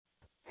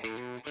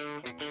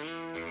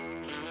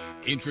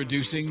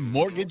Introducing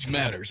Mortgage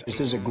Matters.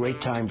 This is a great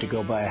time to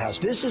go buy a house.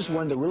 This is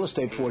when the real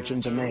estate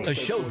fortunes are made. A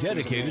show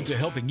dedicated to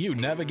helping you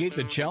navigate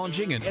the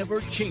challenging and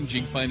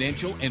ever-changing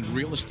financial and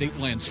real estate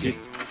landscape.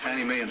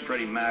 Fannie Mae and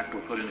Freddie Mac were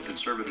put into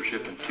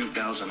conservatorship in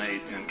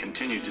 2008 and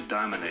continue to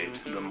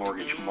dominate the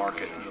mortgage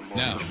market.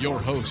 Now, your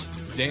hosts,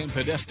 Dan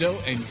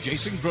Podesto and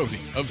Jason Brody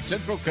of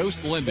Central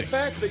Coast Lending. The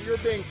fact that you're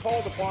being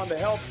called upon to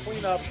help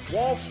clean up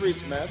Wall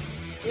Street's mess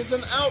is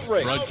an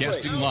outrage.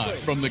 Broadcasting live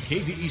from the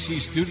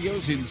KVEC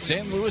studios in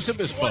San Luis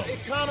Obispo. What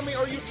economy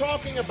are you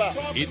talking about?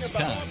 It's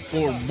time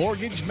for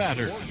Mortgage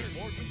Matters.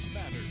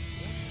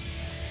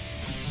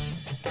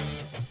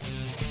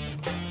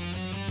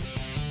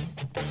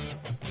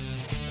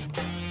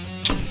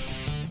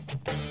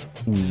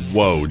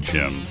 Whoa,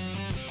 Jim.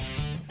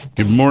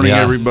 Good morning,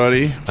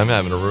 everybody. I'm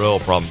having a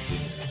real problem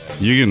seeing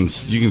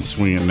it. You can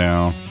swing it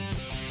now.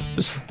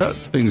 That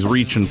thing's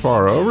reaching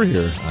far over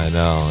here. I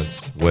know,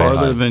 it's way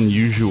farther high. than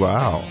usual.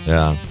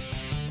 Yeah.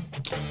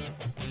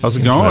 How's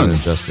it I'm going? trying to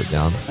adjust it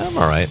down. I'm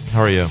all right.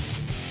 How are you?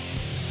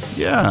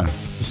 Yeah,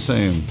 the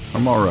same.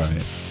 I'm all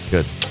right.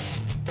 Good.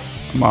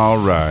 I'm all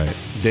right.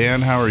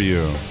 Dan, how are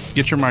you?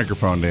 Get your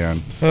microphone,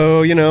 Dan.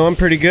 Oh, I'm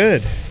pretty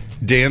good.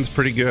 Dan's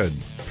pretty good.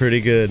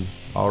 Pretty good.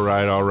 All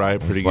right,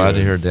 pretty Glad good.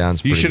 to hear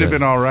Dan's You pretty should have good.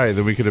 been all right.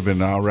 Then we could have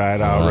been all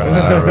right. All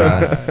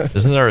right.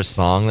 Isn't there a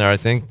song there, I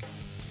think?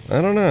 I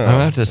don't know.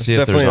 I'll have to see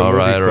if there's all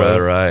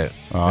right.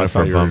 Oh, I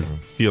thought you were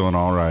feeling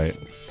all right.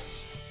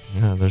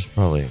 Yeah, there's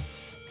probably,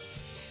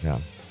 a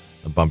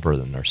bumper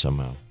in there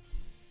somehow.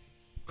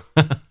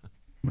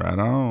 Right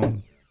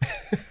on.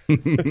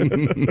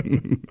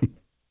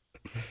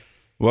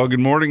 Well, good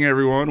morning,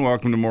 everyone.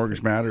 Welcome to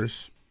Mortgage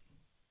Matters.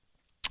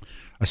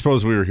 I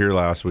suppose we were here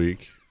last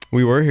week.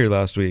 We were here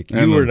last week.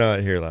 You were not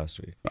here last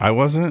week. I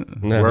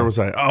wasn't? No. Where was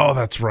I? Oh,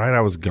 that's right.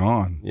 I was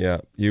gone. Yeah,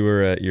 you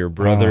were at your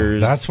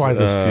brother's. That's why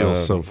this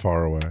feels so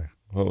far away.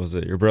 What was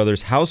it? Your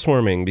brother's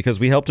housewarming because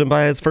we helped him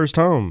buy his first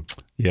home.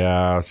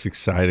 Yeah, it's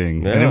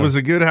exciting. Yeah. And it was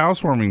a good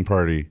housewarming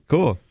party.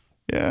 Cool.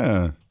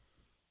 Yeah.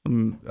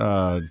 Meet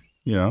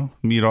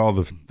all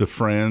the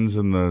friends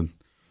and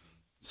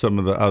some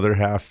of the other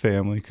half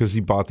family because he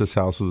bought this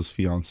house with his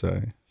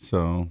fiance.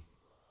 So,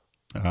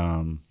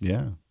 little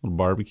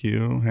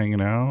barbecue,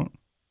 hanging out.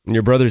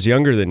 Your brother's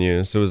younger than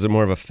you, so was it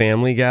more of a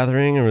family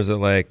gathering or was it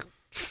like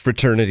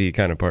fraternity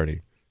kind of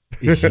party?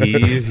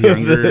 He's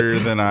younger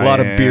than I am. A lot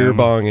of beer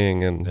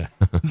bonging and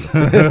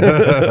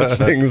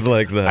things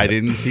like that. I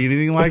didn't see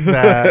anything like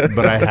that,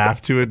 but I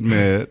have to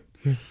admit,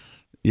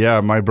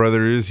 my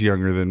brother is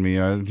younger than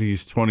me.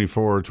 He's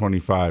 24 or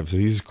 25, so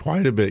he's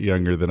quite a bit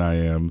younger than I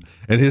am.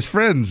 And his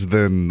friends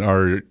then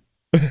are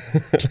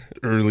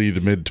early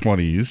to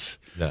mid-20s.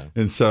 Yeah.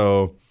 And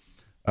so,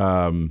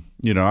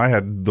 I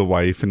had the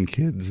wife and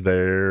kids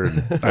there.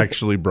 And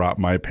actually brought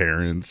my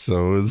parents,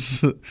 so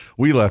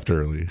we left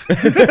early.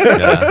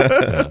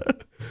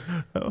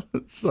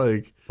 It's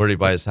like, where did he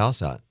buy his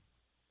house at?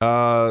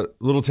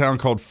 Little town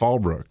called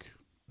Fallbrook.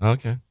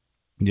 Okay.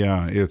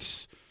 Yeah,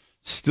 it's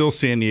still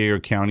San Diego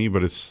County,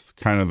 but it's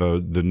kind of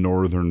the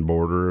northern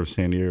border of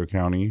San Diego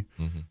County.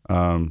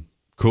 Mm-hmm.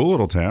 Cool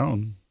little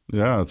town.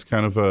 Yeah, it's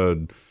kind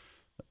of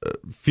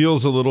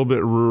feels a little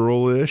bit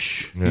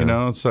rural-ish.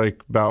 Yeah. It's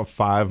like about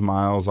 5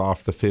 miles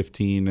off the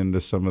 15 into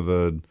some of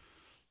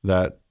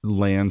that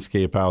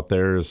landscape out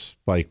there is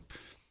like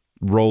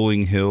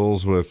rolling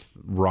hills with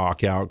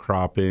rock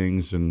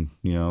outcroppings and,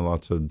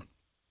 lots of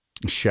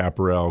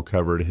chaparral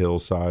covered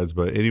hillsides.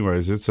 But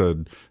anyways, it's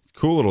a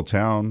cool little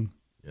town.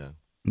 Yeah.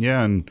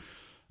 Yeah. And,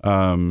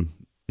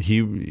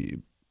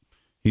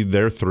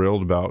 they're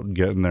thrilled about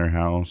getting their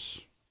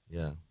house.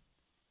 Yeah.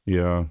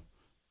 Yeah.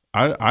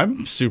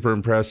 I'm super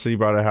impressed that he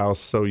bought a house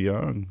so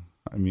young.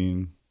 I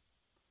mean,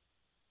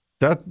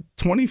 that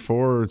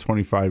 24 or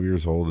 25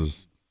 years old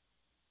is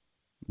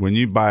when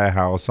you buy a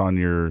house on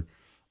your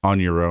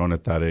own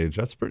at that age,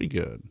 that's pretty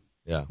good.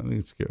 Yeah. I think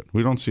it's good.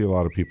 We don't see a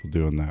lot of people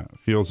doing that. It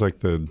feels like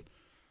the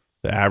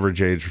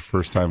average age for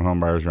first-time home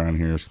buyers around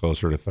here is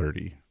closer to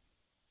 30.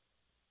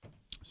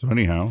 So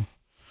anyhow,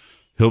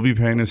 he'll be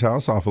paying his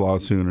house off a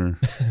lot sooner.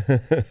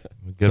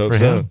 Good for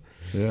him.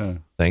 Yeah.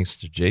 Thanks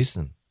to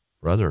Jason,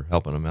 brother,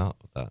 helping him out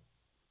with that.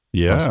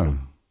 Yeah.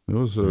 Awesome. It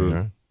was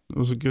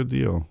a good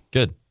deal.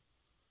 Good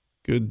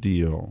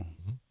deal.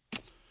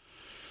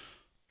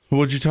 Mm-hmm.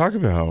 What'd you talk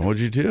about?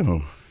 What'd you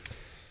do?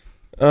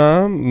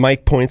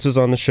 Mike Points was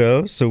on the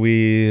show, so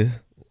we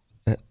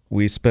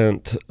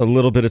spent a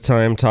little bit of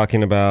time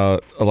talking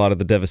about a lot of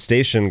the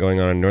devastation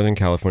going on in Northern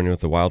California with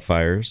the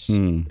wildfires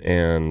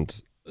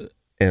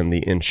and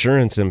the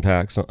insurance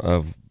impacts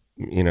of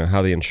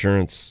how the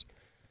insurance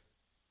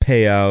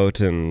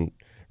payout and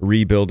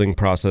rebuilding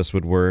process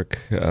would work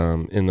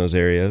in those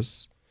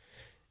areas.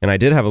 And I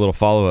did have a little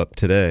follow-up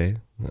today.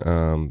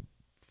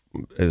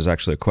 It was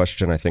actually a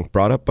question I think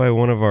brought up by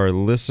one of our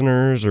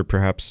listeners, or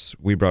perhaps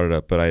we brought it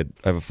up, but I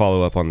have a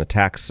follow-up on the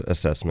tax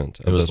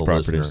assessment of those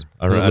properties.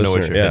 I know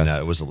what you're getting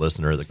at. It was a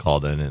listener that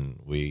called in, and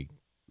we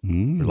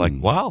were like,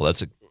 wow,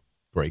 that's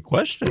Great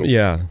question.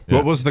 Yeah.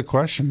 What was the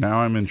question? Now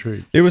I'm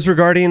intrigued. It was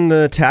regarding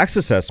the tax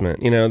assessment.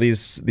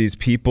 These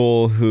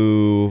people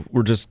who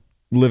were just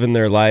living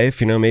their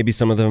life. Maybe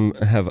some of them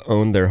have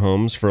owned their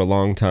homes for a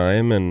long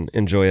time and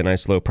enjoy a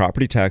nice low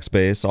property tax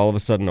base. All of a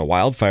sudden, a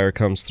wildfire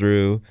comes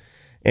through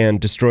and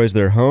destroys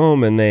their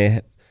home, and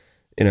they,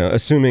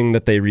 assuming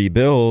that they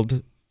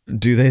rebuild,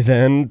 do they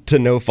then, to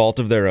no fault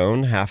of their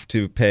own, have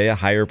to pay a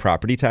higher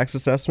property tax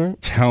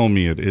assessment? Tell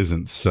me it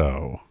isn't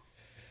so.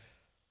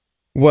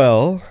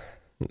 Well,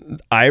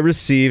 I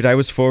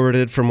was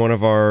forwarded from one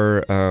of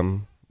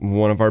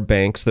our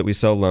banks that we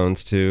sell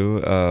loans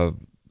to,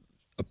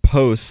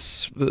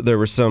 posts. There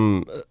were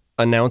some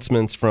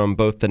announcements from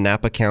both the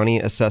Napa County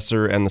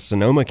Assessor and the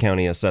Sonoma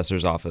County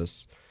Assessor's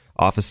offices.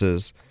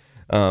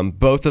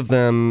 Both of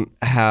them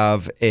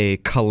have a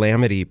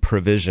calamity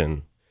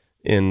provision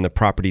in the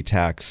property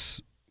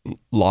tax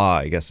law,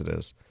 I guess it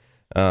is.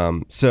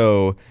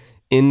 So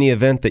in the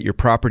event that your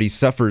property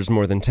suffers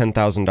more than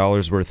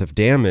 $10,000 worth of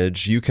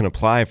damage, you can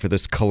apply for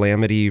this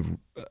calamity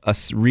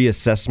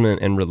reassessment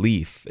and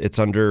relief. It's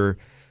under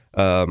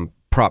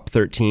Prop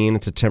 13.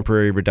 It's a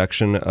temporary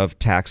reduction of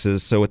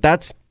taxes. So what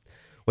that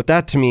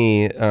to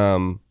me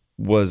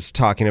was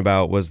talking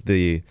about was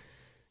you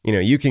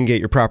can get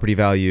your property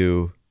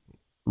value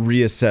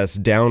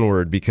reassessed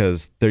downward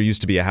because there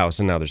used to be a house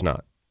and now there's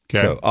not.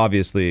 Okay. So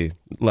obviously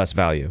less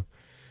value.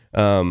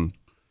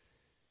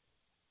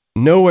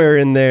 Nowhere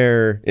in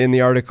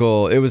the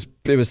article, it was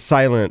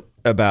silent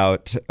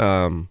about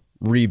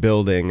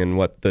rebuilding and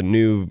what the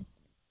new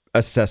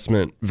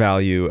assessment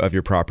value of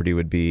your property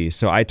would be.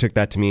 So I took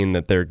that to mean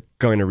that they're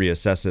going to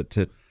reassess it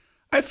to.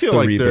 I feel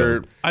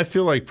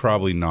like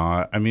probably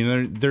not. I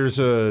mean, there's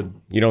a.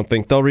 You don't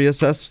think they'll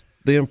reassess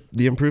the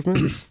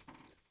improvements?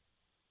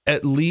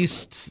 At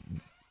least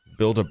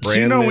build a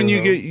brand. So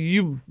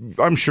when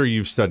I'm sure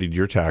you've studied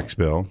your tax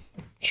bill.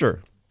 Sure.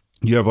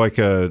 You have like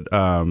the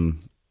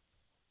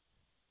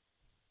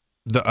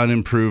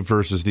unimproved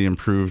versus the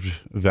improved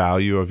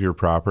value of your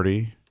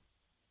property,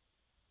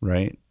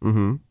 right?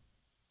 Mm-hmm.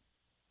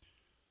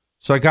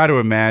 So I got to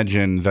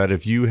imagine that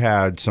if you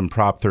had some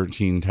Prop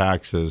 13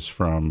 taxes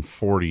from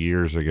 40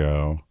 years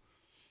ago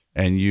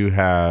and you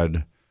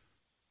had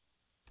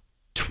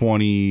I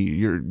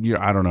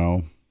don't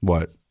know,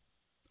 what,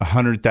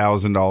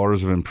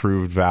 $100,000 of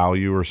improved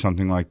value or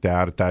something like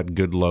that at that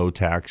good low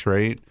tax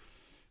rate,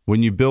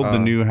 when you build the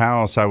new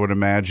house, I would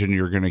imagine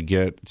you're going to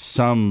get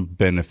some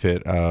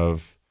benefit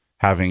of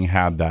having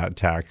had that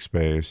tax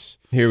base.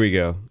 Here we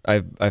go.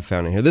 I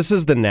found it here. This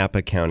is the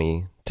Napa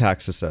County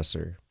tax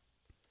assessor.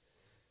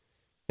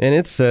 And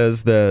it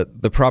says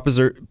that the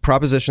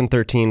Proposition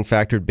 13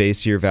 factored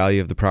base year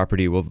value of the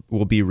property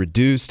will be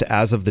reduced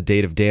as of the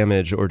date of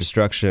damage or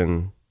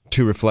destruction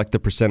to reflect the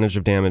percentage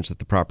of damage that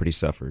the property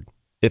suffered.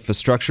 If a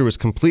structure was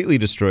completely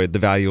destroyed, the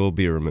value will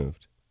be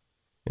removed.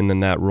 And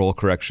then that roll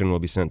correction will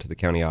be sent to the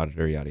county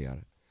auditor, yada,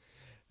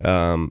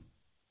 yada.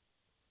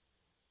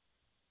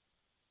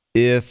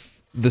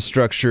 If the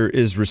structure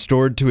is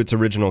restored to its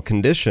original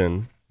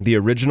condition, the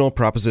original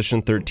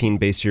Proposition 13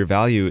 base year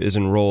value is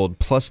enrolled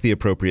plus the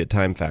appropriate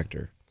time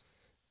factor.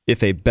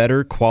 If a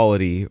better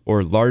quality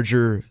or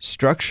larger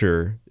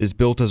structure is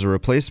built as a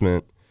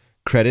replacement,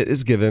 credit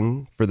is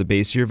given for the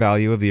base year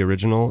value of the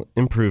original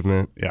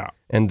improvement,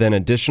 and then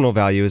additional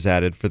value is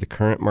added for the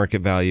current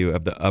market value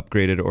of the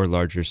upgraded or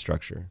larger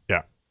structure.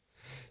 Yeah.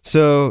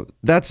 So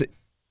that's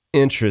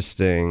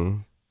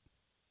interesting.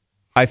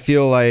 I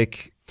feel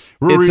like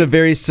it's a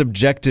very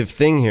subjective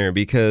thing here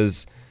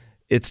because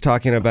it's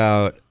talking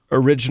about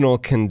original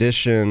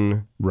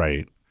condition.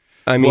 Right.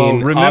 I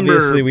mean,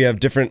 obviously we have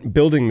different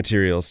building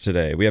materials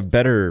today. We have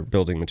better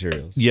building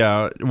materials.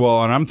 Yeah.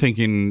 Well, and I'm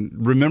thinking,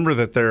 remember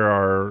that there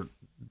are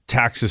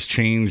taxes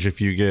change if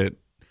you get,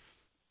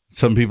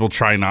 some people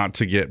try not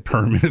to get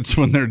permits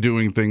when they're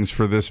doing things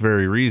for this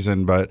very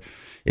reason. But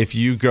if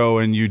you go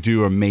and you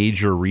do a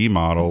major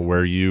remodel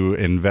where you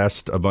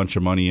invest a bunch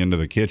of money into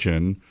the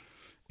kitchen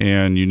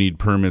and you need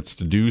permits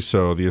to do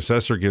so, the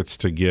assessor gets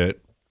to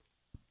get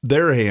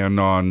their hand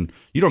on,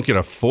 you don't get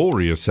a full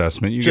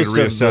reassessment. You Just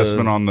get a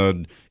reassessment on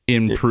the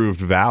improved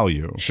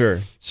value.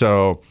 Sure.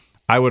 So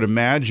I would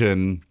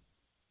imagine,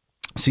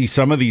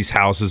 some of these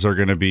houses are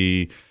going to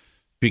be,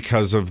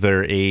 because of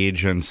their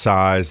age and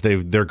size,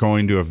 they're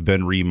going to have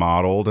been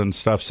remodeled and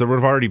stuff. So there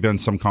would have already been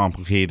some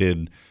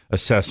complicated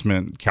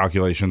assessment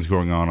calculations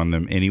going on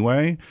them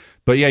anyway.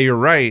 But yeah, you're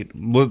right.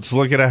 Let's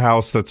look at a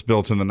house that's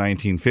built in the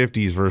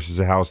 1950s versus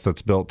a house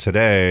that's built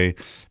today. I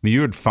mean,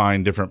 you would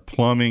find different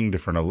plumbing,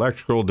 different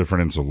electrical,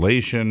 different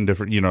insulation,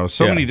 different,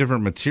 many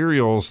different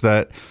materials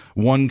that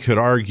one could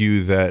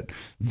argue that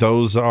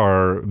those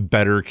are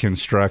better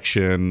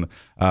construction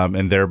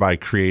and thereby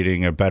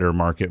creating a better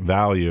market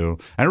value.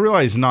 And I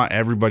realize not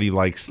everybody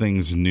likes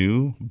things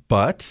new,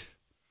 but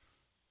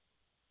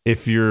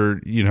if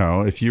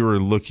you were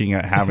looking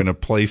at having a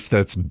place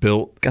that's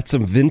built, got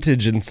some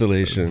vintage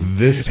insulation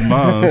this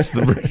month.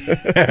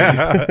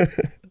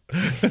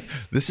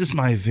 This is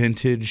my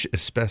vintage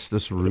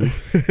asbestos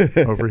roof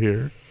over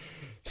here.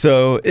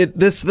 So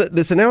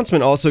this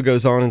announcement also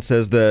goes on and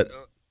says that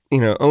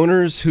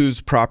owners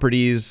whose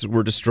properties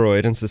were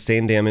destroyed and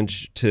sustained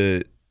damage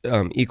to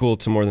equal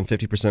to more than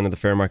 50% of the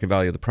fair market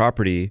value of the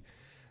property,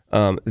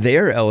 they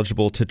are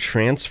eligible to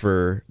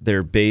transfer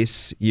their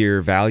base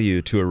year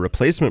value to a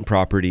replacement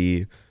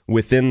property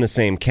within the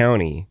same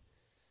county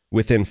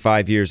within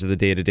 5 years of the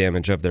date of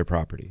damage of their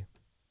property.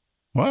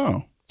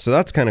 Wow. So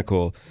that's kind of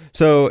cool.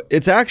 So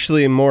it's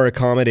actually more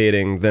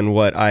accommodating than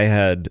what I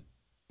had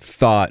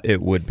thought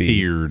it would be.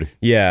 Feared.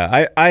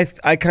 Yeah,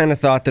 I kind of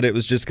thought that it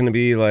was just going to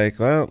be like,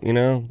 well,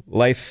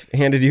 life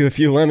handed you a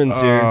few lemons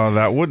here.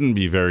 That wouldn't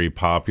be very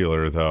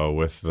popular though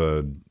with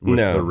the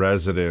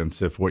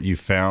residents. If what you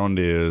found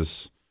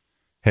is,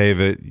 hey,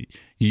 that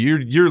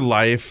your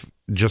life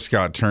just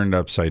got turned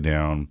upside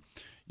down.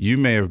 You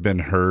may have been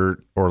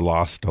hurt or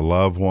lost a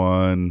loved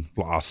one,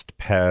 lost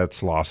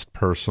pets, lost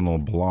personal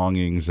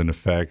belongings and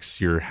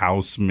effects. Your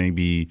house may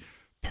be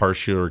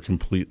partially or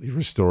completely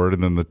restored,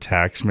 and then the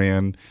tax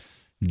man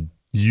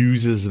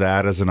uses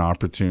that as an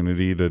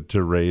opportunity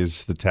to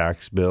raise the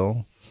tax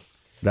bill.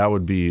 That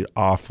would be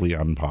awfully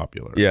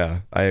unpopular. Yeah,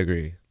 I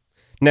agree.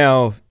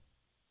 Now,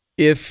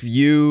 if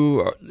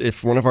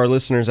one of our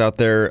listeners out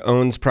there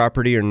owns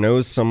property or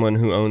knows someone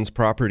who owns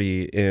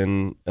property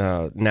in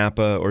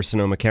Napa or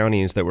Sonoma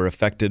counties that were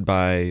affected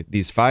by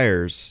these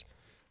fires,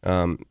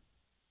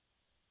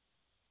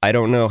 I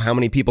don't know how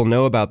many people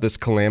know about this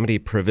calamity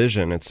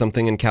provision. It's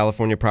something in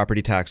California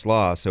property tax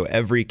law. So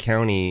every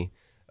county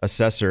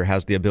assessor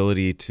has the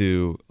ability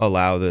to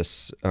allow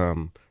this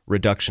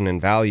reduction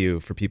in value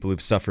for people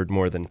who've suffered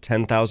more than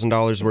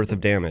 $10,000 worth of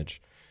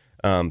damage.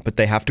 But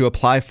they have to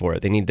apply for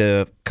it. They need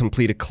to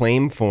complete a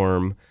claim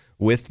form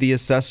with the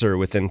assessor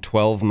within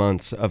 12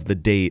 months of the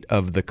date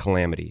of the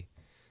calamity.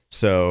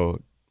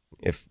 So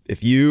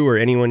if you or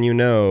anyone you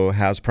know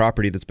has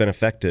property that's been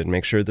affected,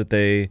 make sure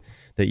that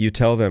you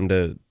tell them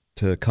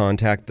to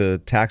contact the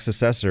tax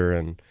assessor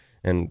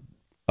and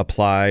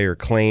apply or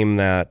claim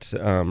that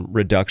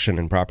reduction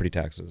in property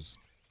taxes.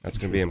 That's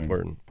going to be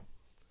important.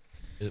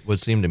 It would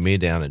seem to me,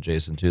 Dan and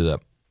Jason, too, that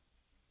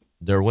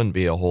there wouldn't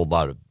be a whole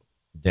lot of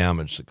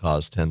damage that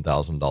caused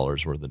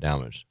 $10,000 worth of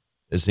damage.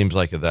 It seems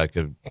like that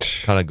could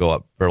kind of go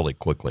up fairly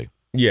quickly.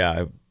 Yeah,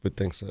 I would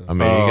think so. I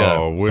mean,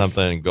 you got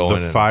something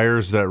going. The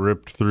fires that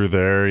ripped through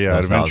there,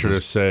 I'd venture to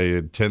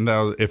say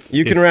 10,000. If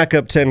you can rack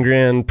up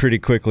 $10,000 pretty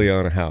quickly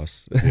on a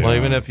house. Well,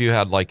 even if you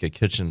had like a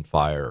kitchen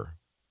fire,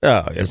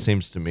 it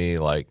seems to me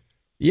like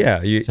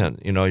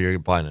you're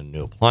buying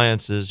new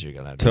appliances. You're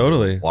gonna have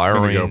totally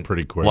wiring, go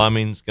pretty quick.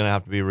 Plumbing's gonna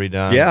have to be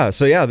redone. Yeah,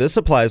 so this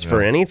applies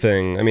for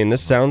anything. I mean,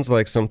 this sounds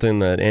like something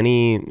that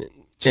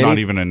It's not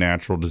even a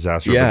natural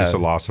disaster, but just a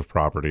loss of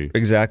property.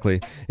 Exactly.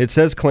 It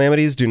says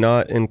calamities do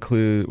not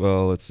include,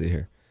 well, let's see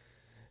here.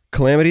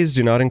 Calamities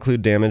do not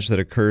include damage that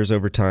occurs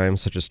over time,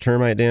 such as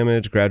termite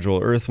damage, gradual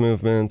earth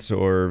movements,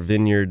 or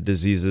vineyard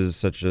diseases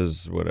such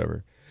as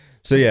whatever.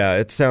 So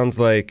it sounds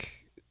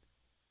like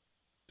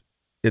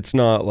it's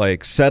not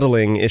like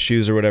settling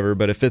issues or whatever,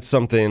 but if it's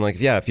something like,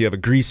 if you have a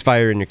grease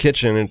fire in your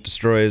kitchen and it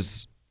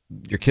destroys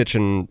your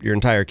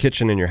entire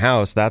kitchen in your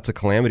house, that's a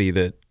calamity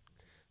that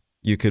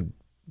you could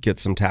get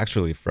some tax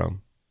relief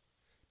from.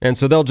 And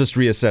so they'll just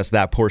reassess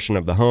that portion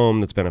of the home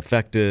that's been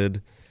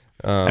affected.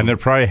 And they're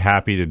probably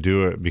happy to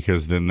do it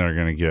because then they're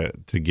going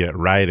to get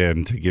right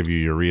in to give you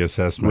your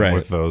reassessment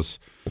with those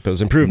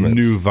improvements,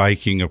 new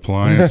Viking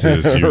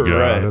appliances you got.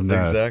 Right, and that,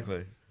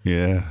 exactly.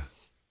 Yeah.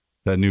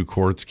 That new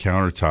quartz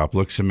countertop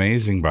looks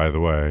amazing, by the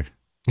way.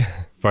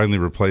 Finally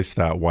replaced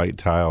that white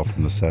tile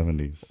from the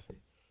 70s.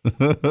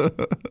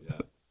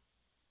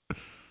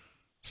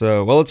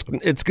 So, well,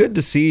 it's good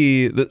to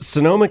see. The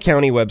Sonoma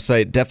County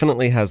website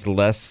definitely has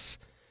less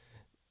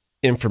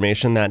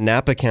information. That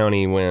Napa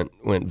County was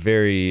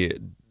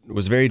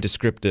very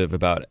descriptive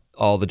about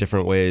all the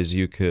different ways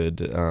you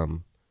could,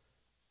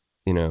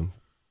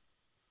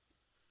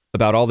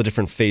 about all the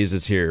different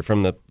phases here,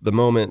 from the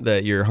moment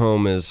that your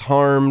home is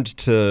harmed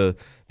to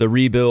the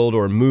rebuild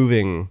or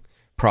moving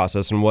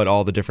process and what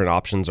all the different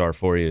options are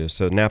for you.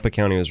 So Napa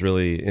County was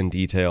really in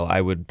detail.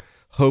 I would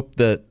hope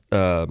that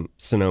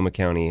Sonoma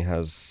County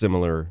has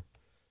similar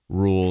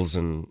rules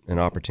and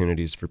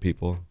opportunities for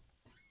people.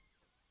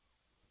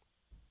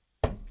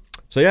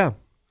 So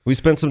we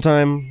spent some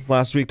time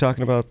last week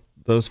talking about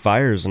those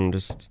fires and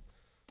just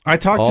I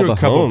talked to a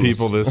couple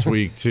people this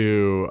week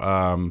too.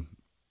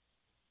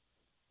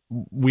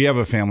 We have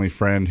a family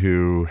friend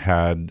who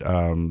had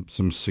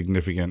some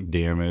significant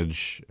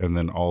damage and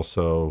then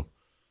also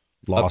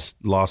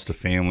lost a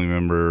family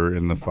member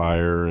in the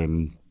fire,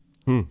 and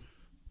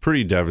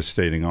pretty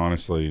devastating,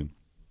 honestly.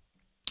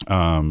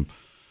 So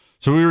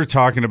we were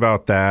talking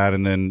about that,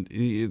 and then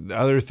the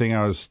other thing,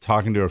 I was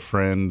talking to a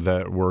friend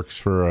that works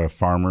for a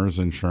farmer's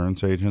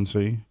insurance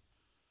agency,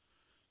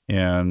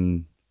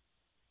 and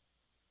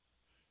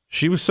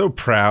she was so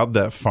proud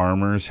that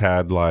farmers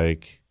had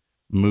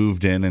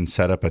moved in and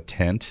set up a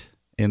tent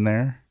in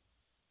there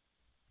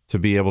to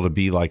be able to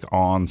be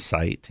on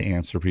site to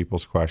answer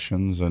people's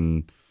questions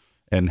and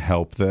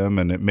help them.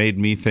 And it made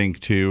me think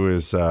too,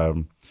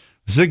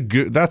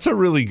 that's a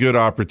really good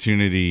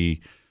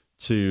opportunity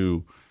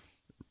to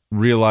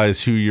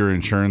realize who your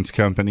insurance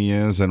company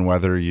is and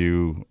whether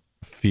you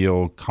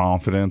feel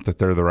confident that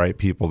they're the right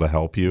people to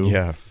help you.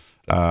 Yeah.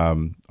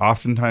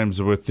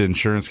 Oftentimes with the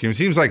insurance companies, it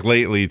seems like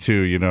lately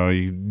too,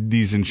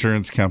 these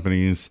insurance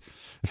companies,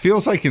 it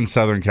feels like in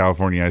Southern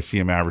California, I see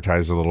them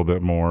advertise a little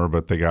bit more,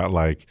 but they got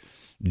like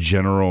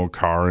General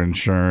Car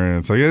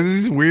Insurance, like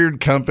these weird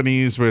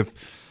companies with,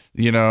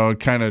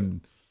 kind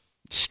of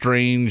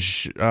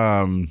strange,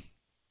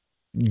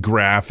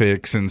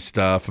 graphics and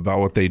stuff about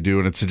what they do.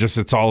 And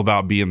it's all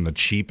about being the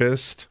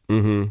cheapest.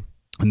 Mm-hmm.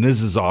 And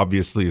this is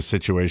obviously a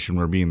situation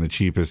where being the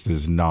cheapest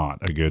is not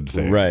a good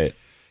thing. Right.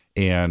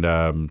 And,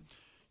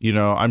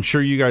 I'm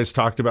sure you guys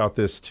talked about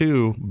this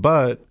too,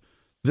 but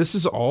this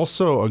is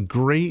also a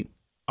great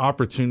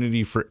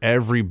opportunity for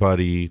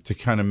everybody to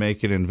kind of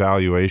make an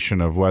evaluation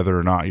of whether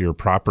or not you're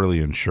properly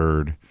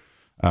insured.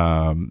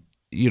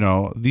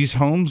 These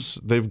homes,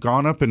 they've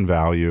gone up in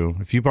value.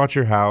 If you bought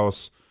your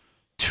house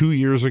 2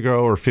 years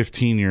ago or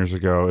 15 years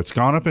ago, it's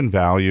gone up in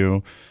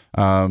value.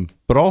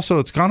 But also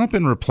it's gone up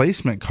in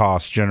replacement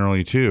costs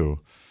generally too.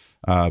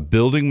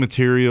 Building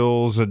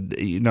materials,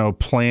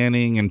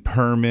 planning and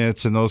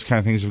permits and those kind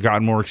of things have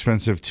gotten more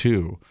expensive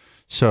too.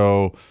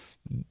 So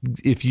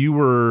if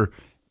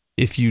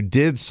you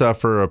did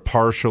suffer a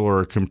partial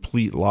or a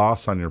complete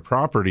loss on your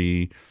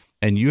property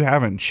and you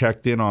haven't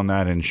checked in on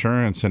that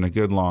insurance in a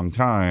good long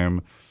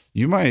time,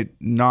 you might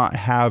not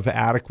have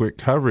adequate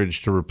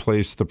coverage to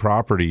replace the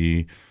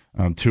property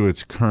to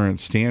its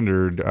current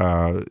standard.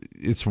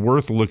 It's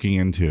worth looking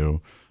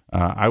into.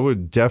 I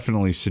would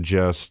definitely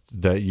suggest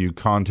that you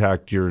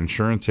contact your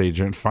insurance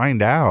agent,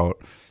 find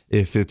out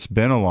if it's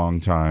been a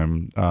long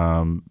time,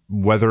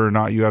 whether or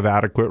not you have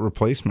adequate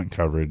replacement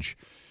coverage.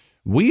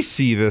 We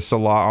see this a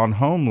lot on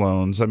home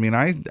loans. I mean,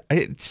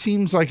 it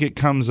seems like it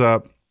comes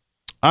up,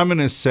 I'm going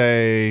to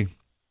say,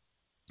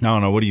 I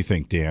don't know, what do you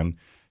think, Dan?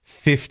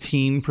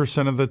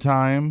 15% of the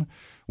time,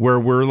 where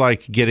we're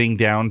like getting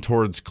down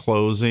towards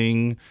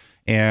closing.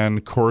 And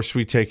of course,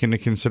 we take into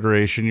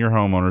consideration your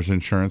homeowner's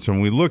insurance,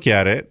 and we look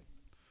at it,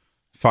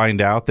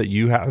 find out that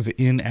you have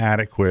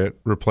inadequate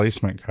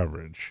replacement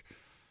coverage.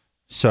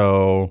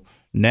 So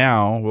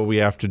now what we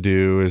have to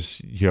do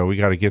is, we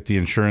got to get the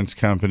insurance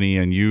company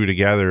and you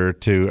together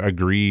to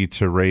agree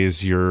to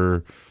raise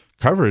your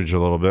coverage a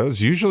little bit.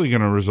 It's usually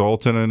going to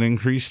result in an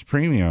increased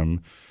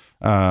premium.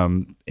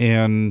 So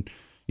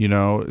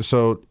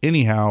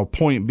anyhow,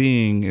 point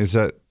being is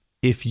that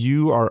if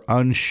you are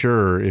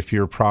unsure if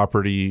your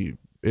property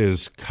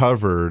is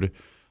covered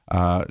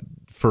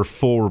for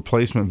full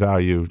replacement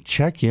value,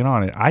 check in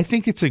on it. I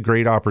think it's a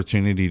great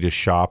opportunity to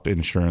shop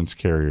insurance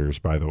carriers,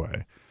 by the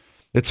way.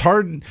 It's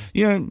hard.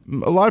 A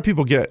lot of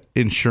people get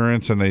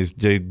insurance and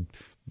they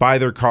buy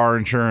their car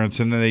insurance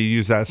and then they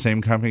use that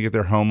same company to get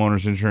their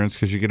homeowner's insurance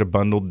because you get a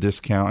bundled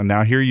discount. And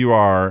now here you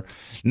are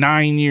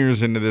 9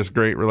 years into this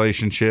great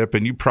relationship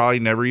and you probably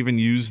never even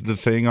used the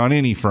thing on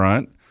any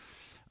front.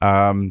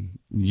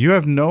 You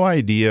have no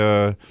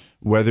idea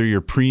whether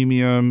your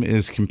premium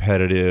is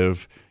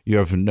competitive. You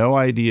have no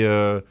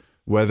idea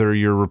whether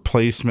your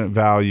replacement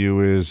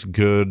value is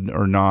good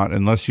or not,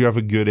 unless you have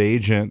a good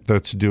agent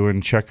that's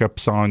doing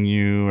checkups on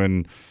you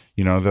and,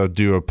 they'll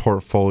do a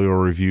portfolio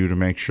review to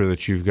make sure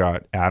that you've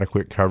got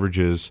adequate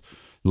coverages,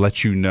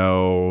 let you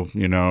know,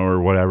 or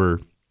whatever.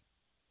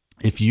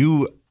 If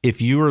you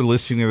are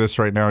listening to this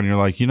right now and you're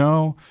like,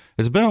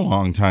 it's been a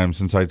long time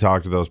since I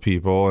talked to those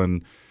people,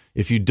 and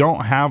if you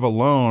don't have a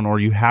loan or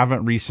you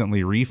haven't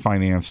recently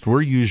refinanced,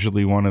 we're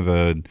usually one of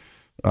the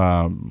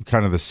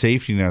kind of the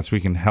safety nets.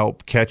 We can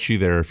help catch you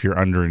there if you're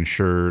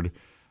underinsured.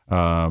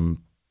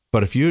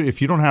 But if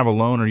you don't have a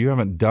loan or you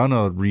haven't done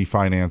a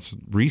refinance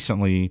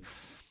recently,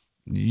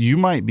 you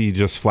might be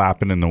just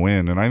flapping in the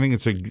wind. And I think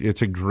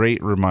it's a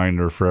great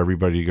reminder for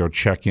everybody to go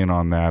check in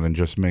on that and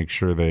just make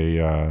sure they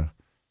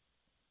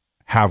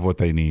have what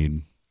they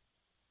need.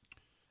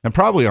 And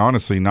probably,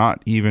 honestly,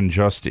 not even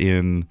just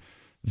in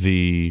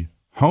the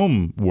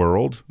home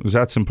world, because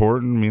that's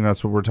important. I mean,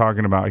 that's what we're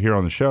talking about here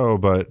on the show.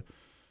 But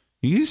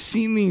you've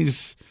seen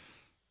these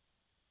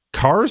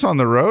cars on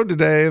the road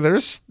today.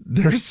 There's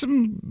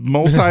some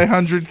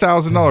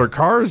multi-$100,000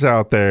 cars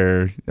out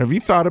there. Have you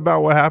thought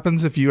about what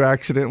happens if you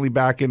accidentally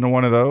back into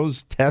one of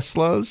those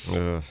Teslas?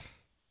 Ugh.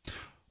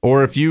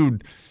 Or if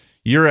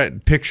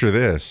picture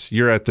this,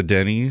 you're at the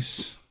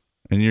Denny's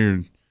and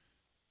you're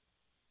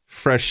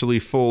freshly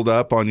fulled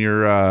up on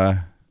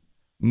your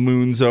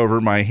moons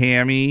over my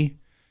hammy,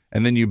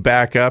 and then you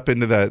back up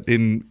into that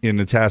in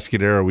the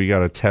Tascadero. We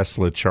got a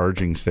Tesla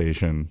charging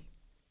station.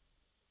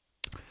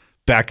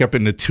 Back up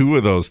into two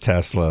of those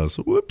Teslas.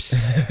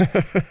 Whoops.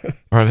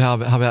 Or how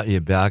about you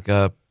back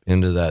up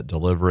into that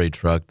delivery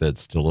truck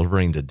that's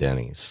delivering to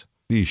Denny's?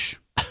 Eesh.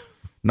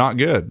 Not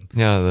good.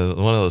 Yeah,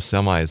 one of those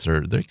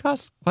semis, they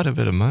cost quite a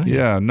bit of money.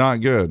 Yeah,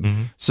 not good.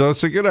 Mm-hmm. So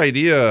it's a good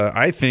idea,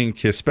 I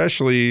think,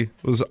 especially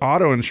with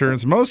auto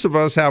insurance. Most of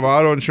us have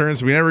auto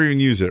insurance. We never even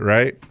use it,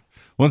 right?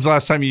 When's the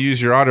last time you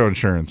used your auto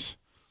insurance?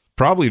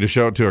 Probably to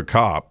show it to a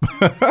cop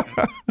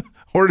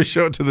or to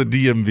show it to the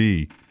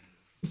DMV.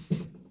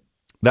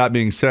 That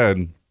being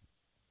said,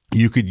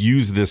 you could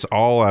use this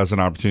all as an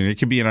opportunity. It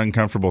can be an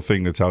uncomfortable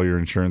thing to tell your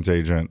insurance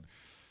agent,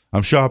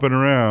 I'm shopping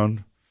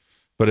around.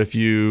 But if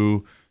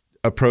you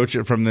approach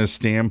it from this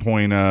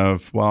standpoint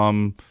of,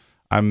 well,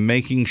 I'm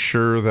making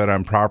sure that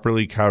I'm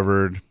properly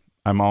covered.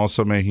 I'm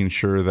also making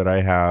sure that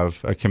I have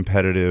a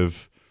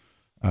competitive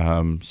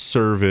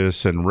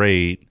service and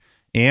rate.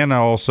 And I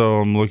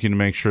also am looking to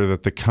make sure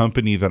that the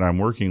company that I'm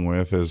working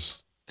with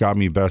has got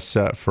me best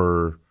set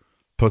for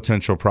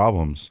potential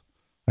problems.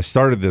 I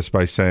started this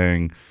by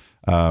saying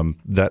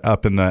that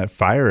up in that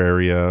fire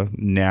area,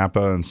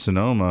 Napa and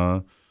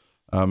Sonoma,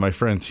 my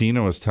friend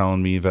Tina was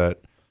telling me that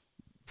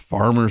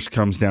Farmers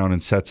comes down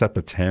and sets up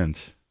a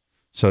tent.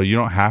 So you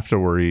don't have to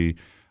worry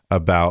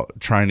about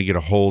trying to get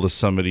a hold of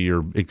somebody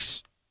or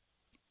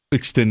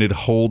extended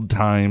hold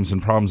times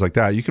and problems like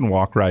that. You can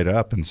walk right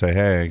up and say,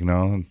 hey,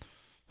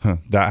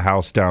 that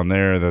house down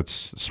there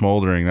that's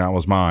smoldering, that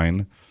was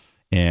mine.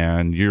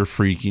 And you're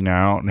freaking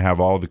out and have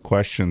all the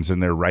questions,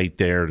 and they're right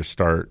there to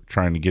start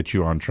trying to get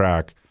you on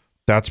track.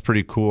 That's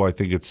pretty cool. I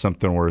think it's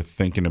something worth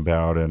thinking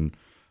about. And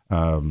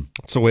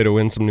it's a way to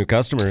win some new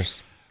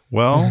customers.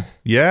 Well,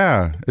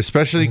 yeah,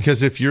 especially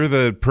because if you're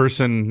the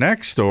person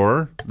next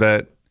door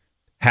that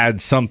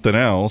had something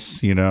else,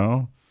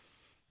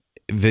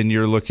 then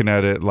you're looking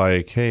at it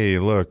like, hey,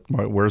 look,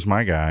 where's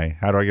my guy?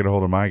 How do I get a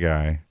hold of my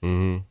guy?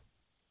 Mm-hmm.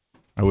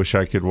 I wish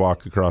I could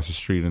walk across the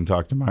street and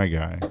talk to my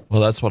guy.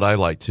 Well, that's what I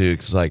like too,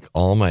 because like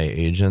all my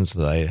agents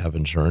that I have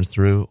insurance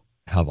through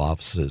have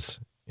offices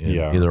in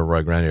either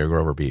Rio Grande or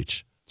Grover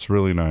Beach. It's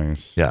really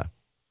nice. Yeah.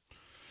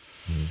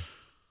 Mm-hmm.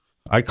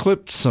 I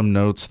clipped some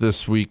notes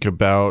this week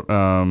about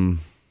kind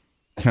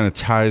of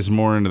ties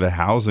more into the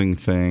housing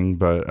thing,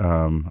 but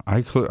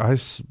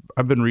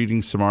I've been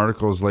reading some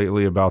articles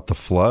lately about the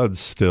floods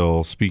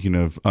still, speaking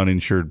of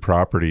uninsured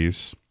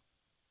properties.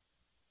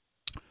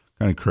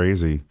 Kind of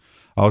crazy.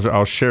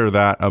 I'll share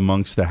that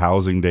amongst the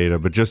housing data,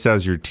 but just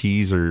as your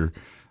teaser,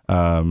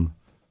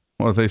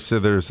 they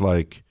said there's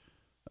like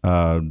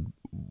over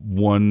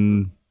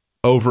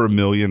 1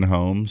 million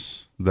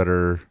homes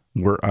that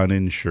were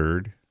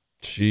uninsured.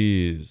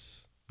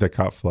 Jeez. That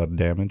got flood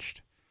damaged.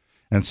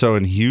 And so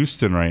in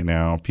Houston right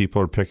now, people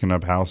are picking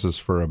up houses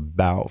for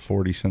about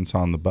 40 cents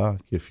on the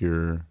buck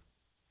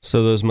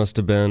So those must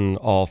have been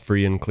all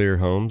free and clear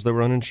homes that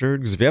were uninsured?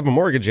 Because if you have a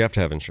mortgage, you have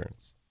to have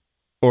insurance.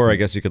 Or I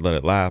guess you could let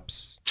it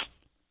lapse.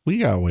 We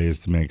got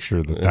ways to make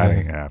sure that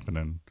ain't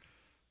happening.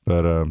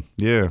 But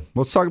yeah,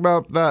 let's talk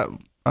about that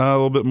a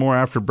little bit more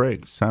after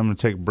break. It's time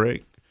to take a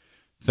break.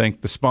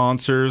 Thank the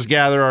sponsors,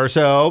 gather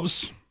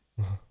ourselves.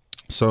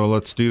 So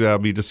let's do that. It'll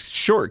be just a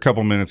short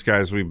couple minutes,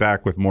 guys. We'll be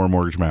back with more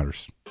Mortgage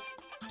Matters.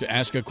 To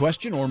ask a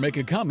question or make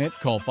a comment,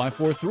 call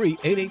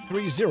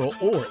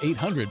 543-8830 or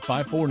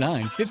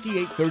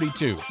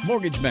 800-549-5832.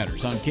 Mortgage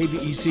Matters on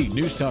KVEC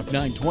News Talk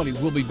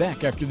 920 will be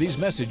back after these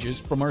messages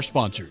from our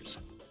sponsors.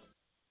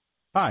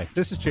 Hi,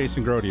 this is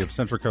Jason Grody of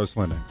Central Coast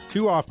Lending.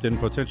 Too often,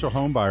 potential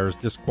home buyers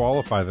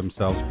disqualify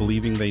themselves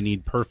believing they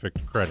need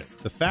perfect credit.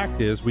 The fact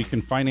is, we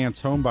can finance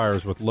home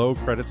buyers with low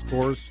credit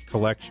scores,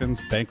 collections,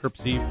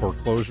 bankruptcy,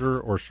 foreclosure,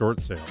 or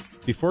short sale.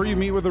 Before you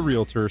meet with a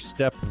realtor,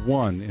 step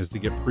 1 is to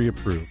get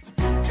pre-approved.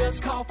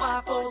 Just call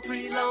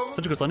 543-LOAN.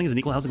 Central Coast Lending is an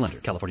equal housing lender.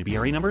 California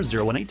BRA number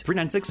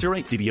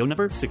 018-39608. DBO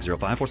number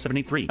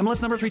 6054783.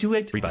 MLS number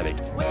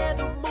 328358. We're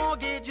the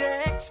mortgage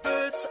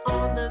experts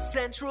on the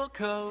Central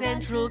Coast.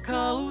 Central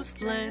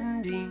Coast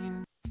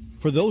Lending.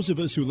 For those of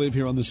us who live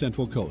here on the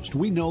Central Coast,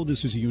 we know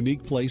this is a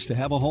unique place to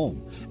have a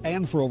home.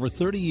 And for over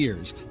 30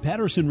 years,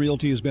 Patterson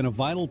Realty has been a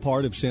vital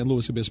part of San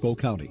Luis Obispo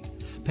County.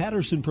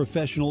 Patterson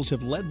professionals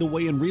have led the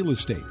way in real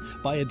estate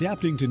by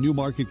adapting to new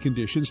market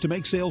conditions to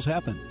make sales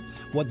happen.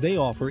 What they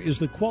offer is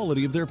the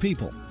quality of their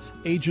people,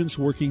 agents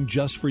working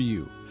just for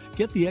you.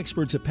 Get the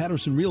experts at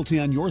Patterson Realty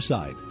on your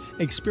side.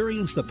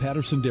 Experience the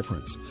Patterson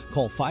difference.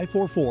 Call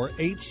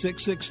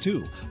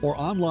 544-8662 or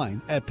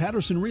online at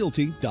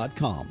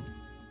pattersonrealty.com.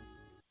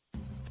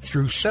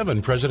 Through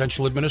 7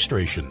 presidential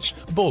administrations,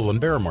 bull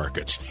and bear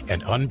markets,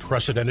 and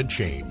unprecedented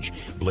change,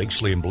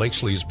 Blakesley &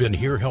 Blakesley has been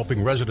here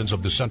helping residents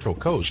of the Central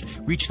Coast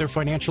reach their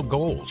financial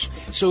goals.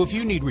 So if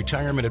you need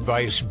retirement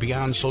advice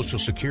beyond Social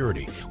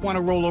Security, want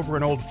to roll over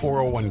an old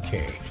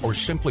 401k, or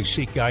simply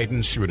seek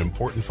guidance through an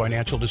important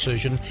financial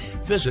decision,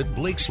 visit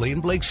Blakesley &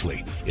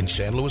 Blakesley in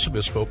San Luis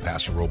Obispo,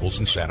 Paso Robles,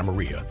 and Santa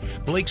Maria.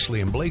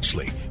 Blakesley &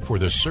 Blakesley for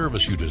the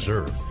service you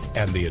deserve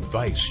and the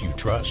advice you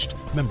trust.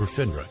 Member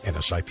FINRA and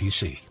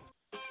SIPC.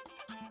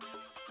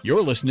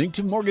 You're listening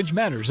to Mortgage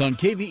Matters on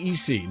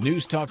KVEC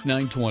News Talk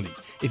 920.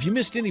 If you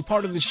missed any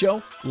part of the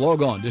show,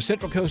 log on to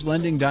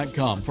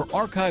CentralCoastLending.com for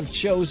archived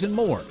shows and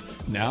more.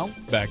 Now,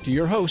 back to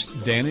your hosts,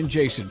 Dan and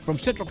Jason from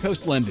Central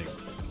Coast Lending.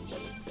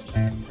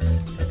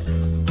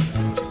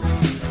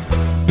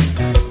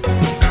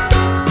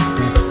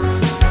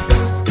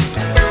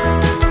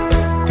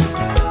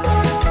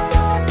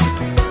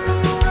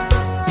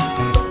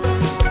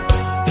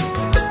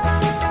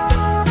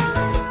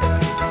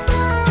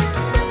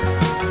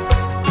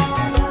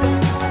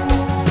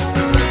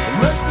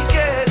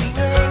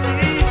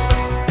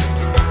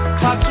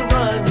 Clocks are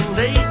running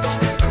late.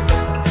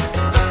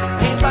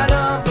 Ain't by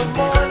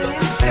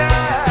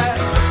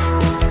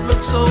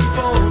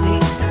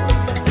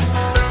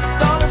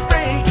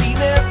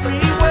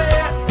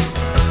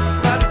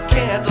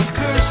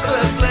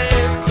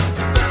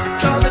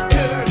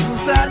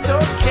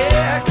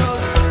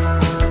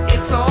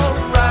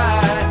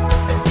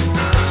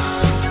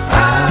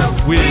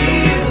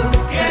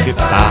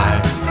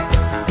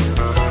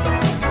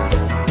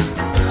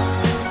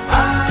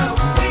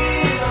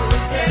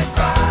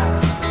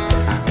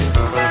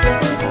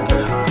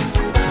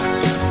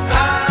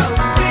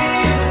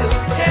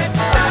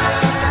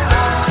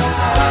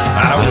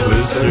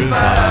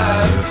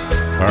survive.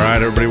 All right,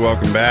 everybody,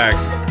 welcome back.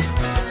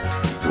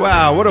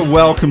 Wow, what a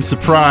welcome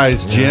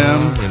surprise,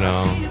 Jim. You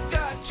know.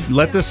 Can you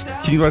let this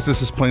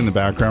just play in the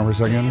background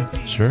for a second?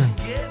 Sure.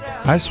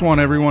 I just want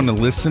everyone to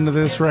listen to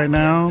this right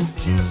now.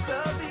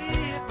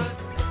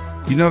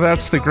 You know,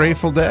 that's the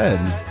Grateful Dead.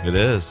 It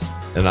is.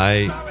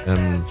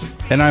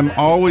 And I'm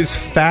always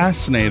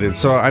fascinated.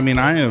 So, I mean,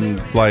 I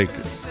am like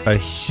a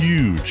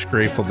huge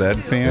Grateful Dead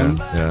fan.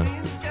 Yeah.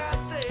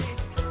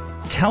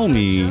 Tell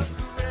me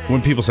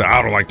when people say,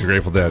 I don't like the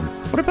Grateful Dead.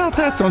 What about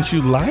that don't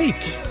you like?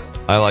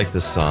 I like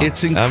this song.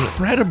 It's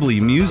incredibly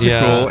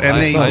musical.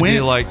 And I went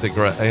do like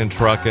and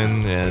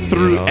trucking and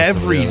through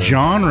every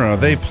genre.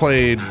 They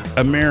played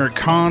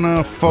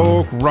Americana,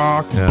 folk,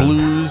 rock,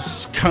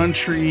 blues,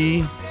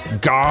 country,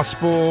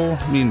 gospel,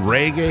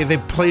 reggae. They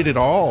played it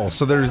all.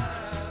 So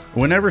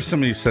whenever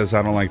somebody says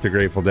I don't like the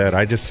Grateful Dead,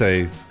 I just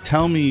say,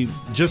 tell me,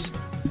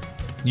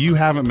 you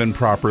haven't been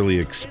properly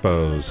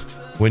exposed.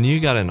 When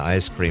you got an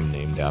ice cream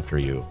named after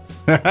you.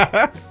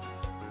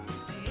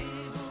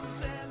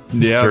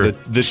 Yeah,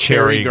 the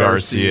Cherry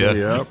Garcia.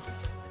 Yep.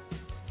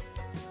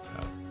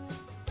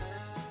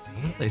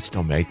 They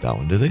still make that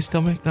one. Do they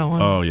still make that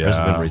one? Oh, yeah. Or has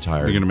it been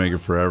retired? They're going to make it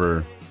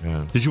forever.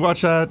 Yeah. Did you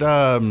watch that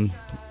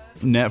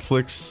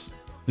Netflix?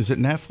 Is it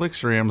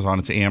Netflix or Amazon?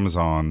 It's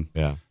Amazon.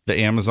 Yeah. The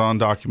Amazon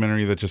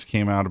documentary that just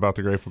came out about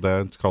the Grateful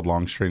Dead. It's called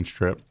Long Strange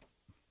Trip.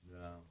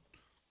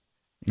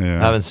 Yeah.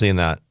 I haven't seen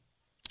that.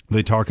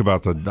 They talk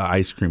about the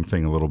ice cream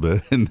thing a little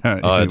bit. In that,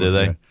 oh, do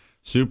they?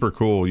 Super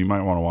cool. You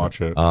might want to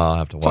watch it. I'll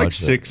have to watch it.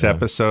 It's like 6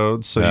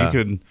 episodes, so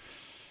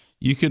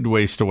you could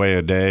waste away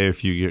a day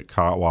if you get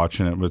caught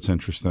watching it, but it's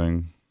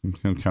interesting.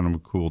 It's kind of a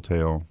cool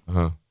tale.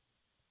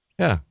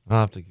 Yeah, I'll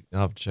have to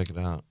check it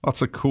out.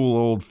 Lots of cool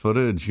old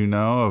footage,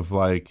 of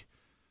like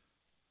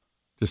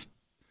just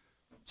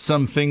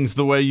some things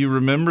the way you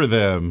remember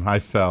them. I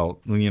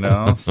felt,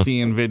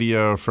 seeing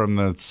video from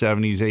the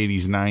 70s,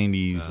 80s,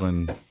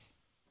 90s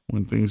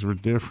when things were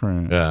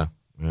different. Yeah.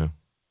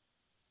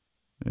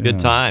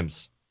 Good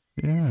times.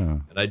 Yeah.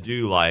 And I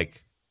do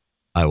like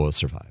I Will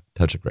Survive,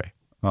 Touch of Grey.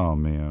 Oh,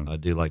 man. I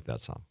do like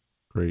that song.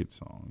 Great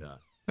song. Yeah.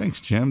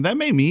 Thanks, Jim. That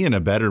made me in a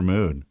better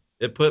mood.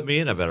 It put me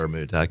in a better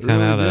mood. I kind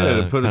of had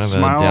it put a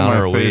smile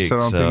on my face. I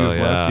don't think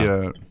it's left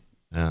yet.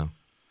 Yeah.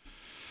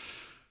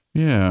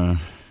 Yeah.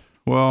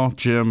 Well,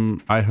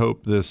 Jim, I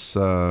hope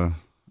I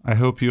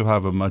hope you'll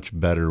have a much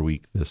better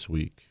week this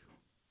week.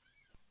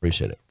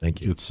 Appreciate it.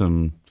 Thank you.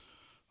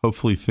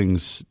 Hopefully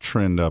things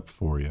trend up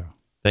for you.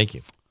 Thank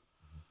you.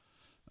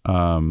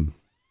 I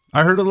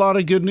heard a lot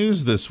of good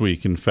news this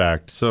week, in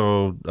fact.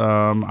 So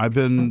I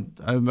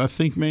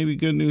think maybe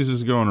good news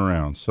is going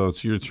around. So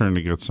it's your turn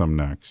to get some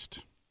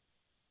next.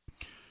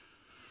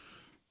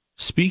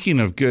 Speaking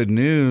of good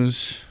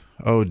news,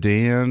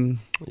 Dan.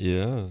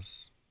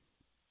 Yes.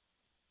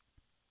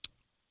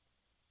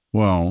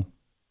 Well,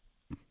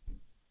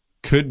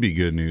 could be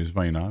good news,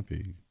 might not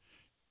be.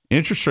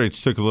 Interest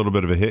rates took a little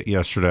bit of a hit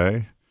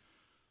yesterday.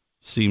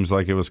 Seems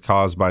like it was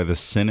caused by the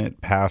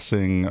Senate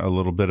passing a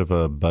little bit of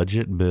a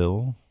budget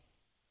bill.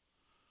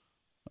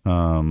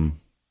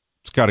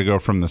 It's got to go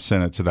from the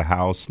Senate to the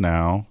House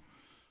now.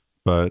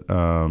 But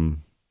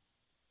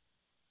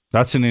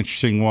that's an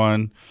interesting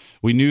one.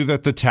 We knew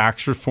that the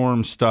tax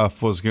reform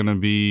stuff was going to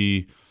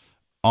be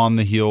on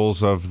the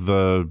heels of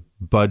the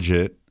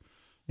budget.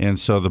 And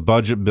so the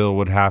budget bill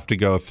would have to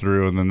go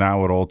through, and then that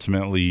would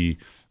ultimately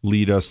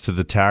lead us to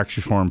the tax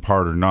reform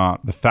part or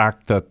not. The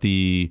fact that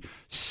the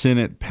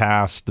Senate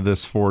passed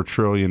this $4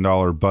 trillion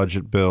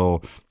budget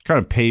bill kind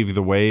of paved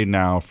the way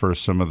now for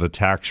some of the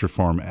tax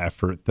reform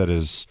effort that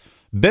has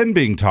been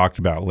being talked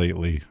about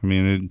lately. I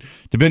mean,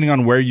 depending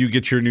on where you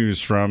get your news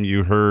from,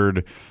 you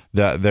heard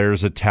that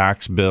there's a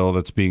tax bill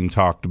that's being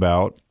talked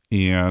about.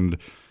 And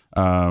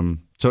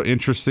so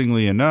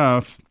interestingly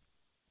enough,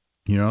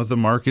 the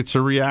markets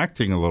are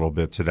reacting a little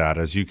bit to that,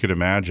 as you could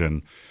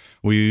imagine.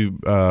 We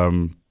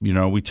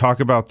talk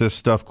about this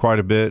stuff quite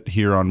a bit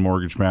here on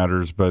Mortgage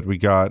Matters, but we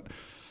got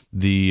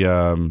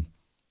the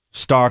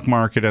stock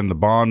market and the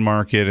bond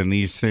market and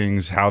these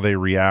things, how they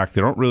react.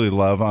 They don't really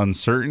love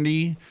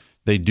uncertainty.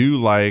 They do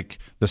like,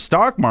 the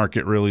stock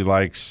market really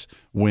likes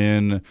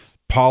when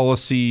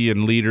policy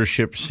and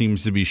leadership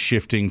seems to be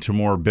shifting to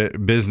more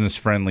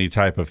business-friendly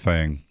type of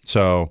thing.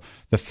 So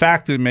the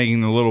fact that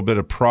making a little bit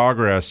of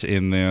progress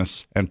in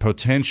this and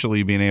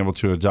potentially being able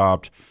to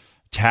adopt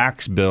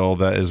tax bill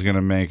that is going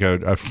to make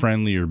a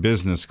friendlier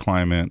business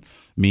climate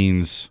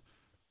means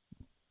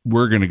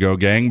we're going to go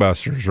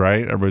gangbusters,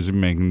 right? Everybody's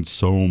making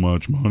so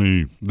much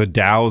money. The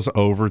Dow's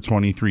over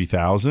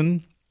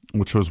 23,000,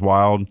 which was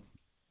wild.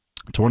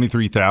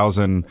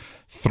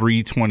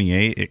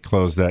 23,328. It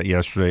closed that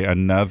yesterday.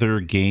 Another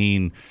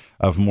gain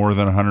of more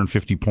than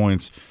 150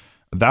 points.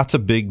 That's a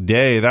big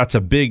day. That's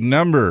a big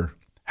number.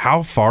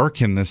 How far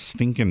can this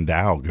stinking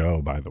Dow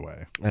go, by the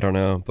way? I don't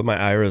know, but my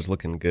IRA's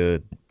looking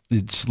good.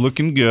 It's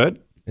looking good.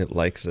 It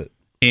likes it.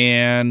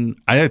 And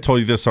I had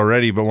told you this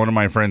already, but one of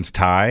my friends,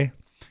 Ty,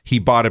 he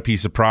bought a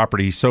piece of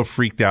property. He's so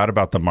freaked out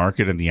about the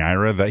market and the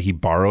IRA that he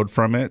borrowed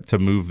from it to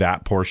move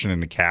that portion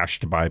into cash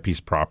to buy a piece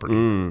of property.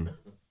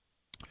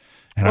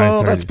 And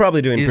well, that's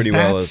probably doing pretty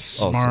well.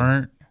 Smart?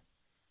 Also.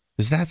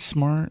 Is that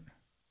smart?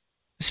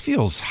 This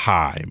feels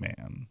high,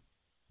 man.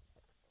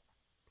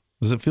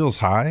 Does it feels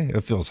high?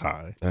 It feels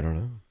high. I don't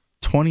know.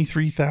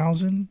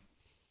 23,000?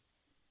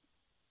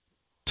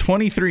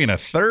 23 and a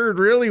third?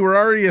 Really? We're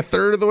already a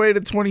third of the way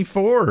to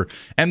 24.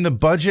 And the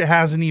budget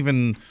hasn't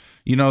even,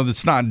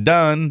 it's not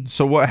done.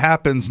 So what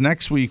happens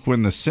next week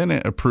when the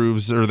Senate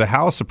approves or the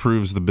House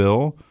approves the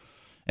bill?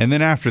 And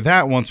then after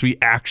that, once we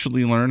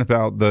actually learn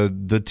about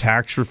the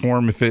tax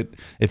reform, if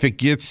it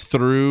gets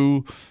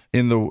through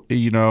in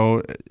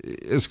the,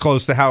 as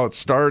close to how it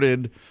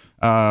started,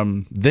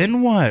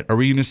 then what? Are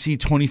we going to see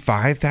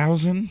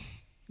 25,000?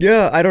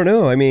 Yeah, I don't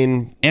know. I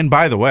mean, and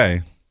by the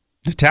way,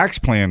 the tax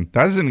plan,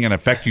 that isn't going to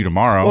affect you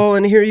tomorrow. Well,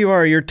 and here you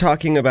are, you're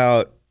talking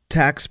about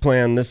tax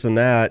plan, this and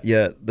that,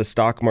 yet the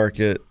stock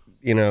market,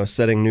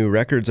 setting new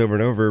records over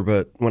and over.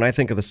 But when I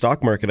think of the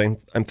stock market,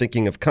 I'm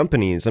thinking of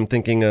companies. I'm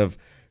thinking of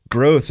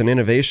growth and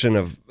innovation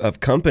of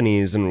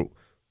companies. And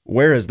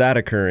where is that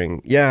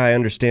occurring? Yeah, I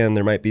understand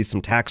there might be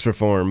some tax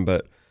reform,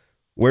 but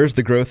where's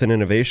the growth and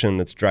innovation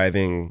that's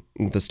driving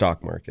the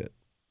stock market?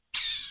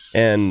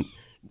 And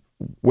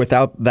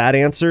without that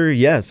answer,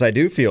 yes, I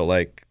do feel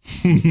like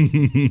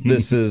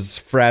this is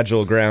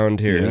fragile ground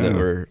here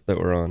that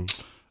we're on.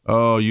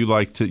 Oh, you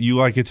like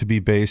it to be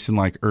based in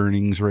like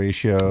earnings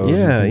ratios?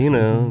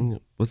 Yeah,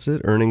 what's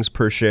it? Earnings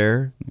per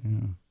share,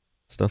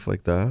 stuff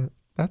like that.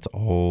 That's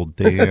old,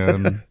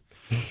 Dan.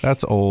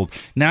 That's old.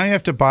 Now you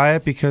have to buy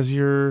it because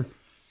you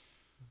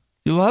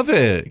love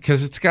it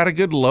because it's got a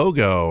good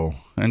logo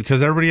and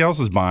because everybody else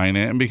is buying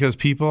it and because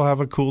people have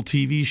a cool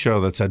TV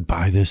show that said,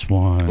 buy this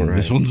one. Right.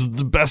 This one's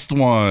the best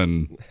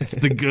one. It's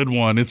the good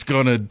one. It's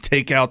going to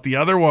take out the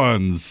other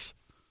ones.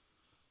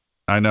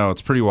 I know.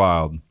 It's pretty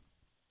wild.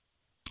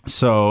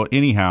 So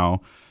anyhow,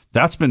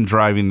 that's been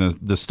driving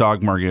the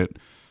stock market.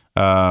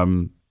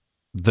 The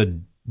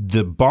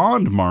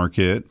bond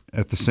market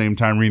at the same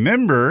time.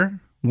 Remember,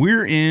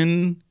 we're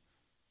in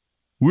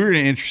an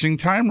interesting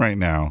time right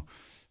now.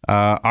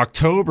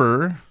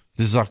 October.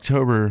 This is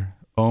October.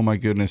 Oh my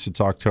goodness,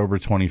 it's October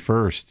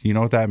 21st. You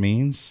know what that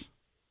means?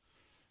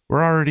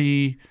 We're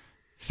already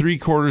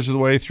 3/4 of the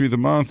way through the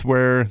month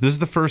where this is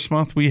the first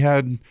month we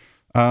had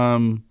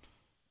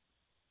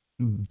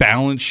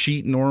balance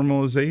sheet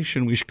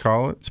normalization, we should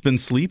call it. It's been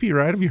sleepy,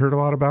 right? Have you heard a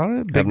lot about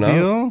it? Big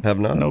deal? Have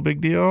not. No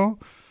big deal.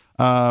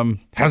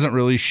 Hasn't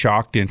really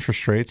shocked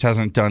interest rates,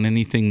 hasn't done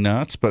anything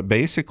nuts, but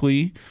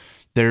basically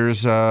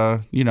there's,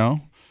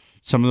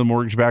 some of the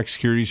mortgage-backed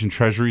securities and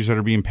treasuries that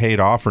are being paid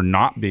off are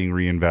not being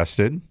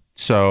reinvested.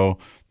 So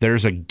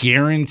there's a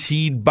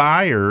guaranteed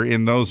buyer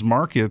in those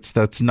markets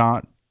that's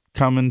not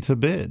coming to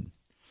bid.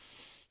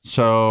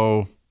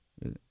 So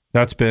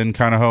that's been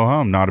kind of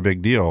ho-hum, not a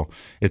big deal.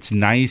 It's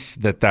nice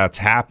that that's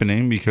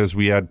happening because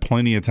we had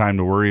plenty of time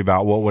to worry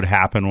about what would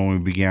happen when we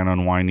began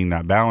unwinding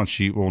that balance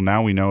sheet. Well,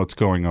 now we know it's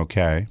going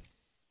okay.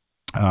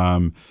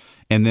 And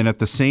then at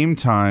the same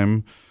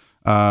time,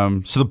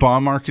 so the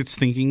bond market's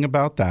thinking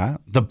about that.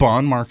 The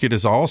bond market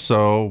is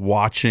also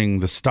watching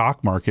the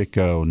stock market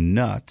go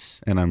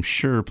nuts, and I'm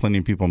sure plenty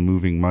of people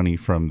moving money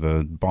from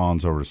the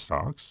bonds over to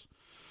stocks.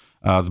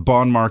 The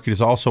bond market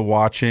is also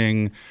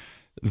watching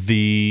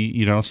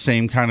the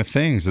same kind of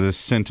things, this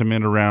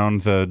sentiment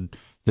around the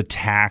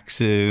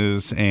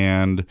taxes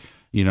and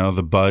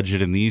the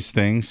budget and these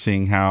things,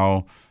 seeing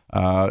how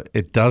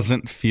it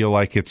doesn't feel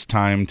like it's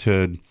time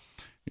to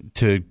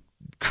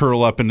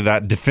curl up into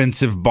that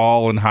defensive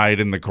ball and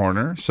hide in the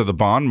corner. So the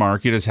bond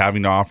market is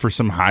having to offer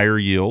some higher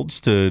yields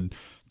to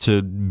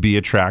be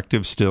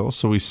attractive still.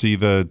 So we see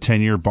the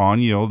 10-year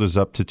bond yield is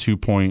up to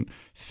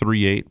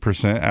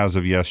 2.38% as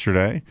of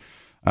yesterday.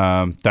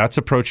 That's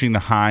approaching the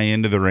high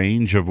end of the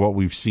range of what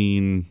we've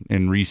seen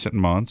in recent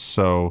months.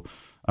 So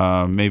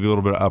maybe a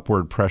little bit of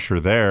upward pressure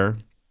there.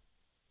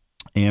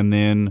 And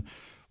then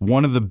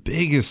one of the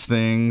biggest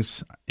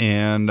things,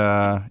 and,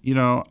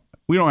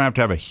 we don't have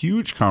to have a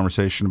huge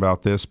conversation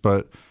about this,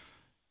 but,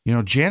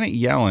 Janet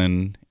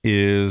Yellen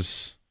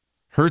is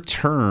her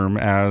term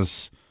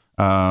as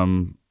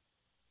our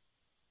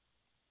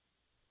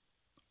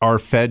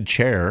Fed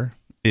chair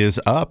is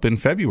up in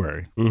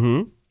February.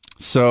 Mm-hmm.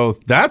 So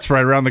that's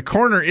right around the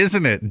corner,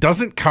 isn't it?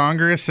 Doesn't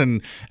Congress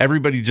and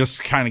everybody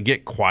just kind of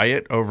get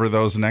quiet over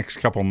those next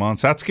couple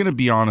months? That's going to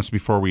be honest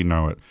before we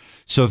know it.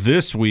 So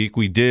this week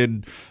we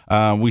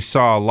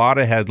saw a lot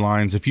of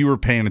headlines. If you were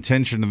paying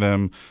attention to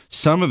them,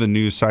 some of the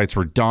news sites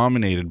were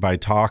dominated by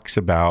talks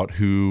about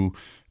who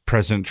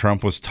President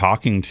Trump was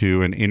talking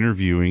to and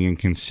interviewing and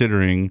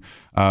considering.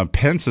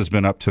 Pence has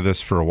been up to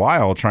this for a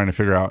while, trying to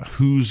figure out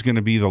who's going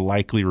to be the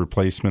likely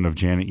replacement of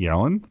Janet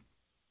Yellen.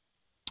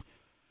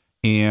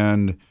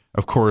 And,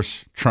 of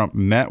course, Trump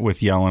met with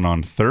Yellen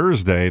on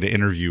Thursday to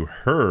interview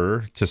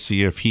her to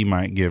see if he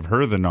might give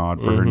her the nod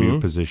for her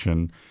new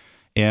position.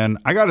 And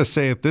I got to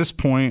say, at this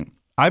point,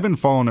 I've been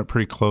following it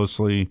pretty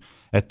closely.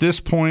 At this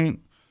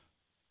point,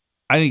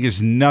 I think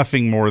it's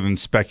nothing more than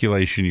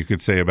speculation you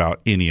could say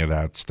about any of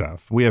that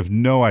stuff. We have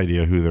no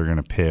idea who they're going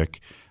to pick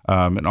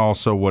and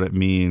also what it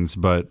means.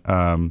 But,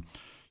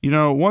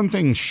 one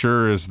thing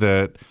sure is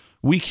that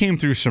we came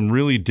through some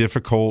really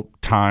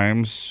difficult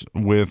times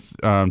with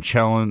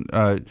Bernanke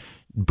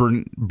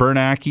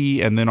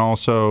and then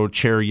also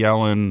Chair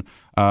Yellen.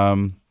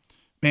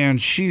 Man,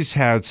 she's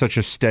had such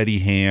a steady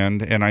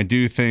hand, and I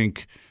do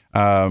think,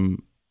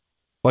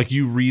 like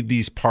you read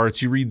these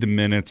parts, you read the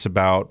minutes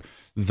about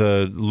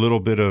the little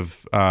bit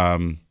of,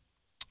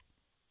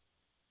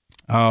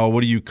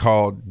 what do you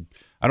call it?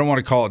 I don't want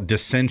to call it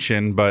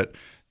dissension, but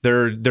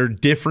they're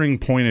differing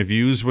point of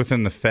views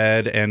within the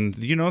Fed. And,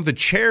 the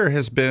chair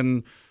has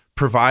been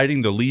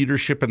providing the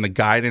leadership and the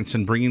guidance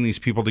and bringing these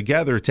people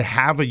together to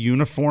have a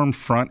uniform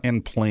front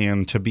end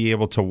plan to be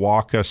able to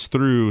walk us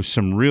through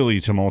some really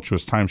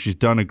tumultuous times. She's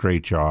done a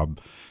great job.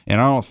 And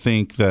I don't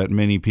think that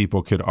many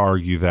people could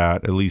argue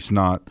that, at least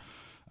not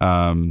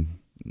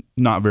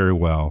very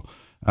well.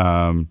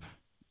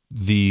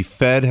 The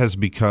Fed has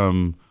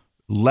become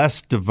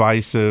less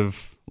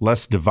divisive,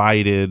 less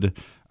divided.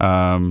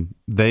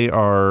 They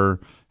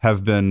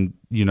have been,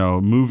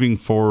 moving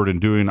forward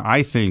and doing,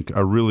 I think,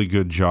 a really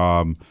good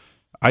job.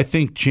 I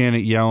think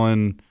Janet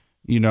Yellen,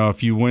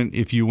 if you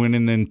went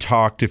and then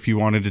talked, if you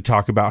wanted to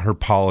talk about her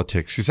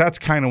politics, because that's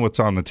kind of what's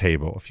on the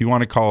table. If you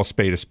want to call a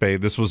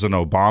spade, this was an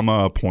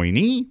Obama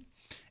appointee.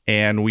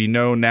 And we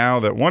know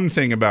now that one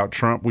thing about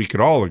Trump we could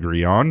all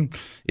agree on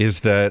is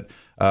that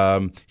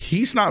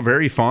he's not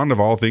very fond of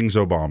all things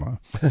Obama.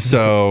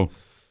 So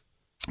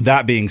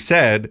that being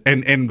said,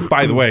 and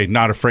by the way,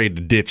 not afraid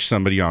to ditch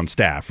somebody on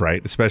staff,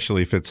 right?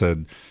 Especially if it's a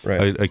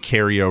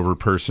carryover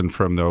person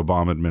from the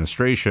Obama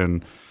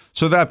administration.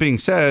 So that being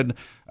said,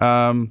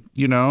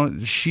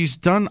 she's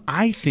done,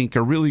 I think,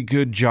 a really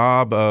good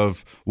job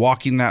of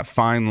walking that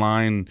fine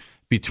line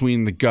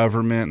between the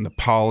government and the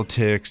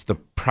politics, the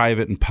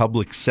private and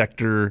public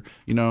sector.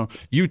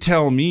 You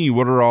tell me,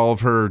 what are all of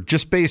her,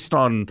 just based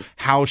on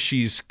how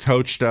she's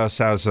coached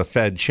us as a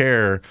Fed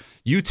chair,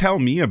 you tell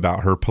me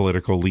about her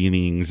political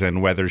leanings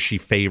and whether she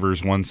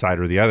favors one side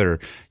or the other.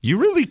 You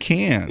really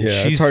can't.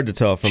 Yeah, it's hard to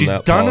tell from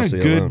that policy. She's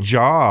done a good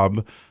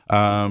job.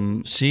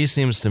 She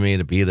seems to me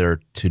to be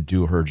there to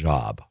do her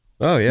job.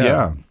 Oh,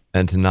 yeah.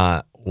 And to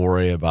not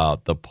worry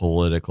about the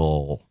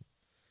political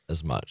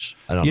as much.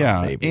 I don't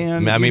know. Maybe.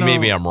 And,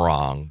 maybe I'm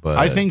wrong, but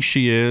I think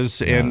she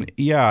is. And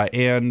I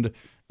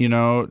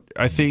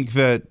think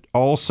that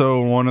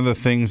also one of the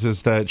things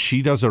is that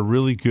she does a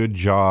really good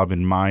job,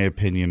 in my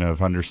opinion,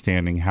 of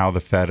understanding how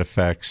the Fed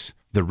affects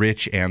the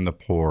rich and the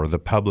poor, the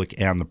public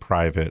and the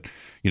private.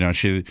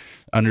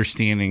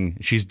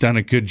 She's done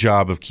a good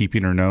job of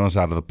keeping her nose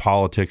out of the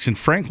politics. And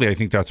frankly, I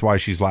think that's why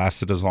she's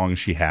lasted as long as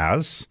she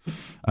has.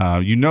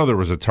 There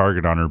was a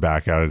target on her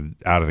back out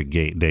of the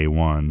gate day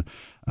one.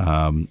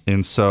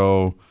 And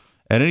so,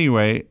 at any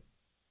rate,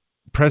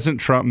 President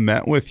Trump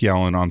met with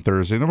Yellen on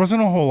Thursday. There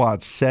wasn't a whole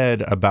lot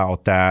said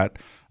about that.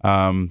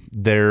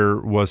 There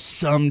was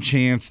some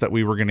chance that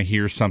we were going to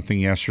hear something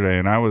yesterday,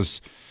 and I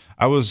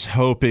was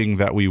hoping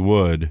that we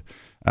would.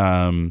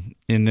 And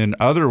then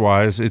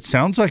otherwise, it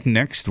sounds like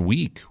next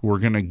week we're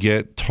going to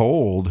get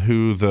told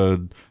who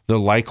the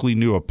likely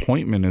new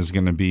appointment is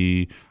going to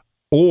be,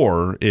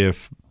 or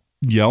if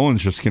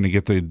Yellen's just going to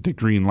get the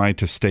green light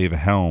to stay the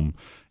helm.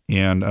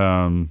 And,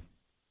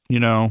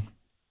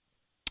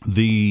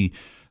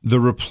 the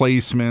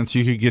replacements,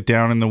 you could get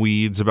down in the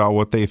weeds about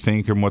what they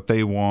think and what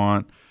they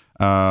want.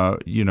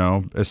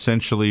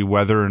 Essentially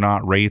whether or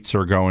not rates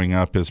are going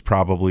up is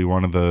probably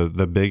one of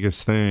the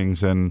biggest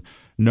things. And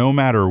no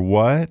matter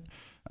what,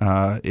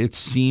 it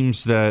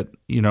seems that,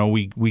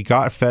 we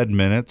got Fed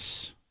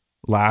minutes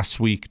last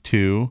week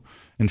too.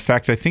 In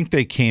fact, I think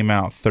they came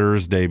out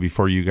Thursday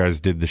before you guys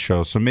did the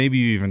show. So maybe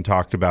you even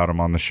talked about them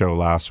on the show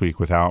last week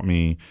without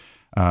me.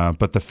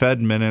 But the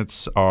Fed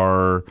minutes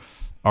are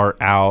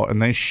out,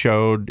 and they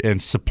showed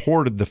and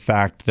supported the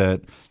fact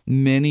that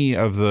many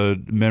of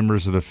the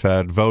members of the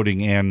Fed,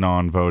 voting and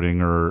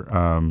non-voting,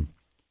 are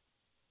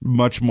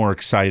much more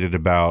excited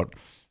about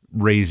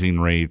raising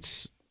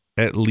rates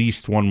at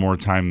least one more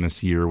time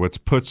this year,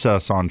 which puts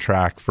us on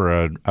track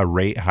for a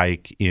rate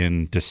hike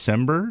in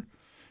December.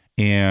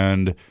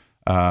 And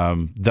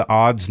the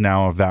odds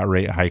now of that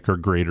rate hike are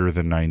greater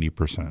than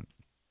 90%.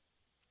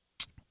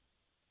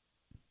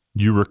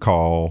 You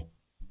recall,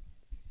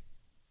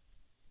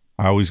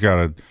 I always got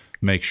to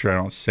make sure I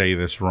don't say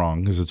this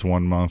wrong because it's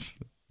 1 month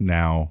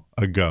now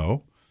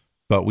ago,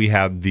 but we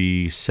had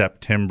the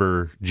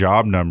September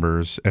job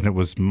numbers and it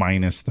was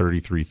minus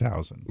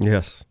 33,000.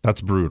 Yes.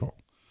 That's brutal.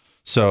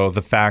 So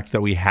the fact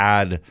that we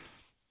had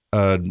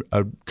a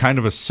kind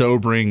of a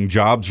sobering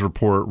jobs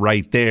report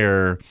right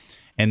there,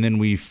 and then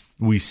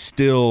we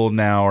still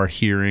now are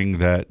hearing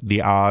that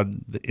the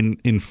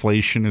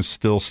inflation is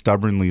still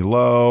stubbornly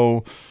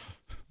low.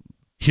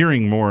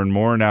 Hearing more and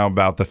more now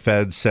about the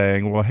Fed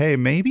saying, well, hey,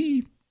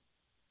 maybe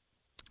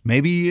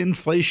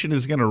inflation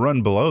is going to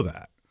run below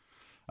that.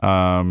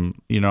 And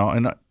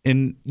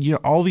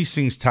all these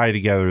things tie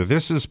together.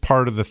 This is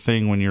part of the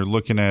thing when you're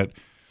looking at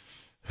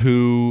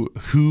who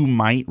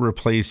might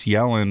replace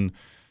Yellen.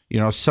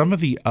 Some of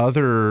the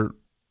other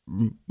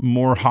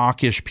more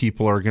hawkish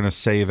people are going to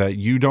say that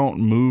you don't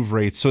move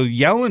rates. So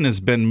Yellen has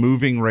been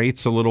moving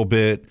rates a little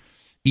bit,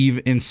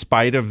 even in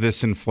spite of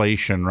this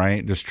inflation,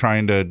 right? Just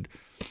trying to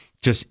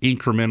just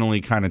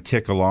incrementally kind of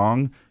tick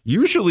along.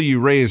 Usually you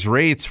raise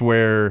rates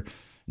where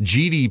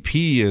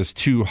GDP is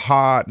too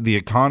hot, the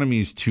economy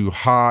is too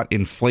hot,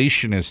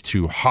 inflation is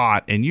too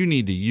hot, and you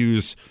need to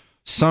use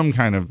some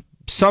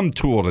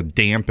tool to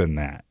dampen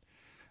that.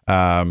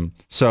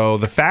 So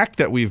the fact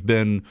that we've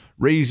been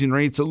raising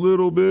rates a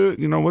little bit,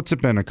 what's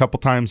it been, a couple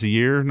times a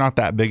year? Not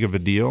that big of a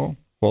deal.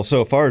 Well,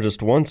 so far,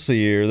 just once a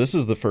year. This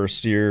is the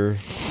first year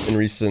in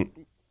recent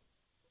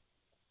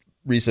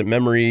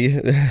memory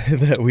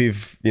that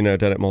we've,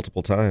 done it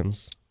multiple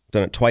times.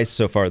 Done it twice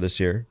so far this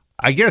year.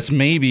 I guess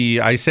maybe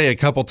I say a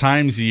couple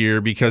times a year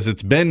because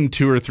it's been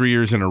 2 or 3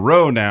 years in a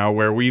row now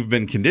where we've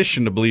been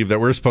conditioned to believe that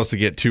we're supposed to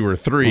get 2 or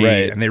 3,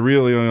 right. And they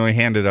really only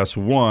handed us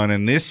 1.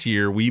 And this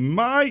year we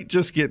might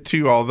just get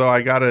 2, although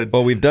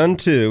Well, we've done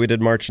 2. We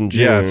did March and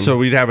June. Yeah, so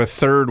we'd have a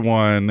third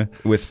one.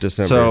 With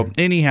December. So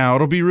anyhow,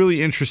 it'll be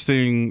really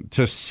interesting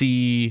to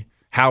see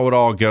how it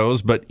all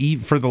goes. But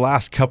for the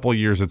last couple of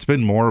years, it's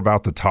been more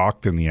about the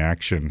talk than the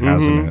action,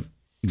 hasn't it?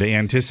 The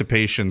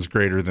anticipation's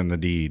greater than the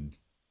deed.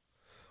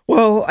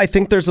 Well, I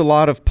think there's a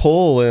lot of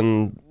pull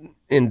in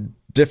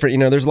different,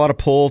 there's a lot of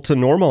pull to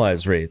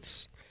normalize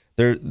rates.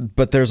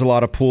 But there's a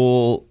lot of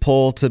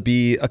pull to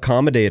be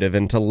accommodative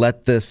and to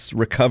let this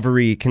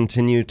recovery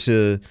continue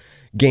to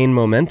gain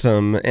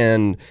momentum.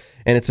 And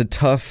it's a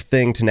tough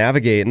thing to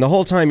navigate. And the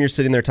whole time you're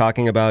sitting there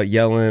talking about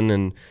Yellen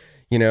and,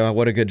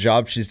 what a good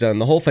job she's done.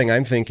 The whole thing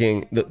I'm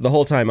thinking, the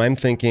whole time I'm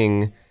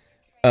thinking,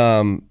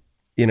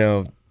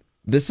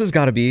 this has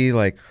got to be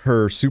like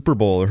her Super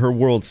Bowl or her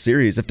World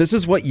Series. If this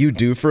is what you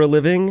do for a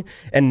living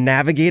and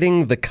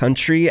navigating the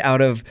country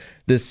out of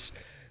this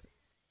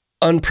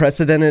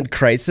unprecedented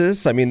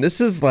crisis, I mean,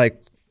 this is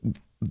like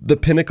the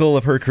pinnacle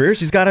of her career.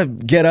 She's got to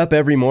get up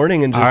every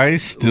morning and just I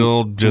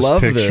still just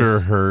picture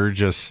this. her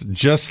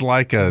just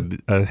like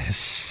a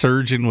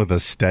surgeon with a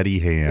steady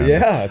hand.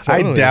 Yeah,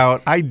 totally.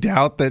 I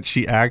doubt that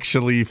she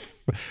actually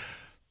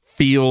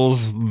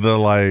feels the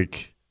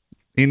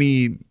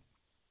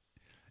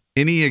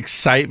any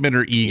excitement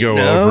or ego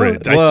over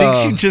it. I think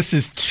she just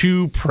is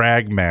too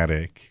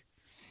pragmatic.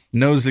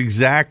 Knows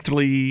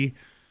exactly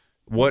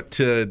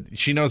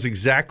she knows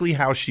exactly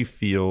how she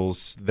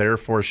feels,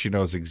 therefore she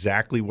knows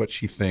exactly what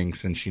she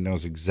thinks, and she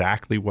knows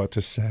exactly what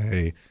to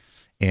say,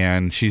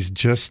 and she's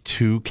just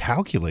too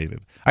calculated.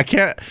 I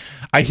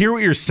hear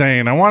what you're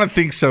saying. I want to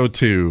think so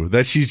too,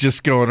 that she's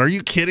just going, are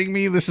you kidding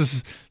me? This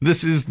is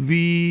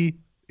the,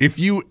 if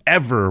you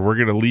ever were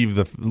going to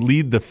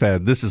lead the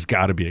Fed, this has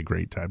got to be a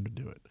great time to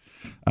do it.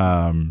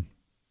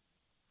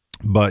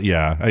 But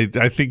yeah,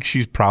 I think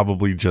she's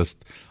probably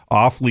just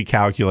awfully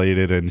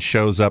calculated and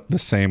shows up the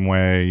same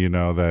way,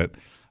 that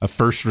a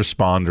first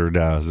responder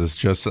does. It's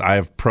just, I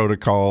have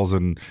protocols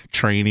and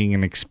training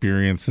and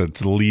experience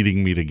that's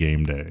leading me to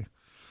game day.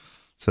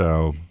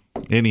 So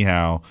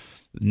anyhow,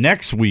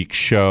 next week's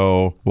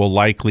show will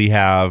likely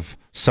have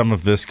some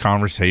of this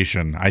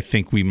conversation. I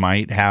think we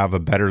might have a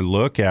better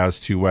look as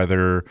to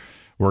whether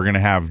we're going to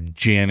have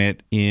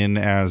Janet in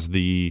as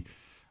the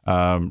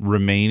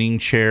remaining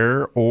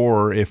chair,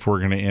 or if we're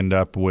going to end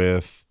up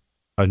with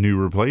a new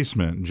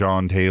replacement,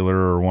 John Taylor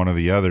or one of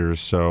the others.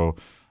 So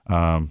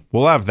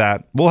we'll have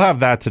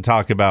that to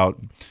talk about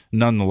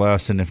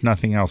nonetheless. And if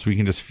nothing else, we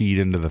can just feed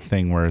into the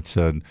thing where it's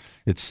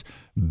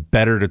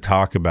better to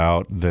talk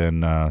about than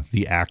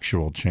the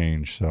actual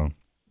change. So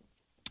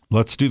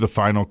let's do the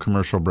final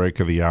commercial break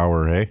of the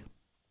hour, hey?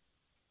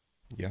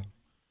 Yeah.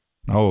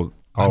 I'm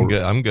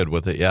good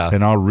with it. Yeah,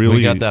 and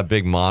we got that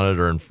big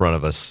monitor in front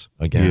of us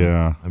again.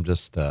 Yeah, I'm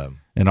just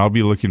and I'll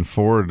be looking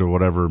forward to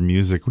whatever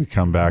music we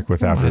come back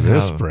with after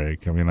this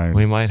break. I mean,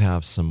 we might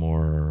have some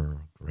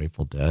more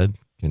Grateful Dead.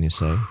 Can you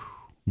say?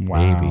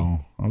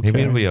 Wow,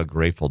 maybe it'll be a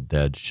Grateful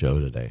Dead show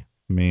today.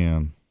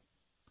 Man,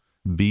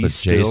 be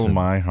still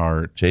my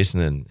heart. Jason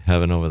in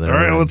heaven over there. All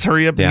right, let's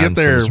hurry up and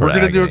get there. We're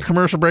going to do a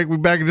commercial break. We'll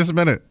be back in just a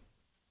minute.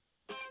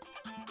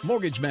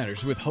 Mortgage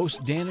Matters with hosts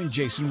Dan and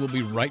Jason will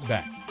be right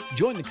back.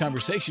 Join the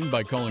conversation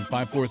by calling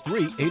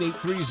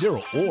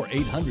 543-8830 or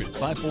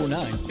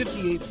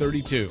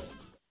 800-549-5832.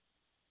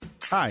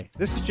 Hi,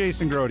 this is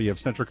Jason Grody of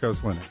Central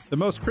Coast Lending. The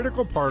most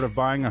critical part of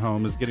buying a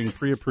home is getting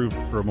pre-approved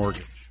for a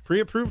mortgage.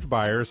 Pre-approved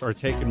buyers are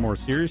taken more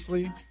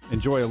seriously,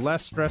 enjoy a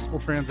less stressful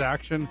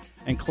transaction,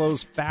 and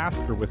close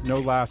faster with no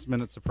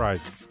last-minute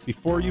surprises.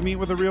 Before you meet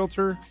with a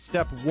realtor,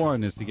 step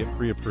 1 is to get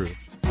pre-approved.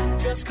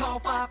 Just call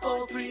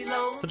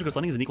 543-LOAN. Central Coast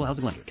Lending is an equal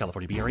housing lender.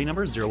 California BRA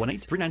number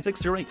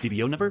 018-39608.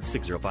 DBO number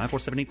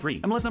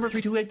 6054783. MLS number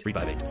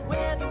 328358.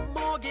 We're the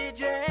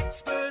mortgage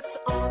experts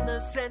on the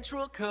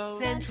Central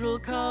Coast. Central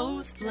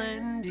Coast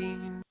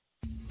Lending.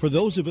 For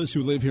those of us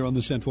who live here on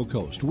the Central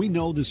Coast, we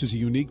know this is a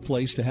unique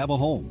place to have a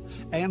home.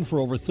 And for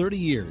over 30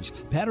 years,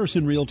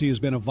 Patterson Realty has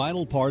been a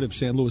vital part of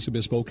San Luis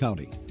Obispo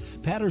County.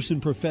 Patterson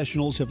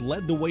professionals have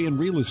led the way in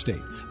real estate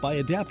by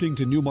adapting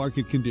to new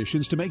market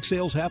conditions to make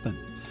sales happen.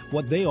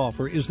 What they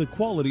offer is the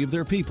quality of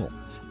their people,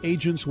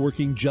 agents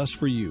working just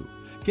for you.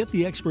 Get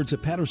the experts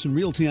at Patterson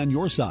Realty on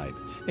your side.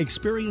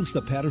 Experience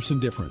the Patterson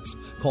difference.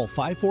 Call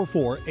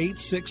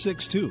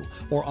 544-8662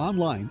 or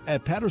online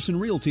at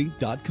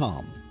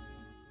pattersonrealty.com.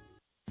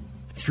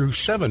 Through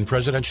 7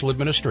 presidential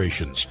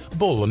administrations,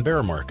 bull and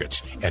bear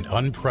markets, and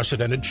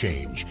unprecedented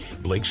change,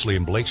 Blakesley &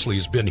 Blakesley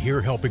has been here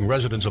helping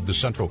residents of the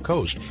Central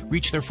Coast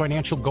reach their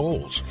financial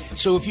goals.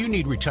 So if you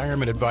need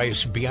retirement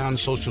advice beyond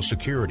Social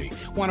Security,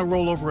 want to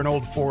roll over an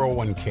old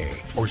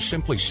 401k, or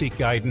simply seek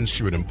guidance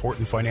through an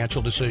important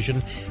financial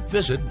decision,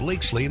 visit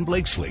Blakesley &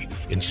 Blakesley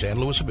in San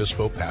Luis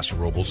Obispo, Paso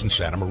Robles, and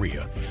Santa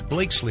Maria.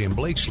 Blakesley &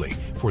 Blakesley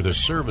for the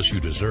service you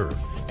deserve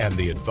and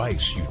the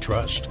advice you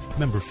trust.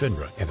 Member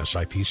FINRA and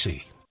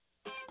SIPC.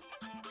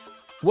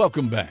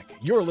 Welcome back.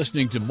 You're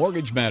listening to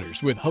Mortgage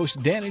Matters with hosts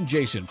Dan and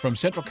Jason from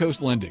Central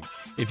Coast Lending.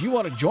 If you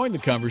want to join the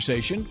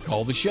conversation,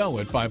 call the show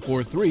at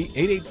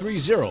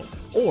 543-8830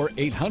 or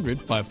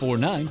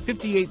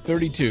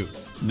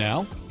 800-549-5832.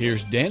 Now,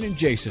 here's Dan and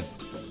Jason.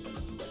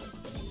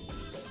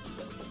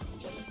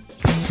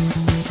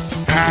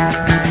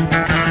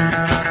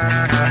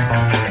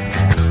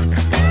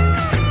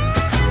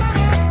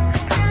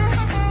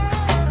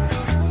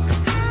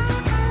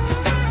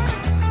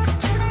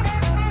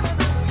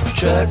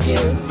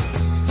 Trucking,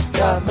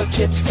 got my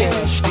chips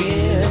cashed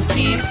in.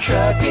 Keep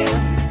trucking,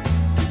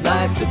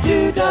 like the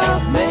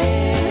Doodah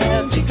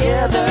Man.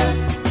 Together,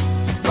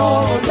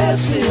 more or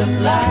less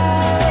in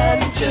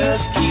line.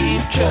 Just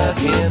keep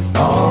trucking.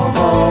 Oh.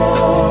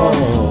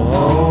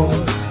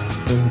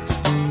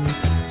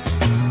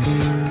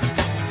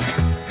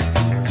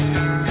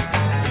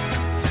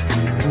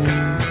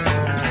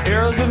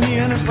 Arrows of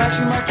neon and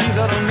flashing marquees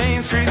out on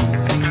Main Street.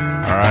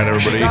 All right,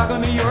 everybody. Chicago,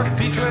 New York,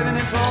 Detroit, and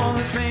it's all on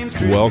the same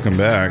street. Welcome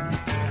back.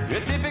 A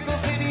typical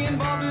city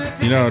involved in a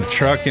You know,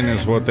 trucking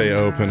is what they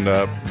opened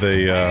up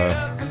the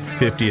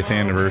 50th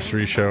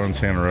anniversary show in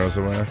Santa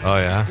Rosa with. Oh,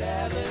 yeah?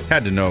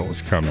 Had to know it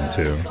was coming,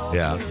 too.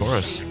 Yeah, of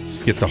course.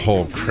 Just get the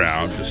whole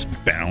crowd just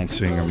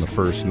bouncing on the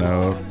first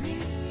note.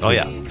 Oh,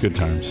 yeah. Good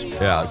times.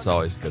 Yeah, it's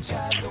always a good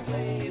time.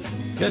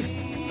 Good.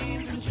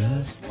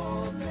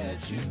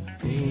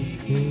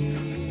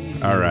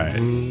 All right.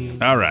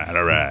 All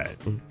right.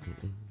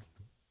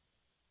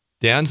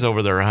 Dan's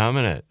over there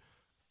humming it.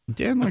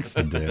 Dan likes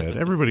the Dead.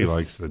 Everybody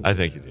likes the Dead. I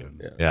think you do.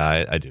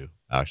 Yeah, I do,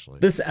 actually.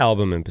 This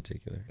album in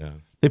particular. Yeah.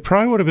 They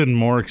probably would have been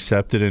more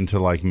accepted into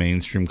like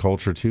mainstream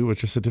culture too, with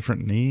just a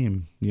different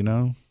name, you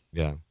know?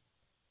 Yeah.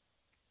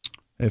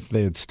 If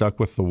they had stuck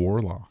with the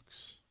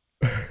Warlocks.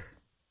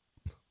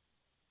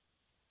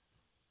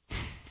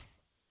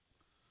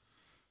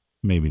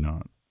 Maybe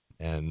not.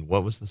 And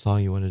what was the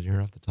song you wanted to hear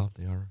off the top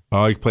of the hour?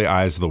 Oh, you can play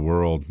Eyes of the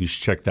World. You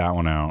should check that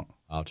one out.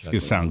 I'll It's check going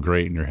to it sound out.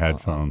 great in your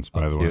headphones,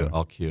 by the way.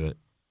 I'll cue it.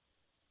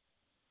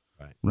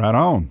 Right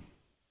on.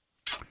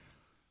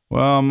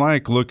 Well, I'm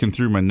like looking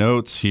through my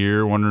notes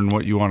here, wondering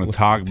what you want to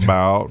talk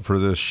about for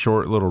this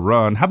short little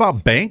run. How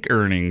about bank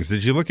earnings?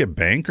 Did you look at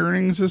bank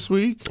earnings this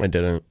week? I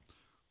didn't.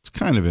 It's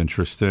kind of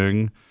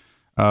interesting.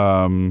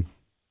 Some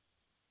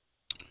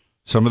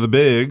of the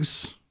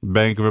bigs,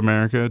 Bank of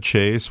America,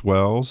 Chase,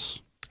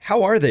 Wells.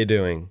 How are they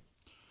doing?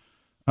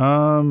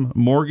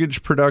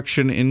 Mortgage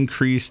production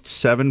increased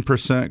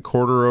 7%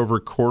 quarter over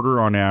quarter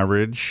on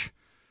average.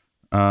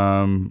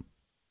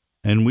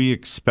 And we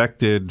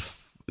expected,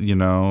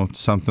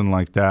 something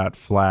like that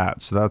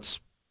flat. So that's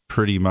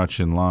pretty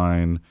much in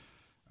line.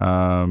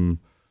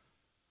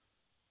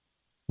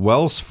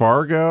 Wells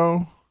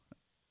Fargo,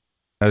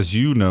 as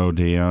you know,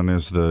 Dan,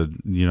 is the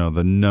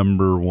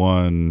number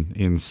one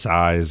in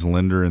size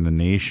lender in the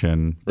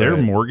nation. Their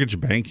Right. mortgage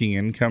banking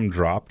income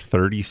dropped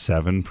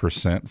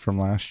 37% from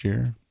last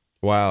year.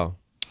 Wow.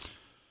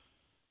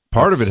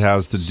 Part of it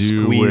has to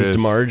do squeezed with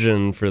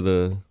margin for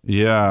the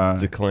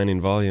declining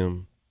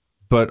volume.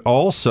 But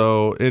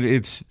also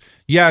it's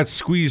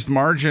squeezed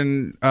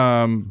margin.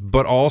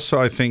 But also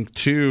I think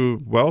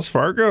too, Wells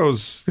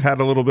Fargo's had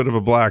a little bit of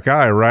a black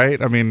eye,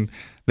 right? I mean,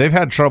 they've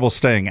had trouble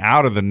staying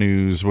out of the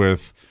news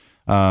with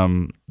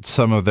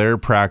some of their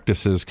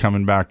practices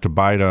coming back to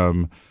bite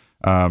them.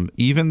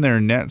 Even their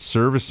net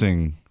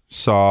servicing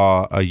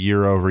saw a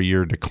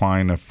year-over-year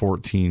decline of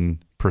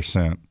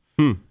 14%,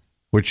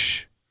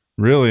 which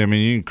really, I mean,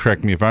 you can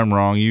correct me if I'm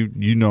wrong.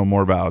 You know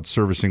more about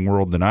servicing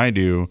world than I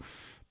do.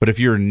 But if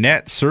your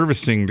net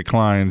servicing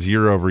declines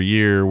year over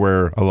year,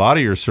 where a lot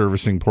of your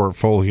servicing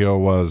portfolio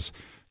was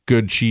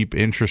good, cheap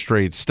interest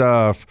rate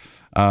stuff,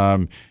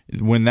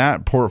 when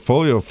that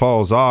portfolio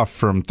falls off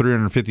from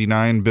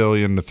 $359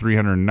 billion to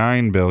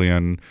 $309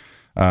 billion,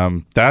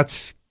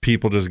 that's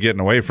people just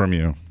getting away from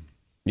you.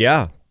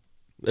 Yeah,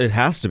 it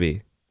has to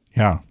be.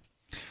 Yeah.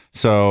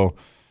 So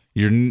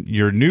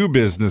your new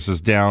business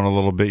is down a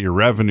little bit, your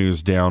revenue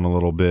is down a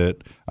little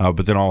bit,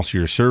 but then also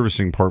your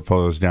servicing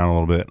portfolio is down a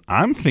little bit.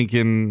 I'm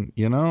thinking,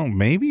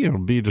 maybe it'll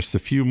be just a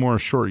few more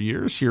short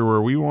years here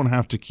where we won't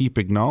have to keep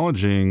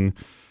acknowledging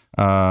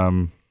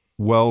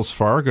Wells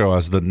Fargo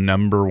as the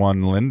number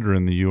one lender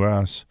in the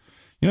U.S.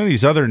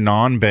 These other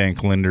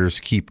non-bank lenders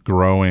keep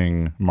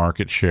growing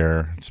market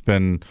share. It's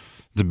been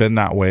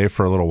that way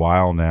for a little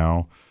while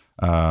now.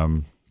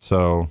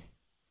 So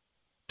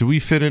Do we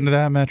fit into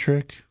that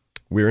metric?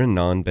 We're a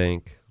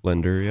non-bank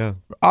lender, yeah.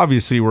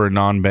 Obviously, we're a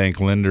non-bank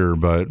lender,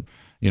 but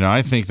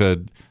I think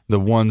that the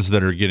ones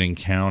that are getting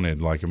counted,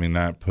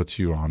 that puts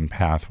you on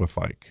path with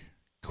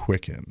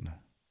Quicken.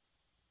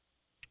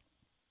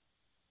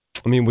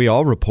 We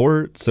all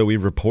report, so we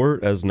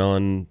report as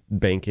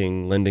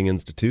non-banking lending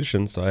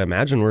institutions, so I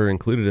imagine we're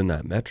included in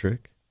that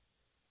metric.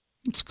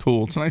 It's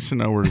cool. It's nice to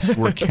know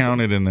we're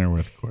counted in there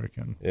with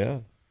Quicken.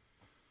 Yeah.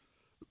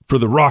 For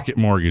the Rocket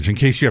mortgage, in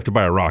case you have to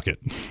buy a Rocket,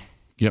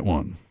 get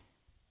one.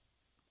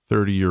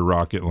 30-year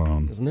Rocket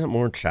loan. Isn't that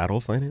more chattel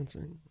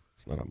financing?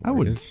 It's not a mortgage. I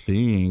would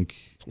think.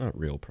 It's not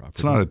real property.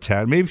 It's not a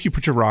tad. Maybe if you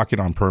put your Rocket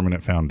on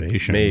permanent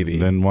foundation. Maybe.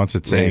 Then once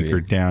it's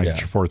anchored down, get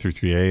your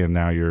 433A, and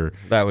now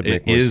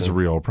it is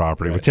real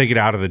property. Right. But take it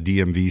out of the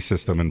DMV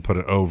system and put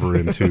it over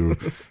into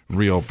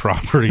real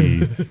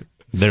property,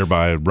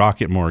 thereby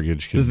Rocket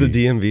mortgage. Does the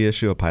DMV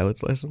issue a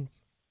pilot's license?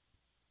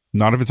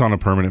 Not if it's on a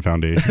permanent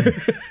foundation.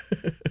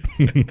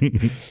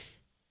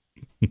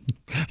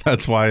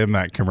 That's why in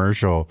that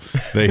commercial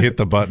they hit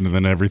the button and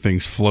then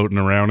everything's floating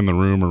around in the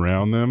room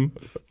around them.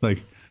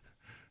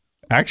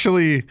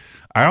 Actually,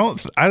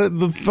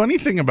 the funny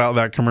thing about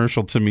that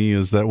commercial to me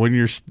is that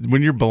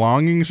when your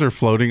belongings are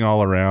floating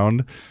all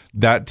around,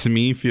 that to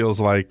me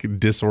feels like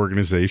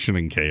disorganization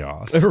and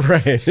chaos.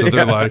 Right. So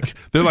they're like,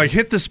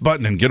 hit this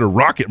button and get a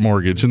Rocket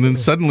mortgage, and then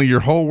suddenly your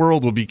whole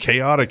world will be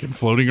chaotic and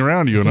floating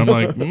around you. And I'm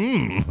like,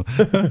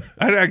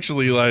 I'd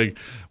actually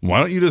why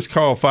don't you just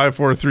call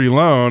 543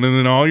 loan, and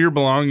then all your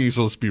belongings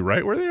will just be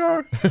right where they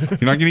are. You're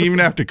not going to even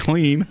have to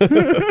clean.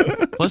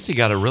 Plus, you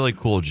got a really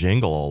cool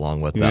jingle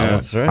along with that. Yeah,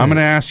 that's right. I'm going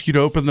to ask you to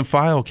open the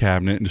file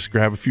cabinet and just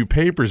grab a few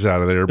papers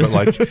out of there,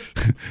 but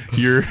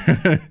your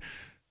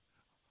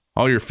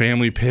all your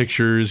family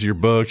pictures, your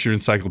books, your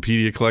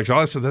encyclopedia collection,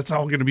 all that stuff, that's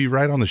all going to be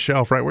right on the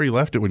shelf, right where you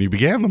left it when you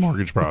began the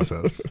mortgage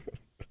process.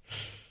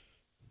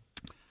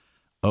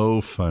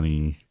 Oh,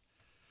 funny.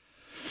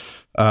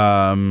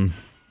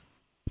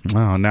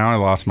 Oh, now I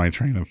lost my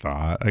train of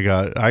thought. I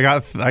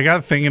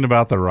got thinking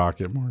about the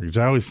Rocket mortgage.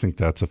 I always think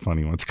that's a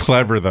funny one. It's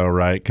clever though,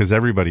 right? Because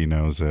everybody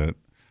knows it.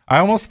 I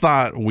almost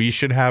thought we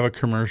should have a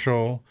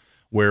commercial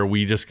where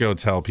we just go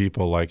tell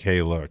people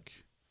hey, look,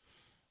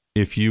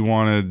 if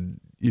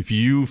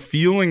you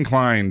feel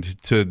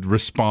inclined to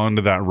respond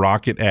to that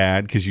Rocket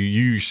ad because you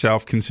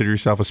yourself consider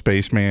yourself a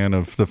spaceman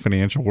of the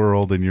financial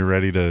world and you're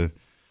ready to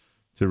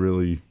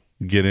really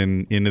get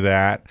into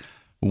that,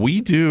 we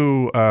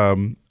do.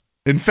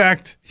 In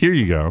fact, here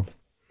you go.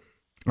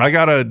 I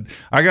got a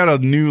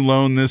new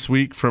loan this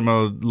week from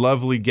a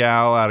lovely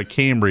gal out of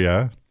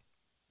Cambria.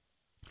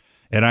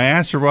 And I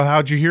asked her, well,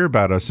 how'd you hear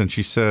about us? And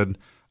she said,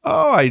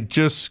 oh, I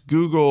just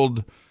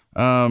Googled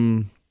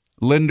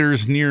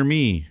lenders near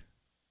me.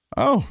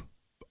 Oh,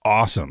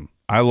 awesome.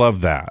 I love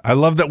that. I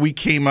love that we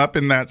came up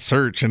in that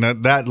search and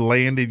that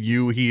landed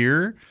you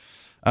here.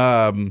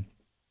 So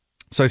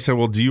I said,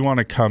 well, do you want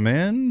to come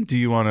in? Do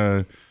you want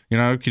to,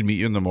 I could meet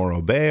you in the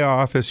Morro Bay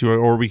office,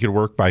 or we could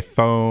work by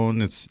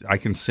phone. I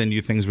can send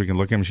you things we can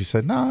look at. And she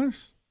said, no,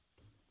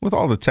 with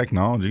all the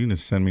technology, you can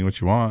just send me what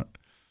you want.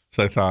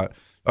 So I thought,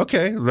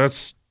 okay,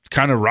 that's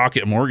kind of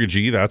Rocket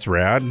mortgagey. That's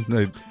rad.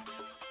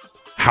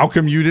 How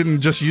come you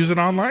didn't just use an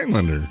online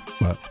lender?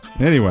 But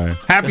anyway,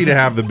 happy to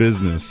have the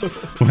business.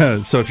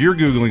 So if you're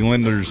Googling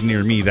lenders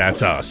near me,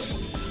 that's us.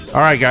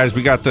 All right, guys,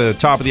 we got the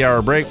top of the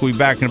hour break. We'll be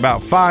back in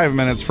about 5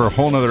 minutes for a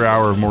whole nother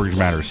hour of Mortgage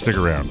Matters. Stick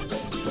around.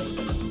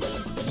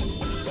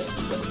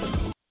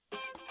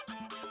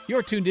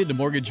 You're tuned in to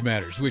Mortgage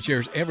Matters, which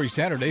airs every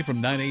Saturday from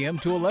 9 a.m.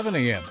 to 11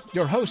 a.m.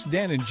 Your hosts,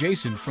 Dan and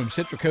Jason from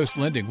Central Coast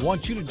Lending,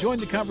 want you to join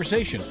the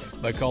conversation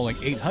by calling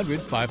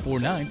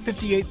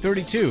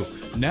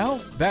 800-549-5832.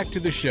 Now, back to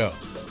the show.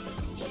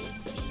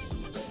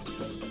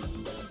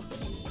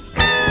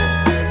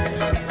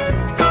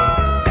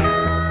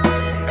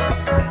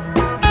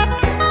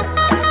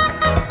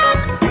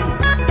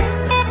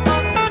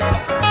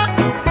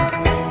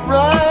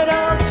 Right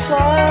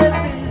outside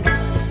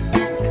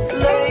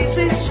this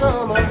lazy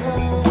summer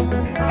home,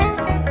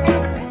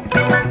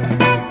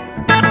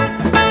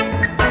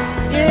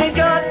 you ain't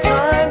got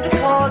time to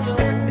call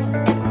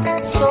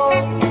your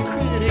soul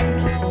critic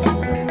no.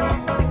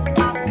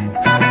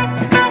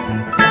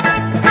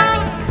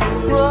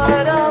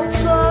 Right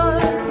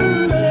outside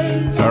the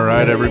lazy. All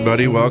right,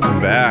 everybody, welcome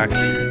back.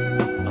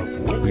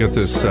 We got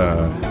this.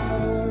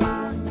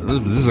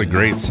 This is a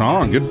great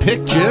song. Good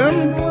pick,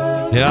 Jim.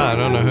 Yeah, I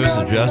don't know who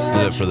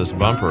suggested it for this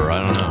bumper.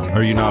 I don't know.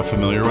 Are you not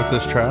familiar with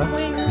this track?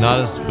 Not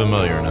as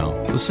familiar,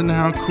 no. Listen to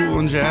how cool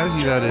and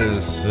jazzy that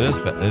is.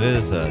 It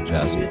is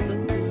jazzy.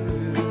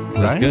 It's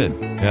Right? good.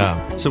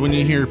 Yeah. So when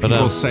you hear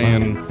people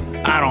saying,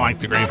 I don't like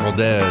the Grateful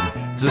Dead,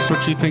 is this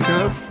what you think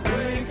of?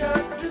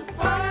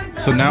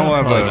 So now we'll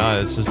have Probably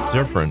not. It's just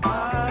different.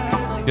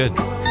 It's good.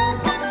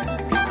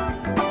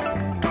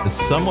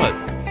 It's somewhat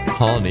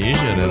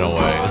Polynesian in a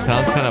way. It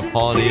sounds kind of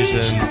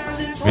Polynesian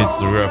meets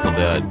the Grateful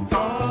Dead.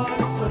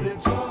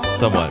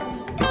 Somewhat.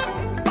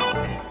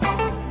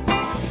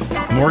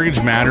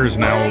 Mortgage Matters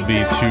now will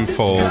be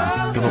twofold.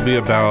 It'll be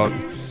about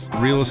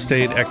real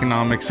estate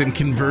economics and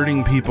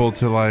converting people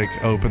to like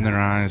open their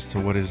eyes to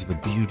what is the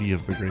beauty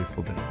of the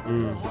Grateful Dead.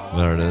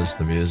 There it is,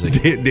 the music.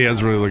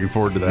 Dan's really looking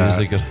forward to that.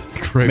 Music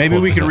of Maybe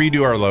we can Dead.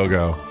 redo our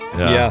logo.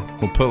 Yeah.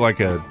 We'll put like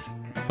a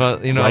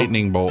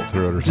lightning bolt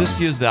through it or Just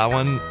something. use that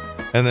one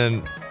and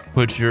then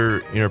put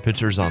your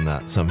pictures on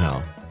that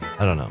somehow.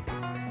 I don't know.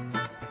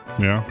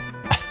 Yeah.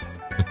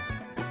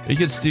 You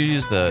could still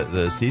use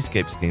the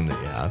seascape scheme that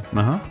you have.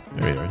 Uh-huh.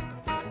 There you are.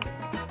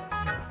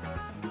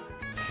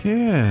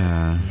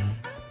 Yeah.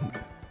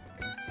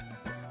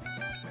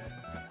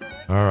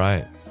 All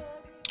right.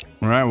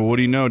 All right. Well, what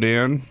do you know,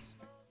 Dan?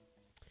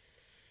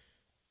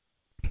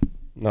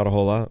 Not a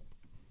whole lot.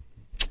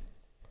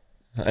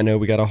 I know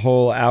we got a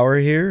whole hour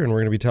here, and we're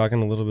going to be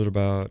talking a little bit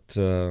about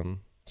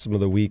some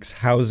of the week's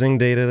housing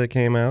data that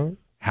came out.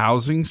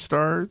 Housing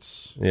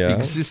starts,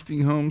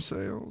 existing home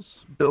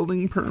sales,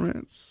 building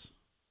permits.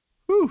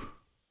 Whew.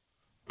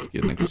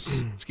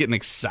 It's getting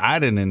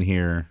exciting in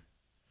here.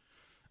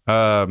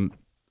 I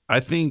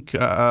think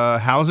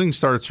housing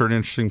starts are an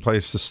interesting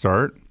place to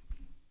start.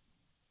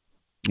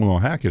 Well,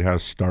 heck, it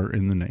has start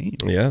in the name.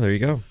 Yeah, there you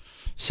go.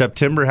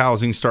 September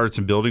housing starts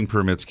and building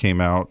permits came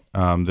out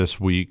this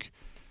week.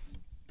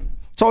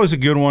 It's always a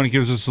good one. It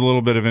gives us a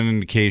little bit of an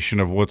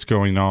indication of what's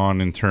going on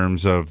in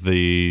terms of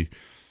the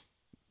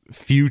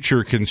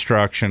future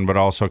construction, but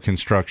also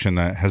construction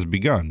that has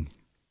begun.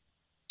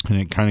 And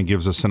it kind of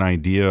gives us an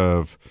idea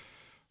of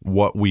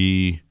what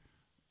we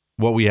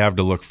have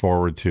to look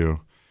forward to.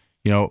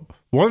 You know,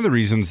 one of the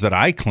reasons that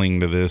I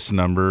cling to this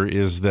number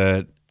is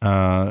that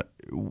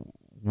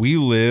we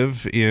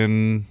live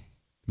in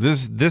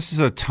this is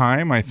a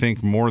time, I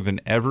think, more than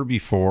ever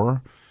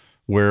before,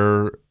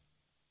 where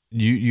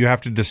you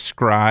have to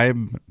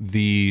describe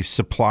the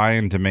supply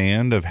and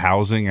demand of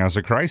housing as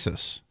a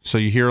crisis. So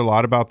you hear a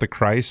lot about the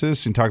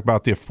crisis and talk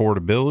about the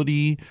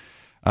affordability.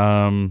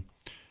 I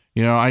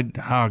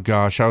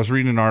was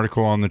reading an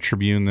article on the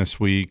Tribune this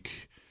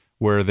week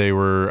where they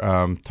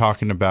were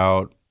talking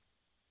about,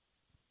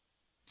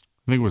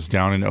 I think it was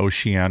down in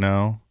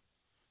Oceano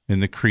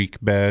in the creek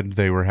bed.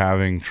 They were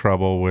having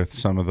trouble with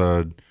some of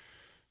the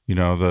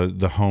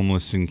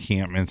homeless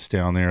encampments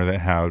down there that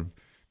have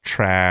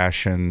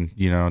trash and,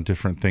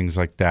 different things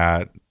like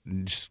that.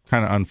 Just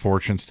kind of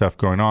unfortunate stuff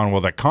going on.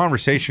 Well, that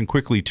conversation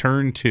quickly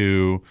turned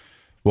to,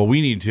 well, we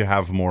need to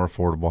have more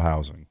affordable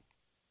housing.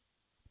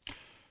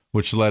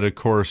 Which led, of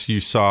course,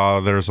 you saw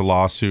there's a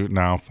lawsuit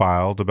now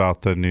filed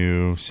about the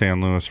new San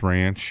Luis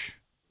Ranch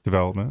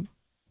development.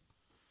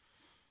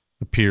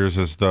 Appears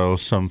as though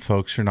some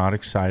folks are not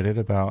excited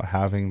about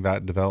having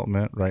that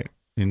development right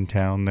in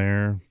town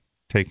there,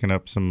 taking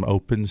up some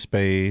open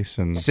space.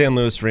 And San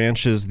Luis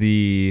Ranch is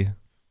the...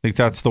 I think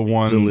that's the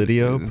one.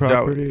 Delidio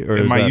property?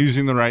 Am I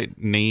using the right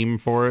name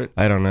for it?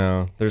 I don't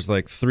know. There's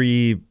like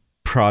 3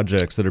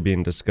 projects that are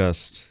being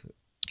discussed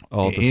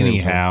all at the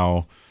same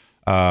time.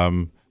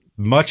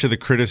 Much of the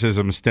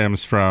criticism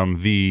stems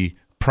from the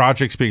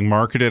projects being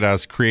marketed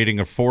as creating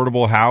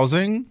affordable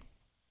housing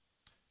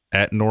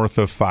at north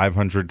of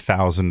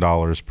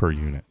 $500,000 per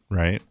unit,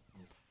 right?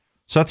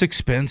 So that's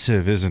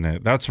expensive, isn't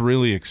it? That's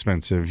really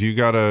expensive. You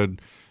gotta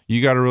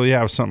really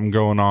have something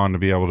going on to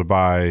be able to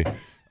buy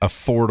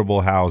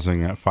affordable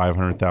housing at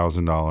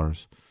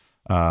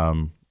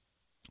 $500,000.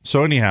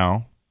 So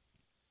anyhow,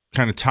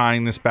 kind of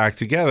tying this back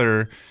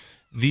together,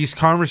 these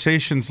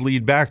conversations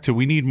lead back to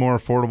we need more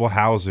affordable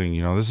housing.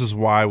 This is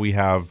why we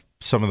have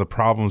some of the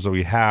problems that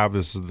we have.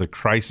 This is the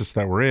crisis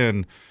that we're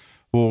in.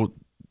 Well,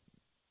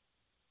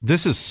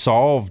 this is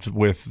solved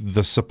with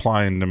the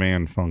supply and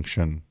demand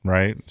function,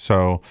 right?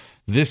 So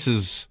this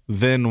is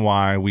then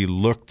why we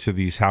look to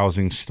these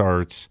housing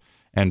starts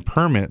and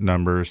permit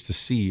numbers to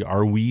see,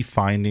 are we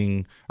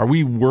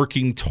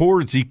working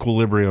towards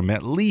equilibrium?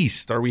 At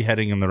least, are we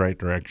heading in the right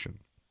direction?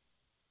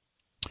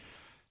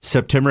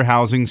 September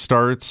housing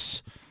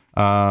starts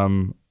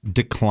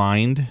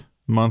declined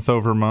month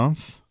over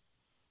month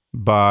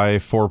by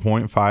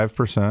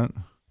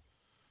 4.5%.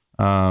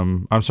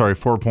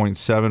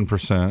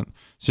 4.7%.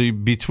 So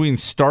between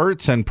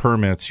starts and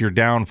permits, you're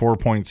down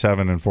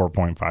 4.7 and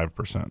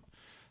 4.5%.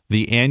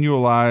 The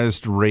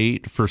annualized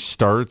rate for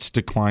starts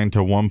declined to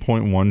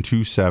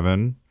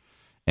 1.127,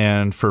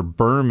 and for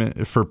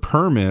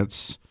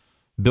permits,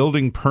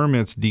 building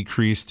permits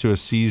decreased to a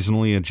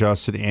seasonally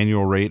adjusted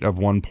annual rate of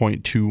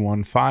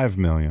 1.215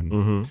 million.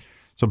 Mm-hmm.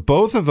 So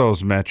both of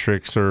those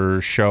metrics are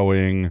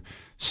showing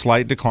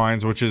slight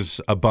declines, which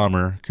is a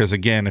bummer because,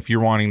 again, if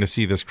you're wanting to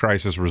see this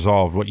crisis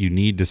resolved, what you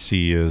need to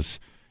see is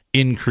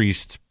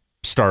increased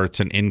starts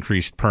and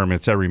increased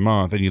permits every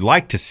month, and you'd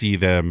like to see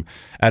them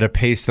at a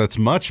pace that's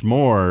much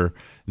more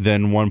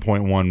than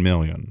 1.1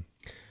 million.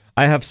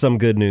 I have some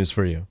good news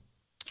for you.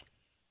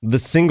 The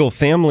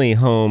single-family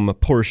home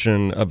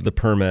portion of the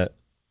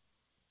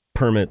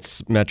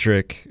permits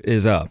metric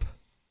was up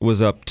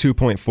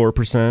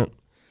 2.4%,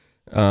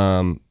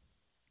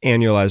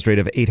 annualized rate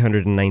of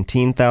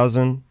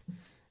 819,000,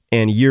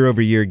 and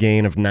year-over-year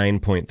gain of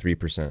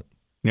 9.3%.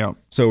 Yeah.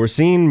 So we're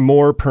seeing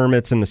more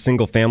permits in the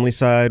single family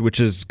side, which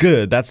is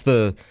good. That's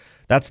the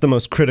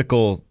most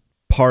critical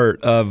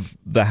part of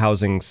the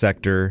housing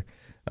sector.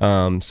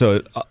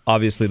 So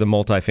obviously the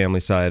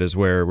multifamily side is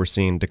where we're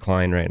seeing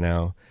decline right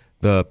now.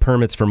 The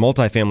permits for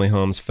multifamily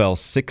homes fell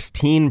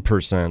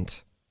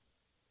 16%.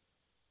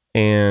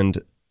 And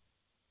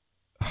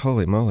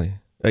holy moly,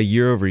 a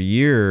year over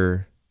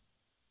year.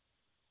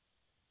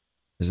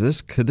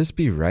 Could this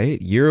be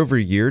right? Year over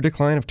year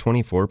decline of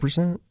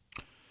 24%?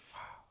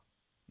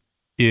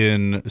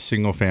 In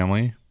single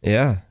family?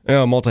 Yeah.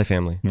 Oh,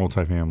 multifamily.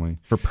 Multifamily.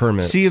 For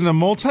permits. See, the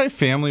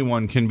multifamily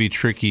one can be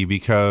tricky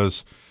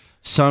because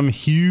some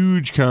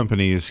huge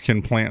companies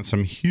can plant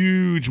some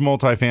huge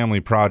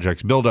multifamily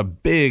projects, build a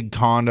big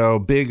condo,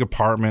 big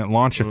apartment,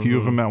 launch a few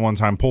of them at one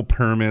time, pull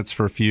permits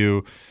for a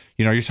few.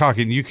 You know, you're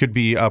talking, you could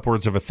be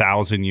upwards of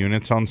 1,000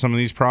 units on some of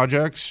these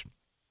projects.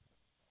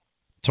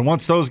 So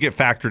once those get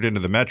factored into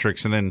the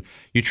metrics, and then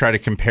you try to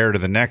compare to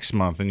the next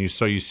month, and you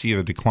see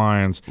the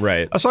declines.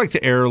 Right. I also like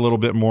to err a little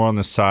bit more on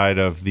the side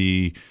of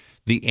the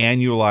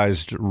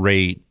annualized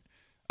rate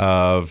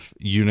of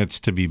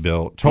units to be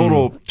built.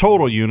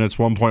 Total units,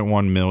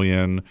 1.1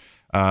 million.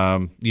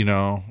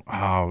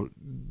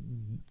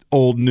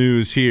 Old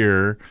news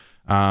here.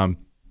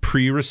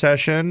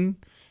 Pre-recession,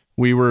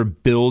 we were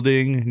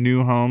building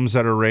new homes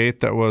at a rate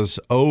that was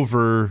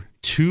over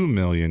 2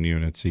 million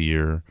units a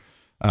year.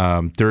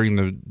 During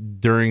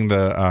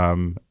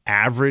the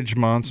average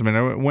months. I mean,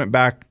 I went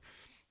back,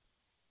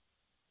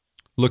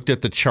 looked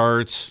at the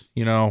charts,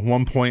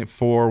 1.4,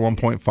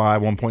 1.5,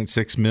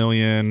 1.6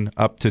 million,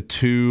 up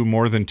to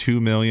more than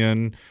 2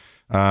 million.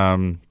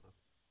 Now,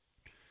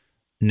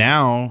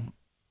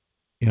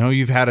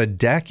 you've had a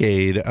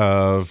decade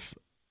of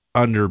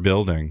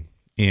underbuilding,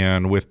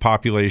 and with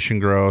population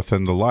growth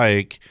and the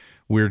like,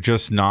 we're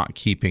just not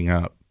keeping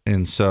up.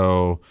 And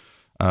so,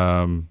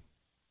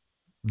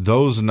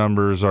 those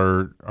numbers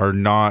are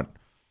not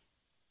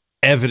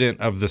evident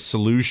of the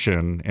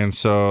solution. And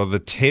so the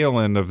tail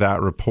end of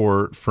that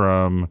report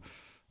from,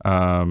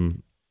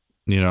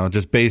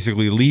 just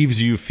basically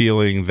leaves you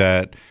feeling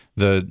that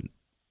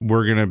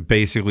we're going to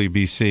basically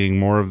be seeing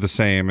more of the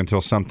same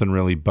until something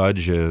really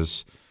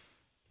budges.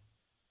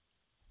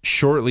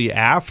 Shortly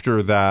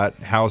after that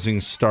housing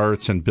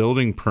starts and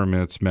building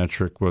permits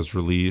metric was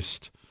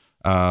released,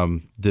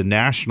 the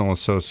National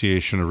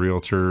Association of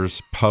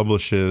Realtors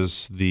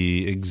publishes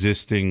the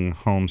existing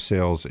home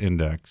sales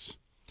index.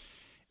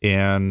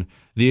 And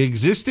the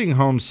existing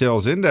home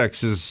sales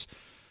index is,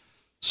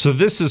 so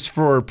this is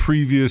for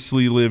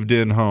previously lived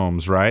in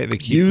homes, right? They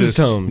keep used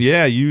homes.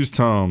 Yeah, used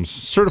homes,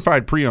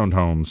 certified pre-owned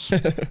homes.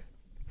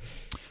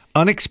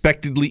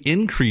 Unexpectedly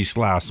increased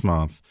last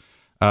month.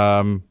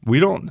 We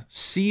don't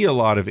see a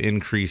lot of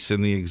increase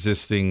in the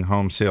existing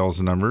home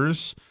sales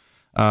numbers.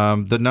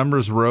 The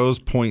numbers rose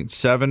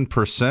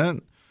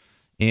 0.7%,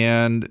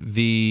 and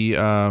the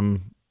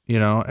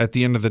at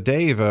the end of the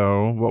day,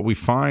 though, what we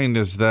find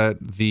is that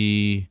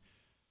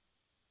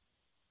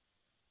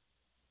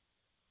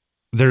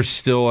there's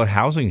still a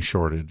housing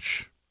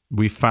shortage.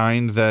 We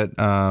find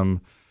that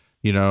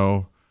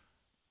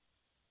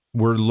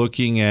we're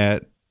looking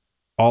at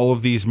all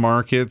of these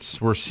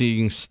markets. We're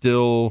seeing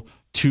still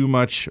too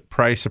much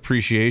price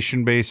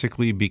appreciation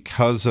basically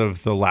because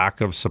of the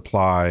lack of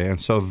supply. And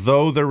so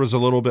though there was a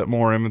little bit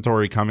more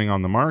inventory coming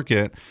on the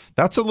market,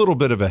 that's a little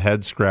bit of a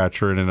head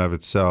scratcher in and of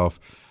itself.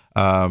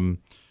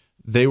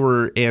 They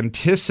were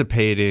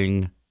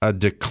anticipating a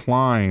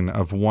decline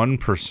of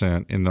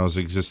 1% in those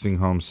existing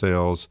home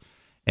sales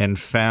and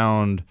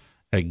found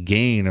a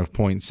gain of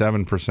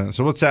 0.7%.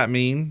 So what's that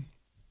mean?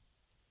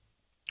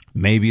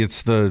 Maybe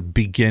it's the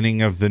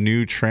beginning of the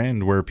new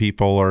trend where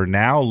people are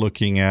now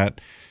looking at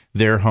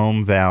their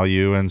home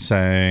value and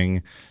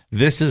saying,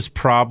 this is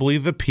probably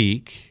the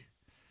peak.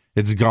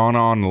 It's gone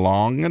on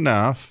long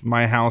enough.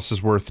 My house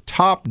is worth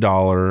top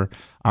dollar.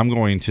 I'm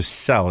going to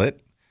sell it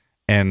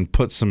and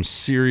put some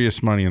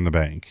serious money in the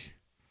bank.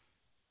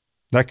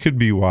 That could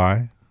be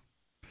why.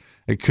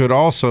 It could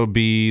also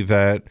be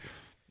that,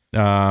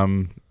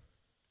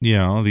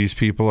 these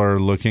people are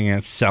looking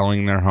at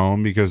selling their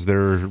home because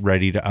they're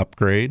ready to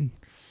upgrade.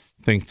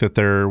 Think that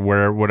they're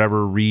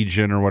whatever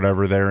region or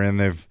whatever they're in,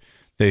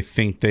 they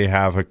think they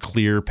have a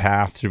clear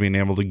path to being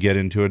able to get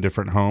into a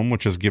different home,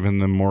 which has given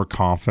them more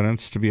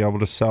confidence to be able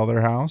to sell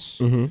their house.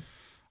 Mm-hmm.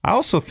 I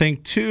also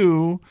think,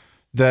 too,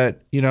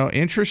 that,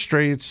 interest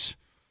rates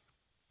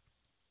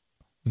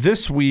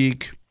this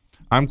week,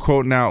 I'm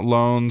quoting out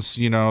loans,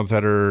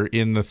 that are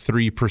in the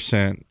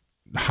 3%,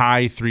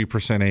 high 3%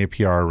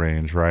 APR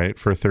range, right,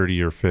 for a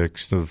 30-year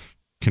fixed of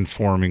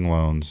conforming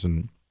loans.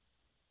 And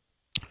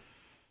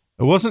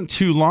it wasn't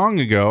too long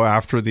ago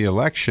after the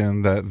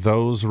election that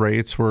those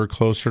rates were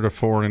closer to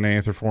 4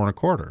 1/8 or 4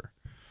 1/4.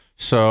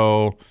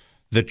 So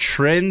the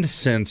trend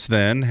since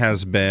then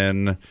has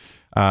been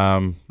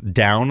down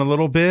a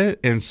little bit.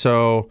 And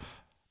so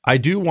I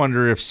do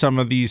wonder if some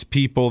of these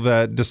people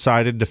that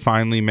decided to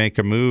finally make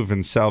a move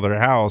and sell their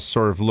house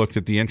sort of looked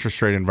at the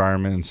interest rate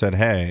environment and said,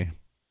 hey,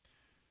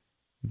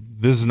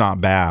 this is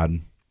not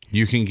bad.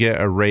 You can get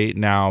a rate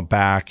now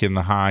back in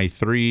the high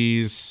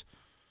 3s,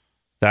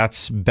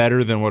 That's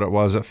better than what it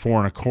was at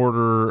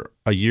 4.25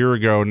 a year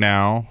ago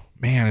now.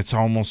 Man, it's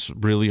almost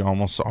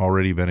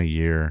already been a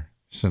year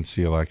since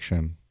the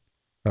election.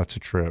 That's a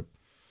trip.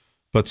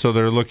 But so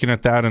they're looking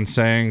at that and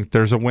saying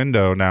there's a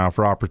window now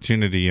for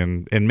opportunity,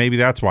 and maybe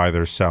that's why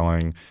they're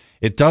selling.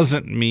 It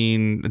doesn't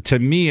mean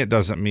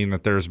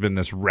that there's been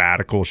this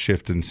radical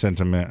shift in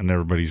sentiment and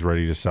everybody's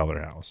ready to sell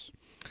their house.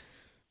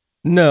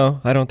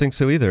 No, I don't think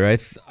so either.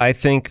 I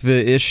think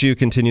the issue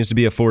continues to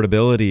be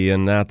affordability,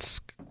 and that's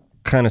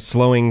kind of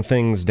slowing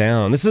things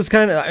down. This is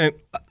kind of,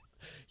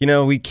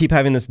 we keep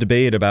having this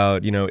debate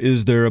about,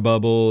 is there a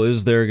bubble?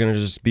 Is there going to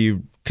just be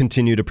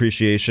continued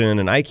appreciation?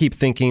 And I keep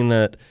thinking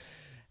that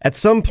at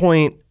some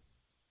point,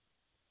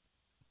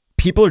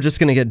 people are just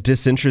going to get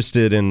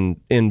disinterested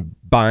in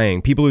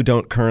buying. People who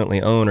don't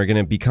currently own are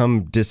going to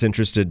become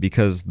disinterested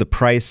because the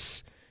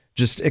price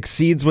just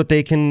exceeds what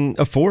they can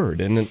afford,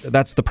 and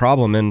that's the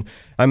problem. And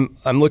I'm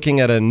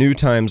looking at a New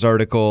Times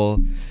article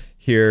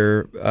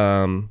here,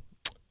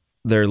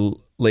 their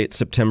late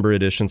September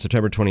edition.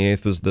 September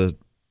 28th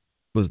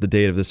was the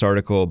date of this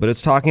article, but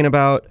it's talking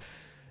about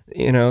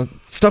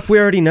stuff we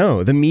already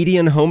know. The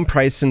median home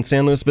price in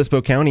San Luis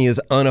Obispo County is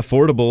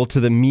unaffordable to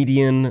the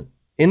median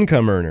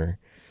income earner.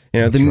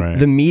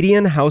 The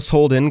median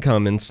household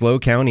income in SLO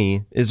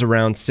County is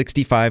around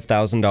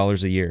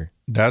 $65,000 a year.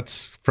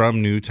 That's from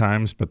New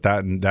Times, but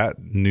that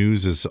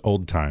news is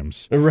old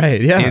times.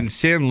 Right, yeah. In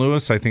San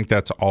Luis, I think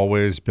that's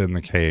always been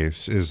the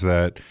case, is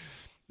that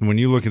when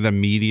you look at the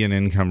median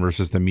income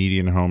versus the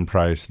median home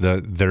price,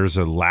 there's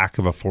a lack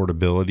of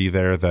affordability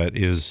there that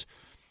is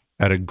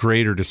at a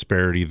greater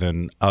disparity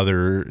than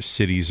other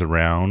cities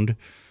around.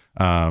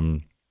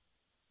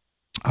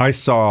 I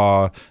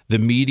saw the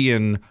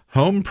median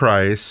home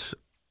price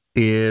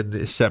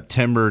in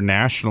September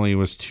nationally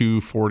was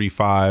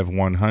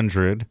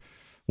 $245,100,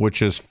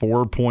 which is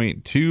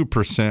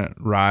 4.2%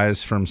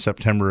 rise from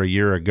September a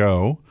year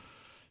ago.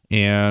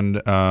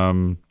 And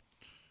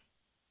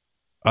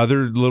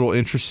other little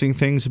interesting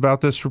things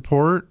about this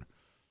report,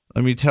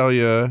 let me tell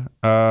you,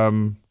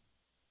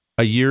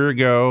 a year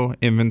ago,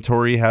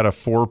 inventory had a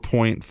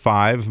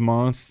 4.5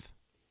 month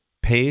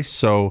pace.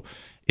 So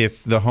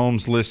if the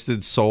homes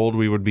listed sold,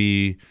 we would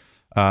be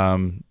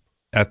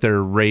at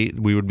their rate,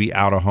 we would be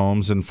out of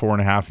homes in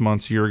 4.5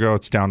 months a year ago.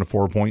 It's down to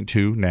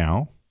 4.2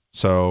 now.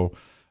 So,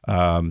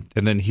 and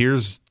then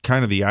here's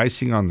kind of the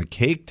icing on the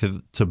cake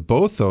to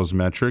both those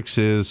metrics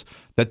is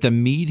that the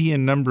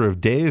median number of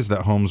days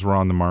that homes were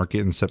on the market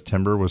in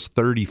September was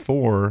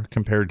 34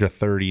 compared to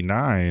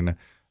 39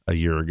 a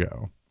year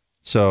ago.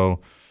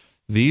 So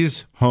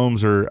these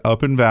homes are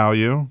up in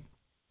value,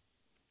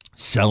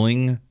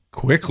 selling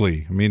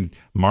quickly. I mean,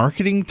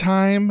 marketing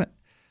time,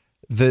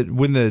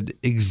 when the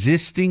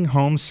existing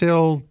home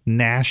sale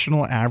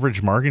national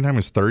average marketing time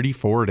is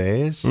 34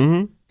 days,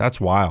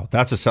 that's wild.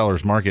 That's a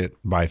seller's market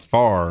by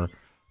far.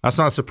 That's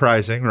not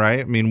surprising, right?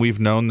 I mean, we've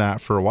known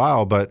that for a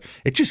while, but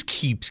it just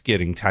keeps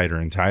getting tighter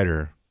and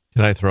tighter.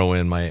 Can I throw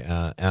in my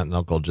aunt and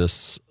uncle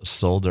just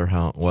sold their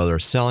home? Well, they're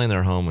selling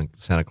their home in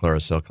Santa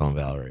Clara, Silicon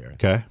Valley area.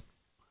 Okay.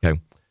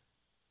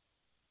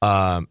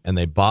 And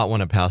they bought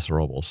one at Paso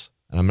Robles.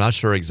 And I'm not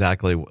sure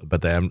exactly,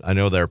 but I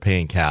know they're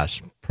paying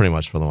cash pretty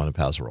much for the one at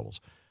Paso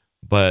Robles.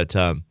 But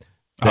I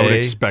would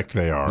expect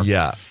they are.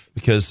 Yeah,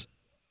 because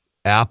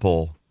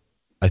Apple,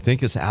 I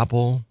think it's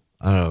Apple,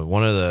 I don't know,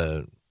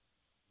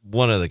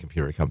 one of the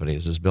computer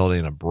companies is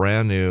building a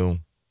brand new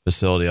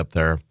facility up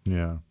there.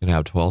 Yeah. Going to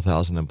have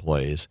 12,000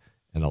 employees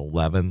and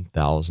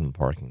 11,000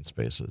 parking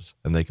spaces.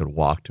 And they could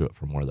walk to it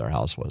from where their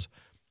house was.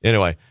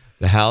 Anyway,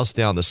 the house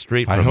down the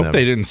street from I hope them,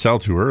 they didn't sell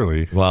too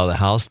early. Well, the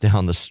house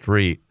down the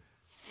street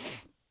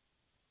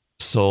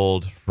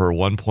sold for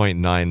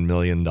 $1.9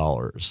 million.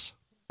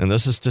 And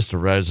this is just a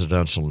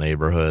residential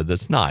neighborhood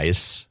that's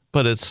nice,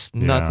 but it's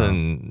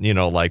nothing,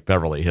 like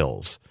Beverly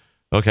Hills.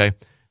 Okay.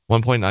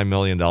 $1.9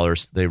 million.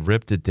 They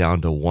ripped it down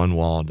to one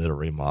wall and did a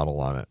remodel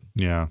on it.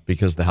 Yeah.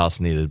 Because the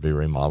house needed to be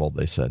remodeled,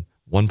 they said.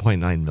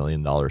 $1.9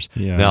 million.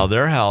 Yeah. Now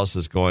their house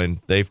is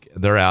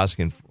they're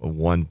asking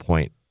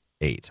 1.8,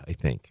 I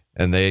think.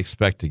 And they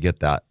expect to get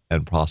that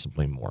and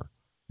possibly more.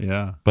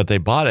 Yeah. But they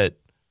bought it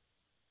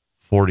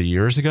 45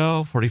 years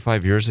ago,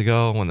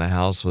 when the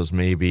house was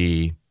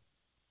maybe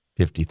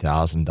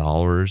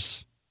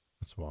 $50,000.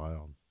 That's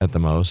wild. At the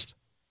most.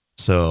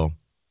 So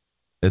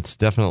it's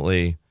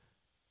definitely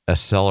a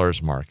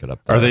seller's market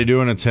up there. Are they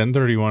doing a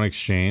 1031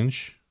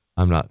 exchange?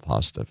 I'm not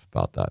positive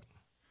about that.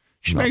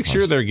 Should make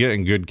sure they're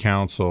getting good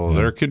counsel. Yeah.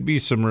 There could be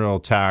some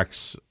real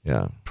tax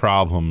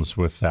problems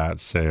with that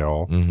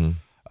sale.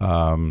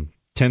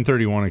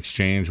 1031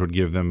 exchange would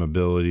give them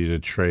ability to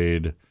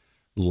trade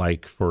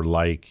like for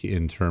like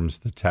in terms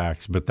of the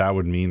tax, but that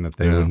would mean that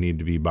they would need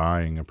to be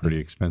buying a pretty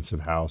expensive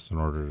house in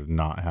order to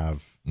not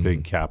have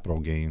big capital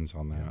gains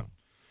on that. Yeah.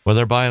 Well,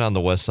 they're buying on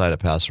the west side of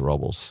Paso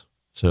Robles,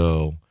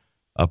 so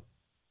up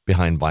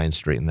behind Vine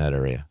Street in that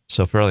area.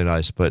 So fairly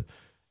nice, but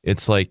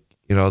it's like,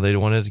 they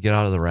wanted to get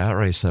out of the rat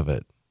race of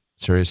it.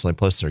 Seriously,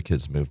 plus their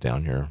kids moved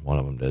down here. One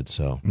of them did,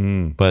 so.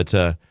 But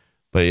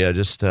yeah,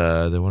 just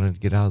they wanted to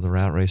get out of the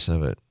rat race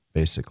of it,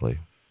 basically.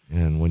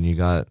 And when you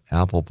got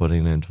Apple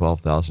putting in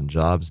 12,000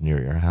 jobs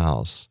near your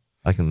house,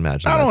 I can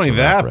imagine. Not only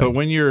that, but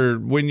when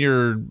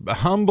your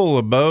humble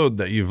abode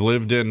that you've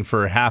lived in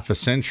for half a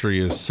century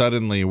is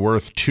suddenly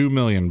worth $2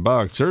 million,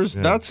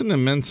 that's an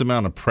immense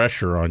amount of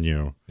pressure on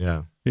you.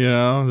 Yeah. You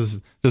know,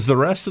 does the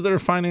rest of their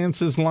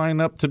finances line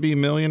up to be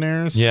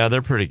millionaires? Yeah,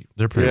 they're pretty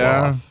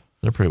well off.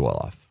 They're pretty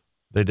well off.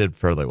 They did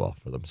fairly well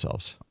for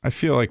themselves. I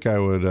feel like I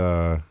would.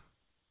 I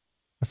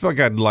feel like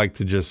I'd like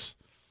to just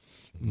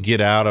get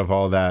out of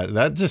all that.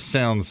 That just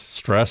sounds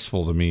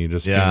stressful to me.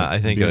 Just I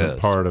think being it a is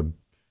part of,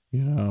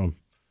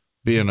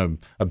 being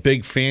a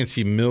big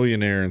fancy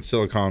millionaire in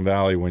Silicon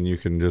Valley when you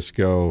can just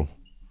go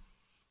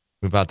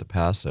move out to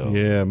Paso.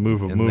 Yeah,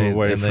 move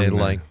away from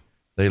there.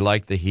 They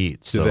like the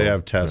heat. Do they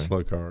have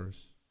Tesla cars?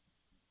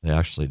 They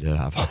actually did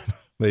have one.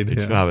 They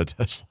do have a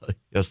Tesla.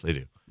 Yes, they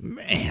do.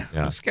 Man,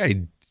 this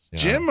guy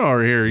Jim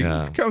over here, he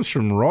comes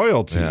from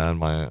royalty. Yeah, and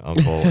my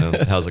uncle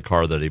has a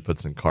car that he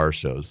puts in car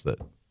shows that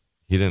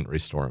he didn't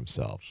restore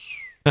himself.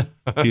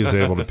 He was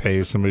able to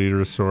pay somebody to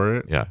restore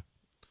it? Yeah.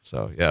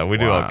 So, yeah, we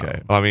do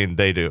okay. I mean,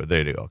 they do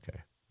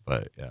okay.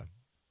 But, yeah.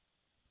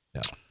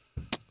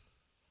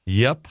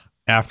 Yep.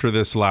 After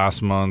this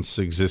last month's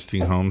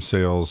existing home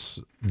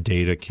sales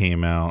data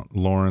came out,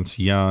 Lawrence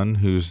Yun,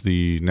 who's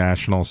the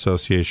National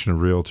Association of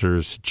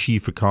Realtors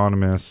chief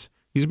economist,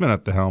 he's been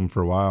at the helm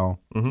for a while.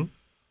 Mm-hmm.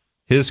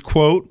 His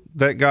quote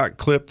that got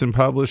clipped and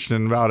published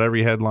in about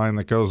every headline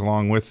that goes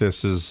along with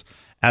this is,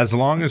 "As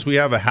long as we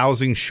have a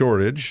housing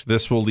shortage,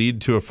 this will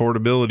lead to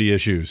affordability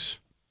issues."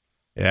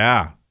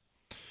 Yeah.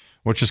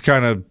 Which is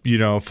kind of,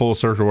 full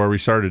circle where we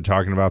started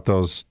talking about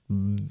those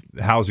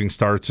housing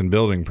starts and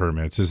building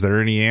permits. Is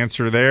there any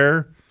answer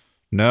there?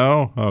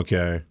 No?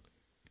 Okay.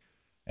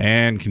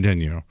 And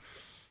continue.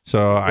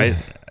 So I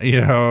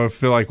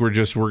feel like we're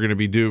going to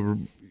be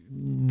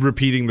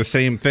repeating the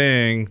same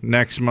thing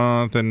next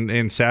month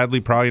and sadly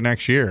probably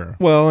next year.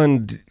 Well,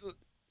 and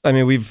I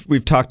mean,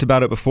 we've talked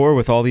about it before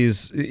with all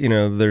these,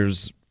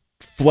 there's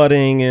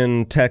flooding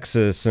in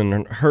Texas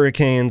and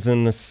hurricanes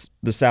in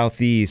the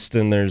southeast,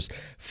 and there's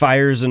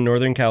fires in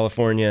Northern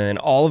California, and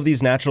all of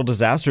these natural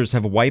disasters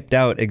have wiped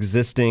out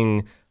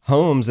existing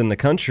homes in the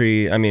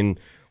country. I mean,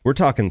 we're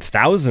talking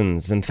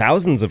thousands and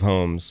thousands of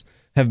homes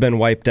have been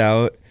wiped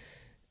out,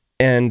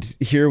 and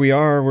here we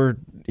are. We're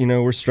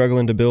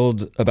struggling to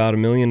build about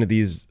 1 million of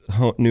these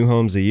new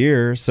homes a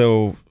year.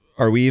 So,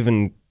 are we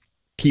even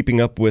keeping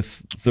up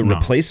with the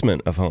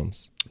replacement of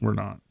homes? We're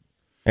not.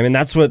 I mean,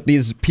 that's what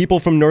these people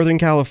from Northern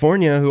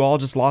California who all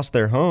just lost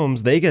their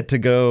homes, they get to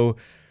go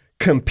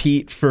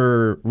compete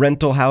for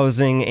rental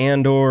housing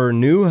and or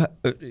new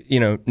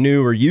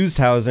or used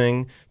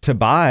housing to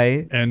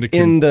buy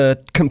in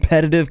the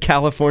competitive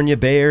California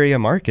Bay Area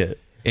market.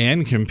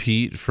 And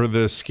compete for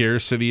the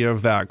scarcity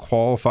of that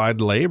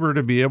qualified labor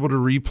to be able to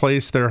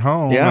replace their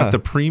home at the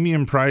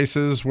premium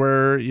prices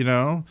where,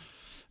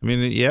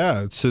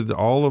 it's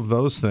all of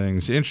those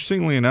things.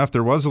 Interestingly enough,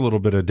 there was a little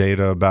bit of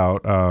data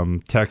about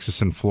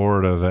Texas and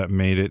Florida that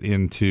made it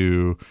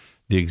into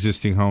the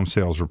existing home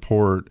sales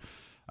report.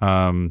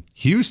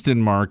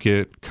 Houston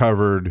market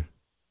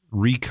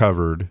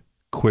recovered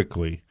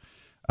quickly.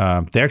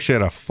 They actually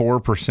had a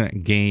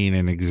 4% gain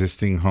in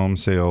existing home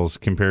sales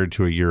compared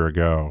to a year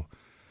ago.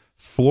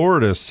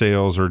 Florida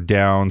sales are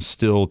down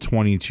still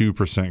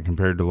 22%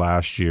 compared to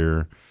last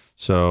year.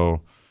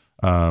 So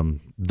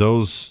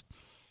those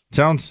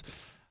sounds,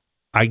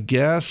 I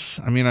guess,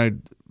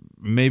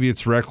 maybe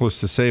it's reckless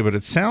to say, but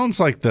it sounds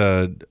like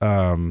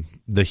the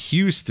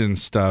Houston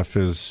stuff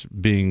is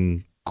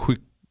being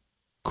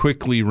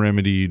quickly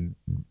remedied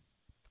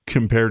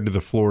compared to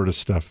the Florida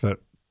stuff that,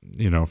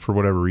 for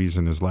whatever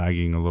reason is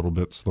lagging a little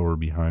bit slower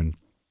behind.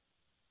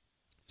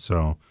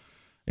 So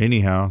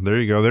anyhow, there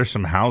you go. There's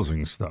some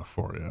housing stuff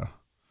for you.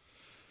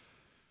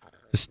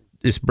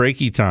 It's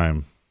breaky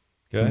time.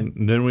 Okay.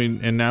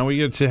 And now we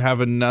get to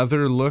have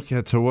another look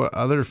at what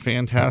other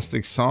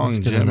fantastic songs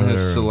Jim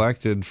has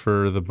selected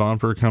for the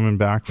bumper coming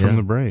back from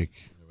the break.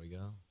 There we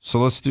go. So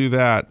let's do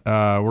that.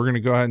 We're going to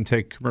go ahead and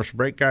take a commercial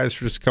break, guys,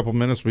 for just a couple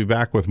minutes. We'll be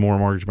back with more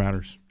Mortgage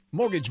Matters.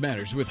 Mortgage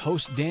Matters with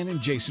hosts Dan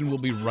and Jason will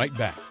be right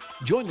back.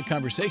 Join the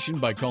conversation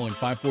by calling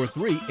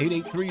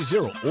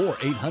 543-8830 or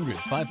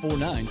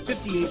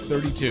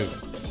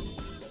 800-549-5832.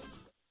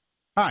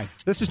 Hi,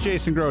 this is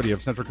Jason Grody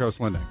of Central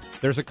Coast Lending.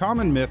 There's a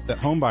common myth that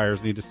home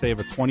buyers need to save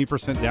a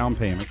 20% down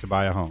payment to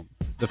buy a home.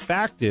 The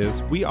fact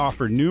is, we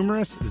offer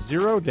numerous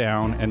zero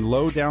down and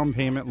low down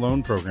payment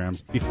loan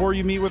programs. Before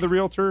you meet with a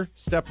realtor,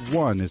 step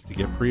 1 is to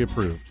get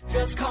pre-approved.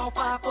 Just call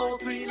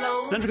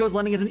 543-LOAN. Central Coast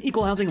Lending is an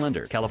equal housing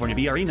lender. California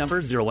BRE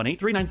number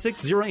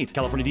 018-39608.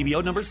 California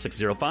DBO number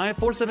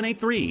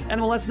 605-4783.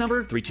 NMLS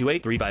number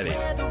 328358.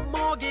 We're the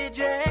mortgage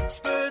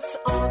experts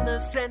on the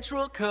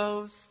Central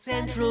Coast.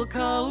 Central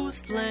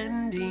Coast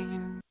Lending.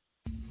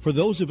 For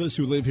those of us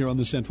who live here on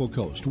the Central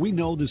Coast, we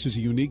know this is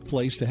a unique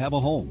place to have a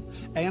home.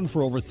 And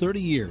for over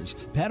 30 years,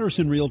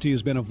 Patterson Realty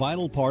has been a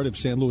vital part of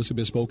San Luis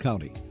Obispo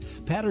County.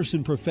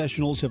 Patterson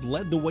professionals have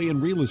led the way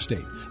in real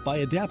estate by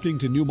adapting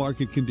to new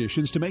market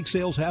conditions to make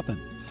sales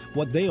happen.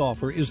 What they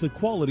offer is the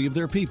quality of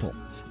their people.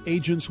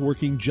 agents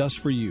working just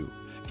for you.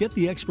 Get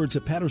the experts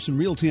at Patterson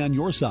Realty on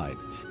your side.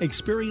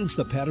 Experience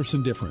the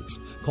Patterson difference.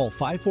 Call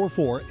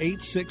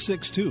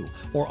 544-8662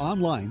 or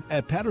online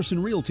at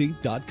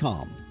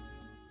pattersonrealty.com.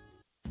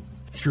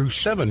 Through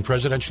 7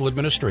 presidential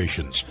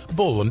administrations,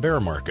 bull and bear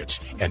markets,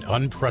 and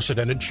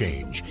unprecedented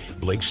change,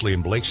 Blakesley &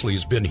 Blakesley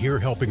has been here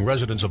helping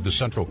residents of the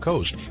Central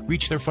Coast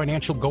reach their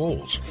financial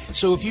goals.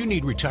 So if you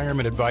need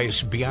retirement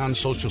advice beyond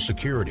Social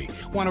Security,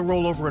 want to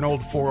roll over an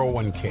old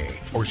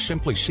 401k, or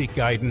simply seek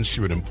guidance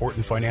through an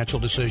important financial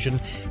decision,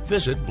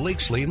 visit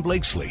Blakesley &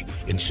 Blakesley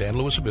in San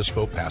Luis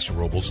Obispo, Paso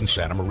Robles, and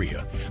Santa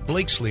Maria.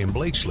 Blakesley &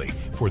 Blakesley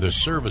for the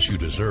service you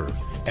deserve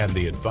and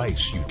the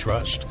advice you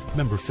trust.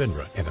 Member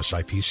FINRA and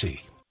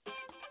SIPC.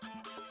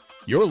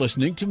 You're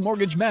listening to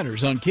Mortgage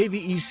Matters on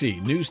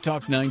KVEC News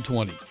Talk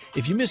 920.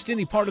 If you missed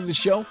any part of the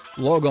show,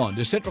 log on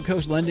to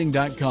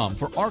CentralCoastLending.com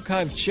for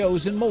archived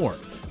shows and more.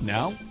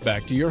 Now,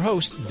 back to your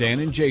hosts,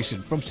 Dan and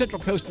Jason from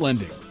Central Coast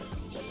Lending.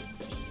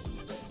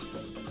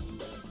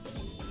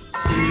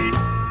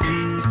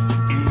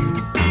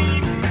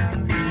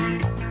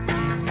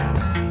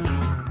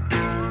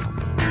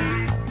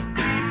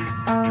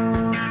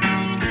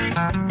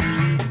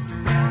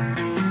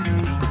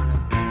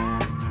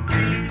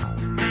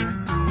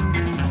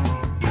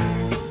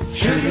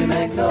 Sugar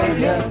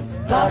magnolia,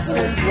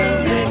 blossoms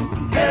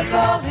blooming, that's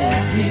all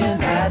empty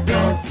and I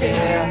don't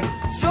care.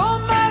 So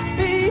my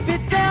baby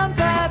down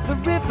by the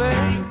river,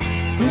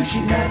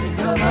 wishing not to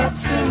come up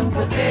soon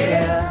for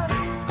air.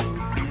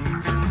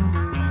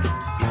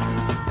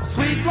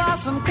 Sweet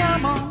blossom,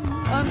 come on,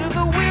 under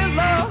the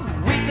willow,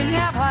 we can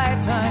have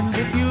high times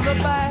if you look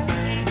back.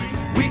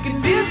 We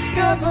can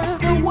discover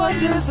the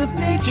wonders of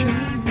nature,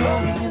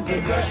 rolling in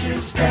the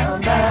rushes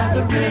down by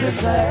the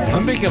riverside.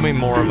 I'm becoming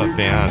more of a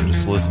fan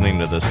just listening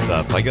to this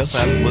stuff. I guess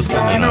I'm listening.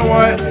 You know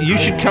what? You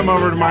should come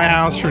over to my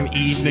house for an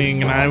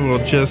evening, and I will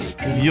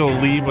you'll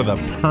leave with a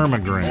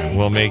permagram.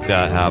 We'll make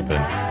that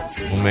happen.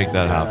 We'll make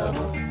that happen.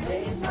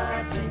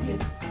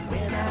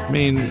 I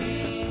mean,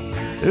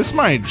 this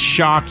might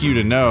shock you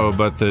to know,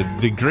 but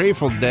the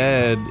Grateful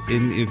Dead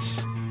in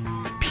its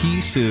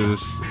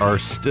pieces are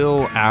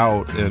still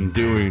out and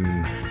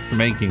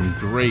making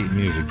great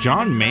music.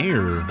 John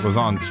Mayer was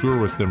on tour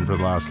with them for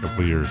the last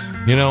couple of years.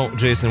 You know,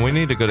 Jason, we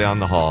need to go down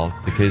the hall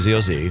to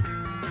KZOZ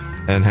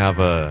and have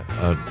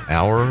an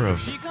hour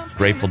of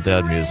Grateful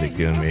Dead music,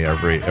 you and me,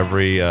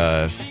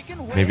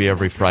 maybe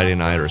every Friday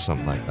night or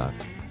something like that.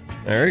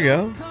 There you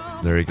go.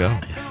 There you go.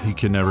 You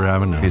can never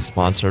have enough. He's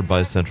sponsored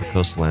by Central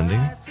Coast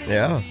Lending.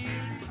 Yeah.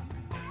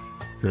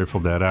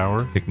 Grateful Dead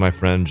hour. Pick my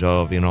friend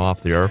Joe,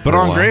 off the earth. But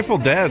on Grateful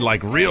Dead,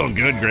 like real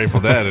good Grateful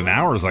Dead, an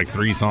hour is like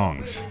 3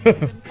 songs.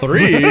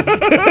 3? Yeah,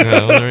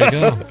 well, there you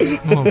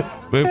go.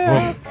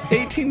 Well,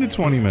 18 to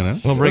 20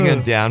 minutes. We'll bring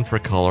in Dan for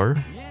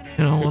color.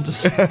 We'll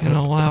just,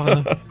 we'll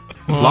have a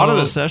lot of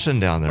the session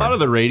down there. A lot of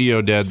the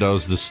radio Dead, though,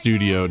 is the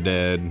studio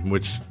Dead,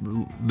 which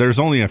there's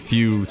only a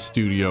few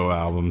studio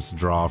albums to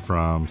draw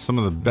from. Some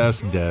of the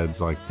best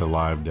Deads, like the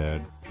live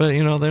Dead. But, they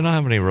don't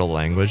have any real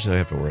language they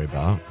have to worry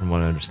about, from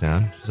what I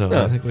understand. So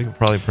I think we can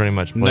probably pretty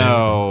much play.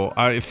 No,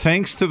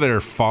 thanks to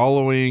their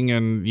following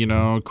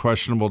and,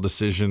 questionable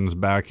decisions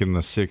back in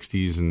the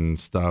 60s and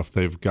stuff,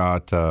 they've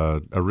got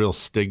a real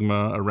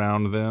stigma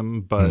around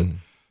them. But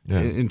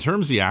in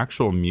terms of the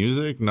actual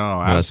music,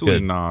 no,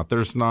 absolutely not.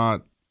 There's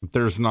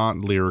not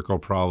lyrical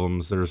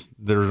problems. There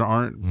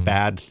aren't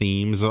bad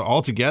themes.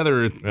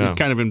 Altogether, it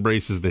kind of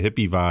embraces the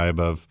hippie vibe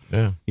of,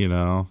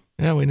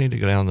 Yeah, we need to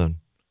go down the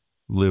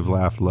live,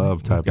 laugh,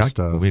 love type of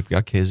stuff. We've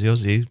got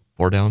KZOZ,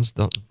 four doors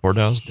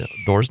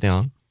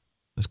down.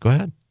 Let's go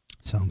ahead.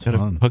 Sounds Gotta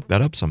fun. Hook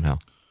that up somehow.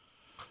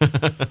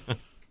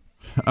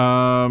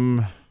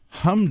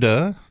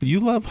 Humda. You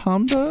love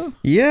Humda?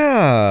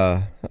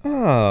 Yeah.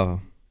 Oh.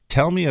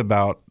 Tell me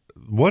about,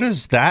 what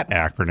does that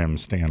acronym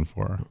stand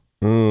for?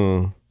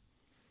 Home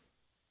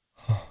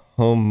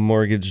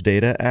Mortgage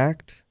Data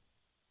Act?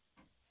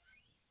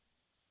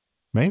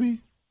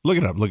 Maybe. Look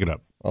it up.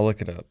 I'll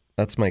look it up.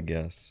 That's my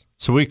guess.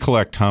 So we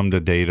collect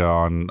HMDA data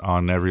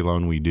on every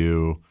loan we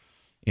do.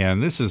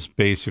 And this is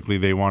basically,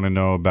 they want to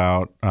know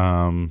about,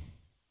 some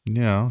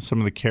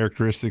of the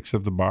characteristics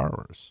of the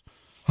borrowers.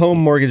 Home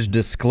Mortgage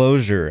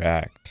Disclosure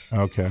Act.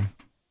 Okay.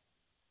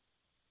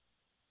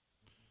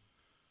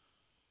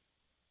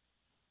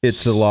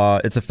 It's a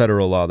law. It's a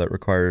federal law that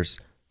requires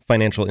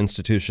financial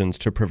institutions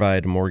to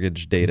provide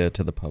mortgage data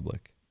to the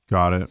public.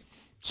 Got it.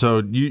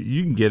 So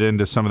you can get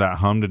into some of that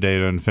HMDA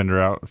data and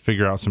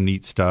figure out some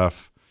neat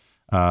stuff.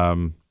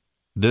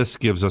 This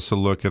gives us a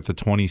look at the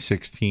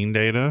 2016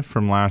 data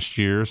from last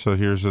year. So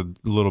here's a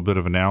little bit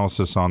of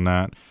analysis on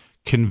that.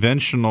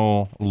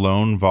 Conventional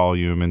loan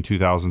volume in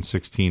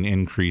 2016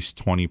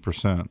 increased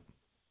 20%.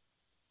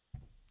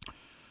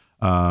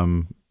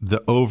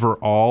 The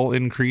overall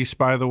increase,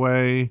 by the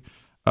way,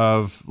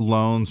 of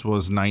loans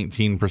was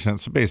 19%.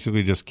 So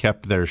basically just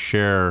kept their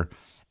share.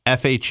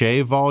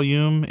 FHA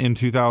volume in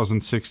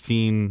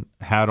 2016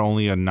 had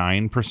only a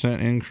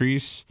 9%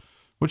 increase,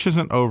 which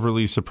isn't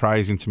overly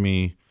surprising to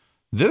me.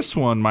 This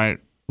one might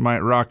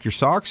rock your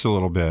socks a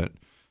little bit.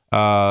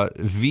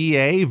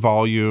 VA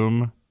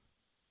volume,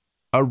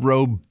 a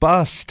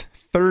robust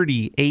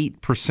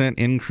 38%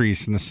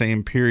 increase in the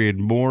same period.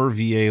 More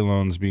VA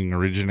loans being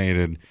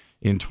originated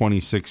in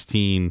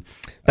 2016.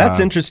 That's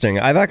interesting.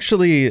 I've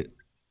actually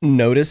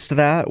noticed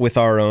that with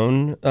our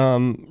own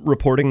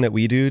reporting that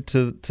we do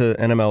to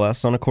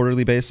NMLS on a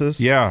quarterly basis.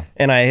 Yeah.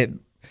 And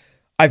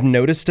I've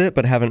noticed it,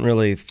 but haven't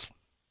really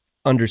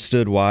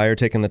understood why or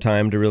taken the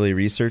time to really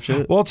research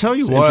it. Well, I'll tell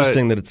you it's what.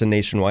 Interesting that it's a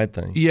nationwide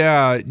thing.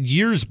 Yeah,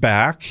 years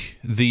back,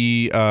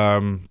 the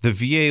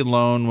VA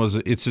loan was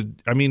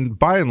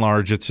by and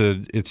large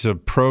it's a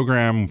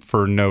program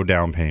for no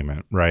down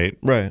payment, right?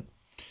 Right.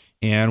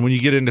 And when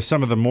you get into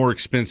some of the more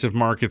expensive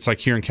markets like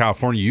here in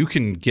California, you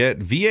can get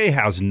VA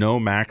has no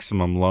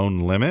maximum loan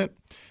limit.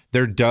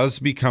 There does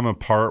become a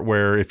part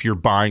where if you're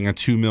buying a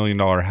 $2 million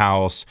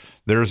house,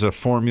 there's a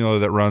formula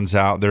that runs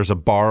out. There's a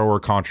borrower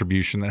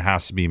contribution that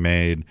has to be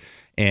made.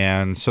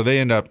 And so they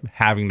end up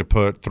having to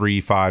put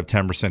 3%, 5%,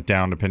 10%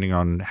 down, depending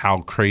on how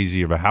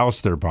crazy of a house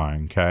they're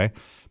buying. Okay.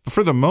 But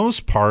for the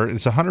most part,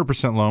 it's a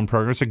 100% loan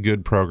program. It's a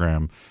good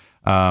program.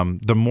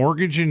 The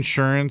mortgage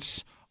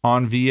insurance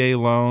on VA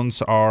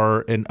loans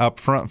are an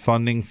upfront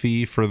funding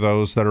fee for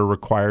those that are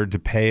required to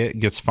pay it.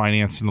 Gets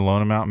financed in the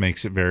loan amount,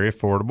 makes it very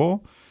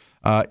affordable.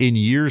 In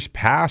years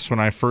past, when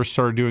I first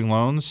started doing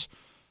loans,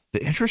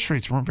 the interest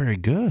rates weren't very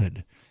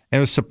good. And it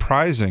was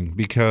surprising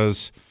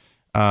because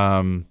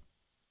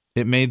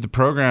it made the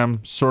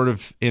program sort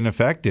of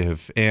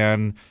ineffective.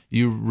 And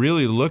you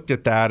really looked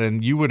at that,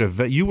 and you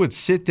would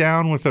sit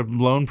down with a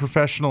loan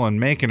professional and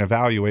make an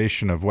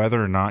evaluation of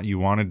whether or not you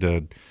wanted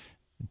to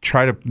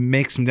try to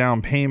make some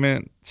down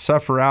payment,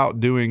 suffer out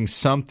doing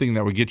something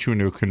that would get you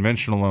into a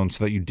conventional loan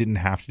so that you didn't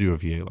have to do a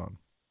VA loan.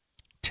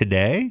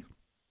 Today,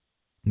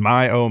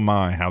 my, oh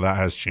my, how that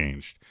has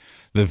changed.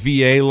 The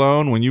VA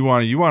loan, when you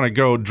want to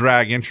go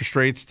drag interest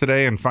rates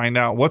today and find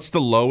out what's the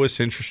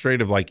lowest interest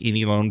rate of like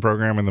any loan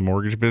program in the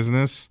mortgage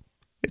business,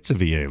 it's a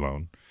VA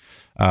loan.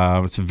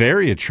 It's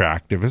very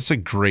attractive. It's a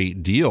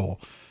great deal.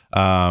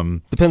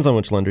 Depends on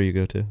which lender you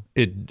go to.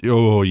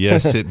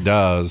 Yes, it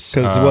does.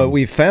 Because what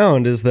we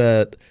found is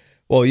that,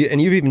 and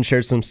you've even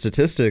shared some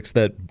statistics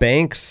that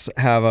banks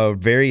have a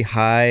very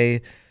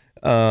high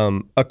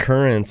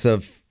occurrence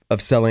of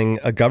selling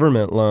a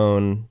government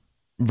loan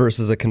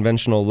versus a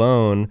conventional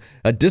loan,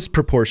 a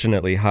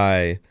disproportionately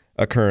high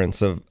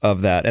occurrence of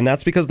that. And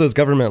that's because those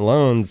government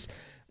loans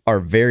are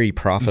very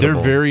profitable.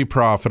 They're very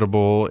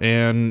profitable.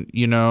 And,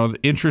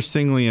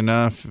 interestingly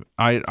enough,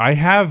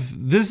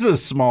 this is a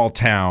small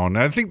town.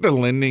 I think the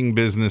lending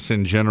business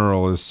in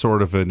general is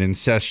sort of an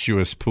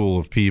incestuous pool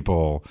of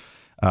people.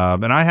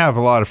 And I have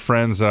a lot of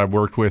friends that I've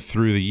worked with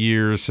through the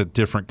years at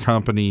different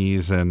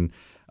companies. And,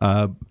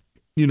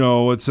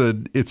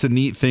 it's a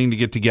neat thing to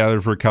get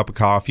together for a cup of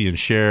coffee and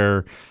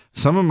share.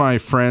 Some of my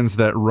friends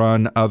that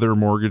run other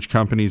mortgage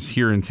companies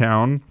here in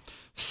town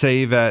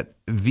say that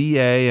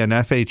VA and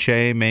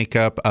FHA make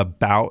up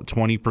about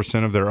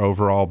 20% of their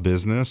overall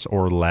business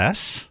or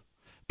less,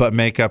 but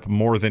make up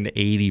more than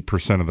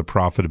 80% of the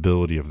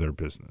profitability of their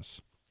business.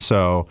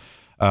 So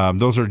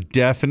those are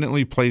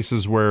definitely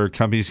places where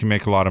companies can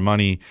make a lot of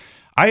money.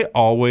 I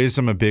always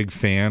am a big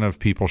fan of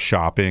people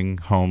shopping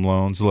home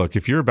loans. Look,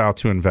 if you're about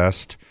to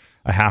invest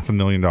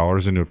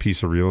 $500,000 into a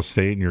piece of real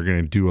estate and you're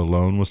going to do a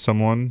loan with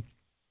someone,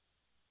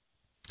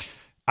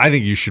 I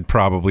think you should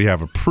probably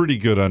have a pretty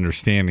good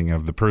understanding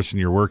of the person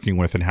you're working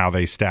with and how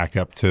they stack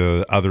up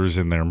to others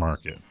in their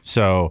market.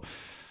 So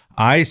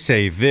I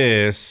say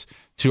this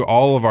to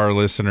all of our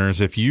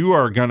listeners: if you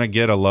are going to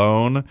get a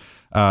loan,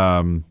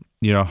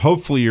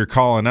 hopefully you're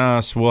calling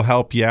us. We'll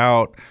help you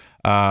out.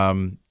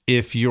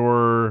 If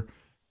your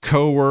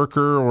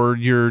coworker or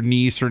your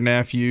niece or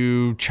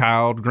nephew,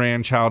 child,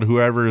 grandchild,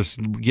 whoever is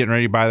getting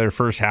ready to buy their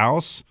first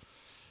house,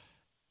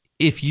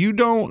 if you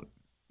don't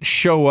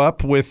show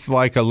up with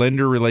like a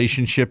lender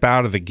relationship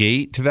out of the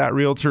gate to that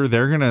realtor,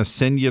 they're going to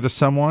send you to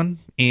someone.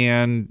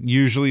 And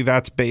usually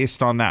that's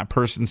based on that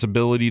person's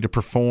ability to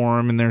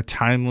perform and their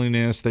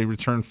timeliness. They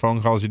return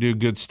phone calls. You do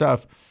good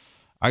stuff.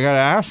 I got to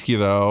ask you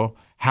though,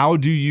 how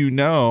do you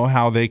know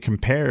how they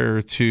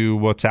compare to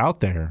what's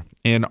out there?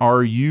 And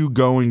are you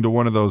going to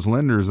one of those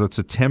lenders that's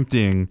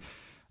attempting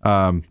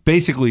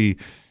basically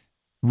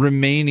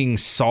remaining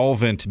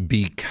solvent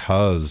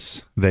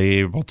because they're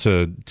able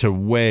to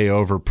way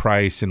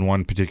overprice in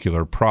one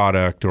particular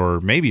product or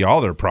maybe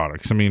all their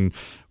products? I mean,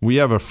 we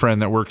have a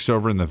friend that works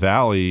over in the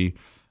Valley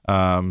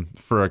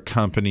for a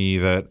company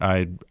that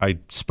I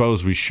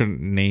suppose we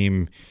shouldn't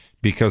name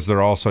because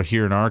they're also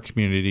here in our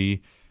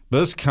community.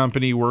 This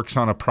company works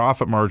on a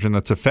profit margin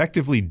that's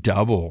effectively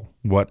double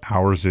what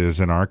ours is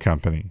in our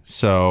company.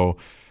 So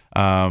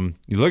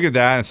you look at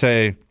that and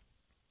say,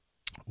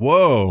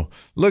 whoa,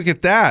 look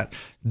at that.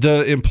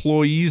 The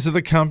employees of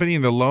the company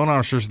and the loan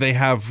officers, they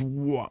have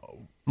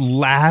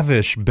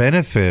lavish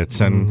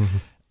benefits and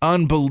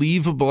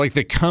unbelievable. Like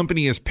the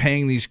company is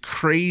paying these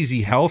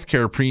crazy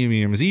healthcare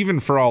premiums, even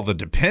for all the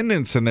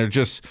dependents. And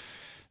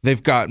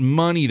they've got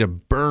money to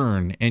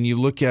burn, and you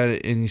look at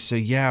it and you say,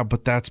 yeah,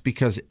 but that's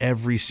because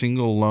every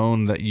single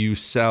loan that you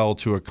sell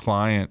to a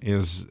client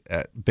is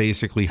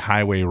basically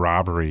highway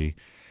robbery.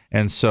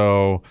 And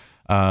so,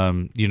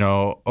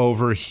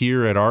 over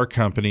here at our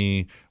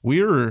company,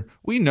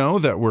 we know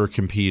that we're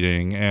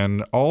competing,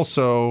 and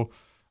also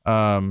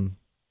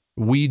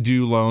we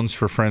do loans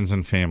for friends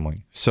and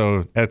family.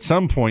 So at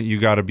some point, you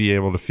got to be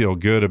able to feel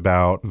good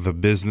about the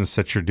business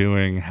that you're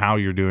doing, how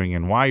you're doing,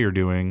 and why you're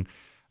doing.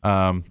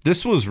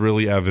 This was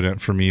really evident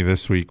for me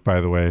this week,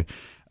 by the way.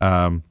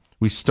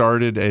 We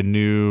started a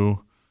new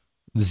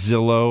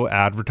Zillow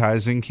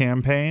advertising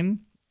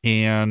campaign,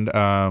 and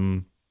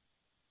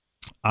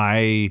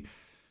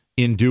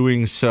in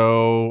doing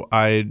so,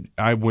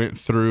 I went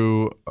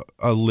through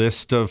a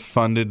list of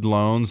funded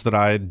loans that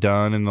I had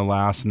done in the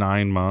last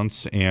 9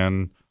 months,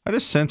 and I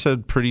just sent a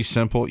pretty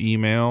simple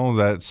email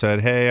that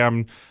said, hey,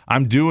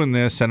 I'm doing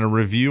this, and a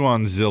review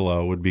on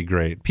Zillow would be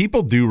great.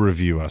 People do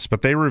review us,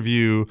 but they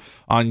review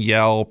on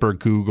Yelp or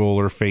Google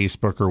or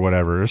Facebook or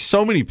whatever. There's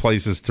so many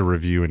places to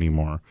review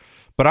anymore.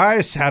 But I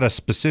had a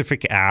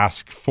specific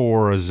ask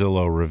for a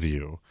Zillow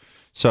review.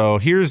 So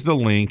here's the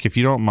link. If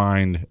you don't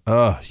mind,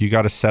 you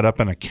got to set up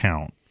an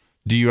account.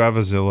 Do you have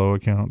a Zillow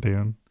account,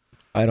 Dan?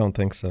 I don't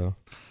think so.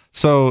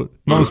 So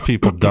most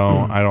people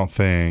don't, I don't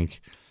think.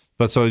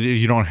 But so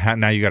you don't have,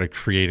 now you got to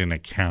create an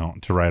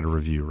account to write a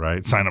review,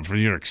 right? Sign up for,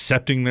 you're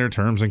accepting their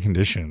terms and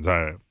conditions,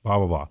 blah,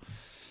 blah, blah.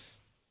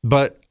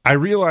 But I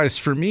realized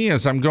for me,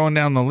 as I'm going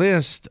down the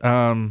list,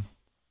 I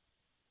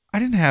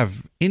didn't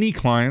have any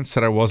clients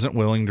that I wasn't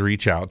willing to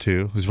reach out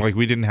to. It was like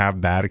we didn't have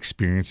bad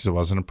experiences. It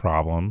wasn't a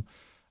problem.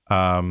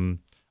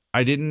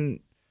 I didn't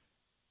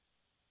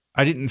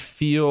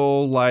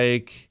feel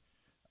like,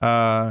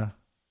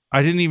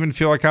 I didn't even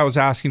feel like I was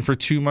asking for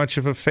too much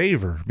of a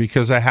favor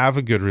because I have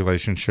a good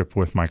relationship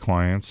with my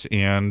clients.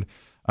 And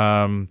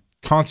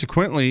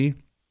consequently,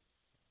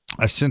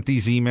 I sent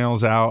these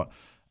emails out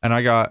and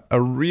I got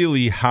a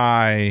really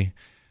high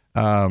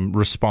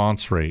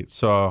response rate.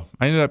 So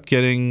I ended up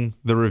getting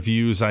the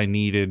reviews I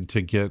needed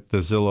to get the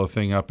Zillow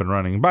thing up and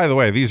running. By the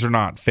way, these are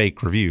not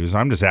fake reviews.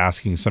 I'm just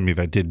asking somebody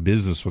that did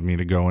business with me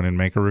to go in and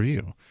make a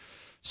review.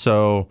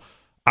 So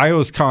I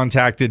was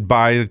contacted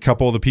by a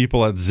couple of the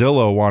people at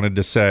Zillow wanted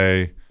to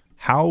say,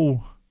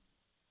 how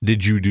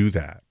did you do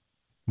that?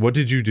 What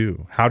did you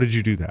do? How did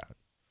you do that?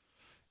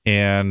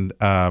 And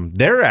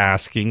they're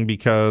asking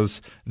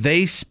because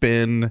they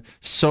spend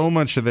so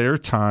much of their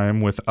time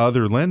with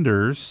other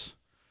lenders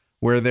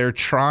where they're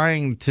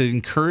trying to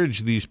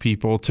encourage these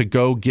people to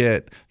go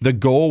get, the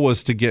goal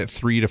was to get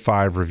 3 to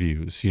 5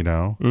 reviews,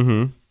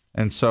 Mm-hmm.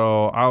 And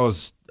so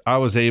I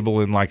was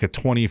able in like a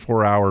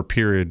 24-hour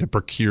period to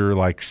procure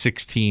like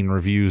 16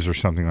 reviews or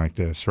something like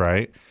this,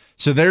 right?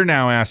 So they're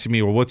now asking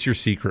me, well, what's your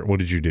secret? What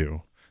did you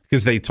do?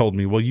 Because they told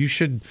me, well,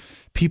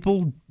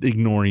 people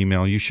ignore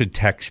email. You should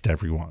text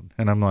everyone.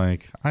 And I'm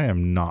like, I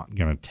am not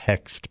going to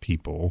text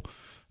people.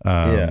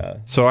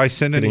 So I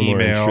send an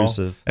email,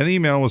 and the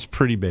email was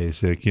pretty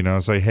basic.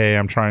 It's like, hey,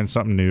 I'm trying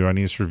something new. I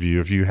need this review.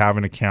 If you have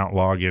an account,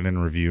 log in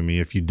and review me.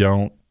 If you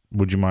don't,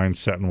 would you mind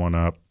setting one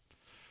up?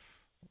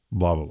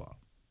 Blah, blah, blah.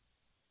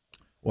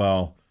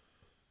 Well,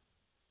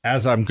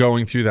 as I'm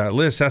going through that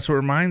list, that's what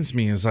reminds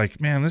me is like,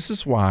 man, this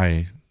is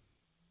why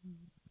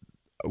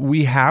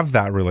we have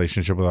that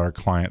relationship with our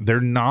client.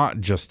 They're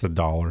not just a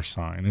dollar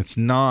sign.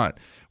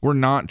 We're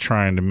not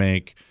trying to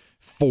make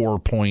 4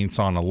 points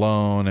on a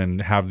loan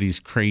and have these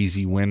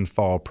crazy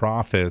windfall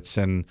profits.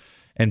 And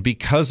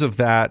because of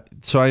that,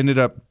 so I ended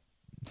up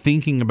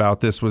thinking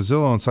about this with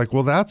Zillow. And it's like,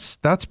 well, that's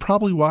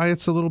probably why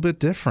it's a little bit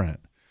different.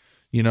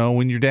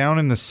 When you're down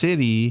in the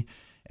city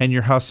and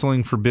you're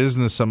hustling for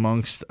business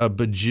amongst a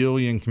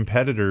bajillion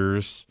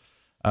competitors,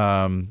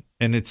 and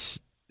it's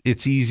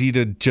easy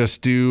to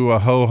just do a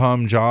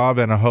ho-hum job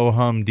and a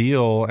ho-hum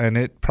deal, and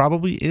it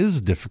probably is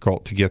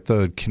difficult to get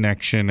the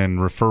connection and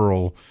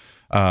referral,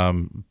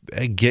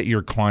 get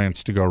your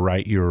clients to go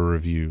write you a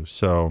review.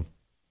 So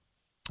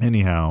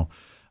anyhow,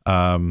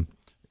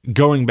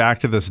 going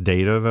back to this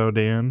data though,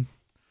 Dan,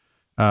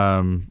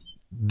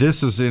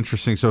 this is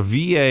interesting. So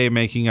VA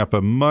making up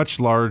a much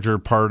larger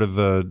part of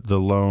the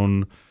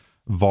loan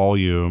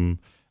volume.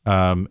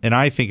 And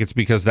I think it's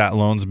because that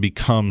loan's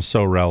become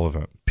so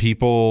relevant.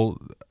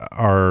 People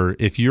are,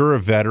 if you're a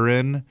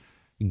veteran,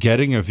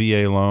 getting a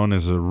VA loan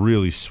is a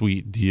really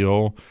sweet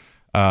deal.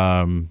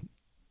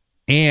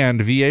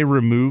 And VA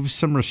removed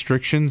some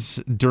restrictions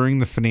during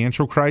the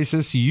financial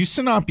crisis. You used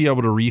to not be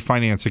able to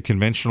refinance a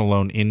conventional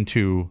loan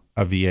into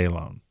a VA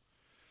loan.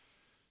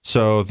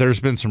 So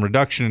there's been some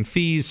reduction in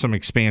fees, some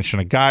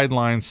expansion of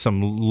guidelines,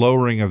 some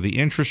lowering of the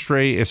interest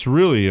rate. It's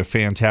really a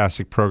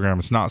fantastic program.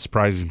 It's not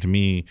surprising to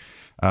me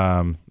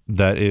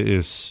that it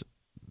is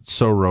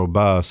so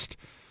robust.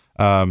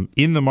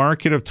 In the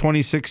market of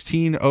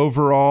 2016,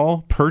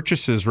 overall,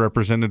 purchases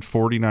represented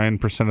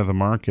 49% of the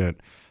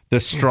market. The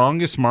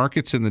strongest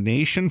markets in the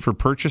nation for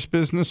purchase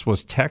business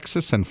was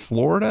Texas and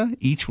Florida.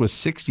 Each was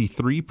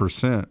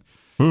 63%.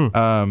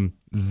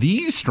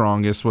 The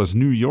strongest was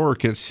New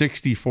York at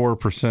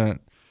 64%.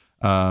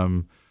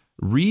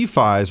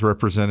 Refis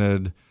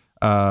represented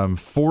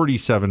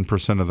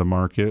 47% of the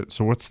market.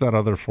 So what's that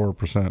other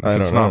 4%?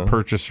 If it's not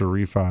purchase or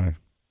refi.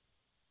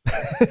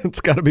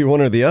 It's got to be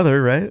one or the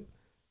other, right?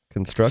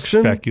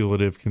 Construction?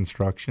 Speculative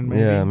construction,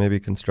 maybe? Yeah, maybe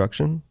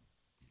construction.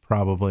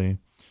 Probably.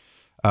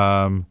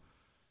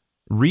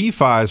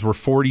 Refis were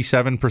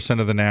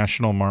 47% of the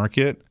national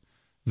market.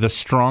 The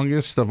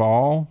strongest of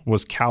all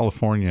was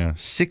California.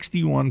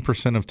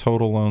 61% of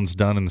total loans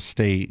done in the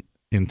state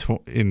in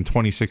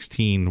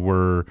 2016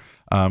 were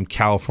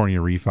California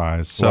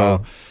refis.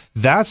 So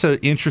that's an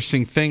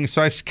interesting thing.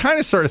 So I kind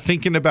of started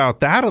thinking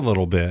about that a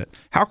little bit.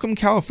 How come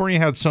California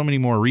had so many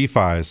more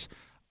refis?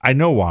 I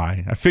know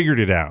why. I figured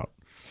it out.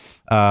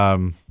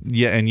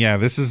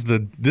 This is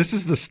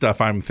the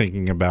stuff I'm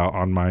thinking about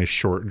on my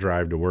short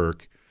drive to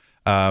work.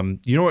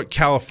 You know what,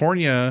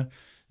 California,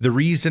 the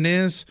reason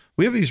is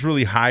we have these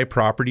really high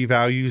property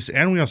values,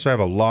 and we also have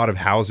a lot of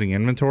housing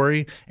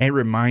inventory. And it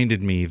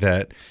reminded me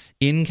that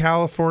in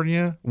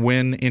California,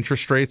 when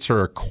interest rates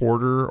are a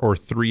quarter or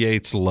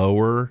 3/8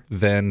 lower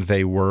than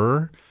they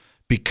were,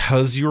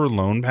 because your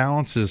loan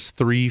balance is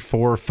 $300,000,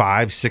 $400,000,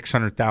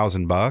 $500,000,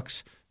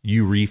 $600,000,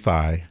 you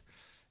refi.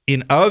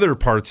 In other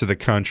parts of the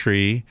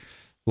country,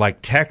 like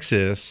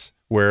Texas,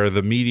 where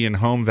the median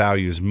home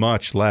value is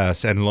much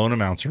less and loan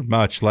amounts are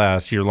much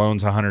less, your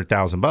loan's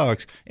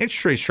 $100,000,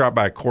 interest rates drop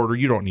by a quarter,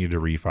 you don't need to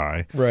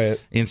refi. Right.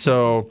 And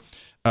so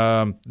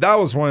that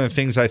was one of the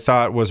things I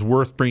thought was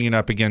worth bringing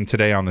up again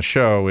today on the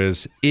show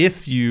is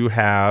if you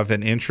have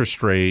an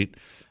interest rate,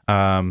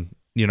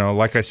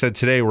 like I said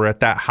today, we're at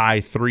that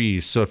high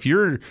 3s. So if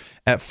you're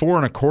at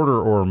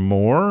 4.25 or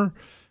more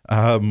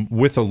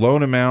with a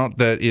loan amount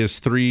that is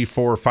 $300,000,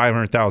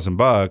 $400,000,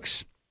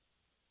 $500,000,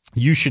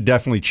 you should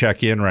definitely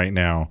check in right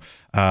now.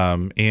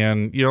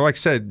 And like I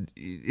said,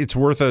 it's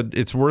worth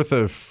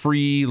a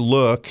free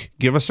look.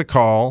 Give us a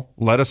call.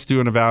 Let us do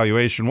an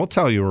evaluation. We'll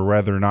tell you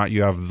whether or not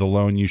you have the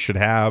loan you should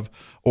have,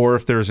 or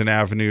if there's an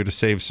avenue to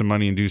save some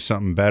money and do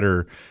something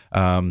better.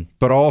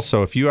 But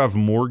also, if you have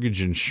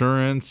mortgage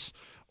insurance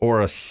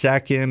or a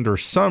second or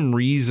some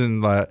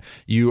reason that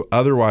you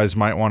otherwise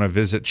might want to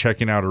visit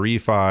checking out a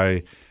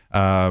refi,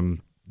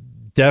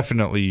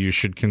 definitely you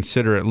should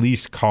consider at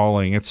least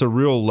calling. It's a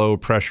real low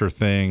pressure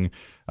thing.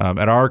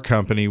 At our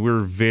company,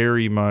 we're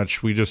very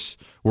much,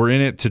 we're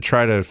in it to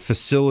try to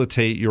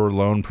facilitate your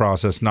loan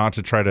process, not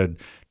to try to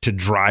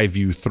drive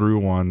you through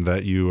one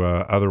that you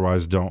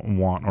otherwise don't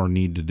want or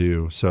need to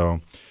do.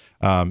 So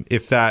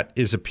if that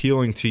is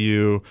appealing to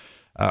you,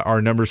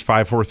 our number is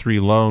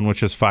 543-LOAN,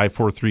 which is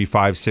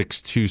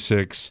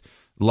 543-5626.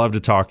 Love to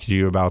talk to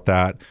you about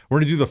that. We're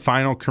going to do the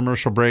final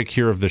commercial break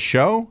here of the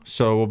show,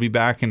 so we'll be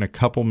back in a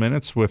couple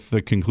minutes with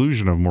the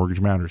conclusion of Mortgage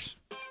Matters.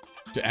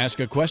 To ask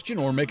a question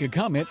or make a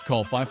comment,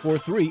 call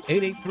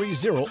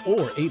 543-8830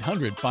 or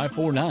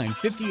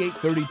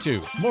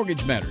 800-549-5832.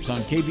 Mortgage Matters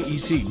on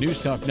KVEC News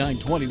Talk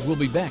 920. We'll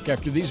be back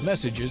after these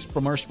messages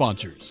from our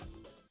sponsors.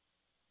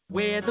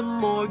 We're the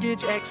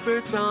mortgage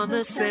experts on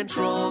the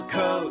Central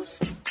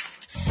Coast.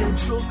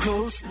 Central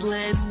Coast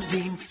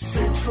Lending,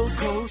 Central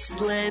Coast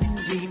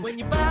Lending. When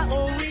you buy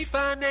or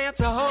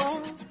refinance a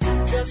home,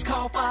 just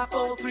call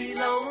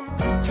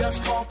 543-LOAN.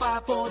 Just call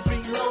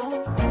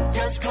 543-LOAN.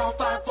 Just call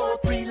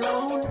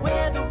 543-LOAN.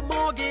 We're the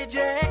mortgage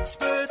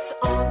experts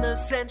on the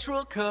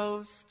Central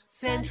Coast.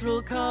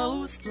 Central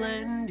Coast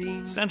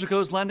Lending. Central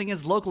Coast Lending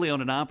is locally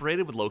owned and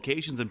operated with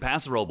locations in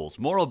Paso Robles,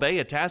 Morro Bay,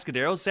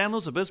 Atascadero, San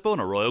Luis Obispo,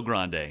 and Arroyo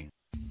Grande.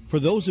 For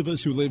those of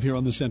us who live here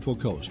on the Central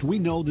Coast, we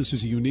know this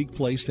is a unique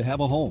place to have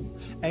a home.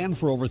 And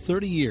for over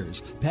 30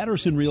 years,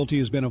 Patterson Realty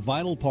has been a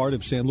vital part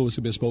of San Luis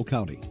Obispo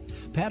County.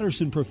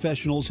 Patterson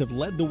professionals have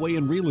led the way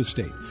in real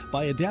estate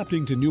by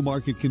adapting to new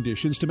market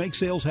conditions to make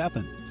sales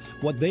happen.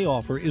 What they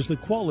offer is the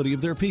quality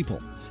of their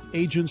people,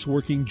 agents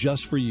working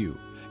just for you.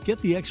 Get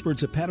the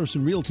experts at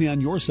Patterson Realty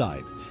on your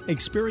side.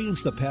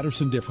 Experience the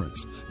Patterson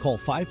difference. Call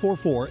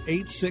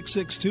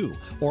 544-8662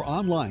 or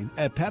online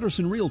at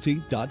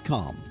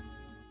pattersonrealty.com.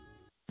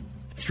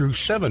 Through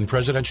 7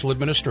 presidential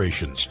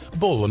administrations,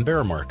 bull and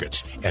bear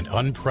markets, and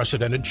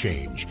unprecedented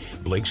change,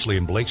 Blakesley &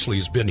 Blakesley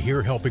has been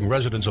here helping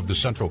residents of the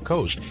Central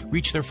Coast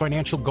reach their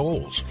financial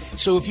goals.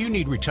 So if you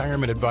need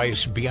retirement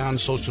advice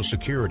beyond Social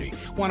Security,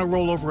 want to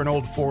roll over an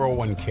old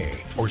 401k,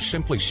 or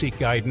simply seek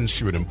guidance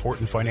through an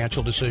important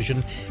financial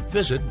decision,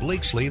 visit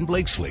Blakesley &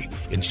 Blakesley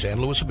in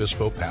San Luis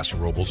Obispo, Paso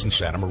Robles, and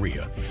Santa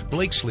Maria.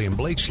 Blakesley &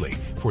 Blakesley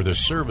for the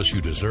service you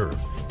deserve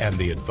and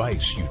the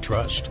advice you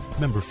trust.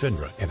 Member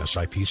FINRA and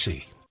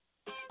SIPC.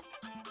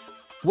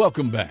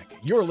 Welcome back.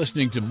 You're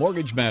listening to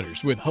Mortgage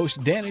Matters with hosts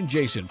Dan and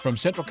Jason from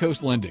Central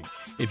Coast Lending.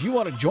 If you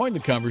want to join the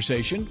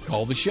conversation,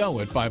 call the show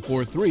at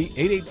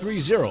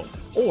 543-8830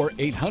 or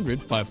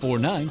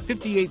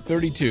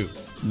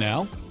 800-549-5832.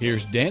 Now,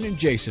 here's Dan and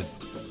Jason.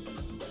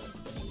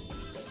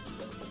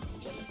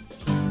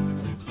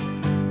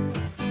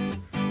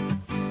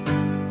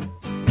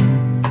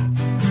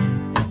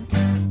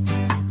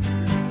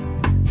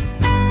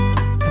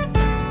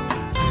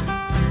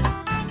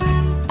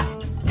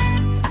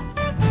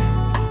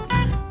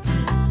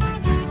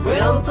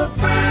 Well, the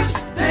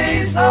first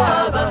days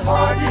are the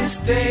hardest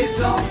this day,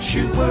 don't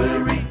you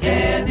worry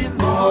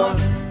anymore.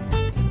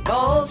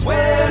 'Cause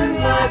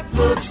when life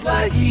looks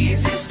like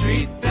easy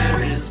street,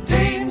 there is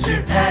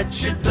danger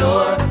at your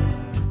door.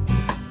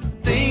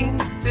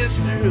 Think this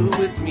through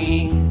with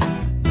me.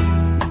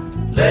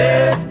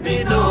 Let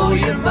me know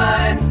your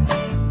mind.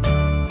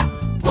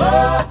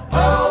 Whoa,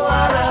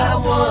 what I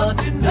want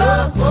to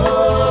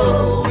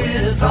know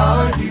is,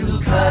 are you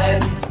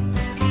kind?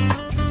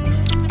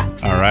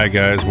 All right,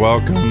 guys,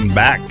 welcome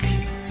back.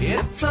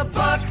 It's a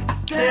buck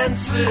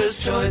dancer's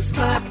choice,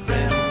 my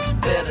friends.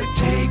 Better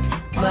take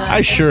my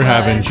I sure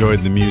have advice. enjoyed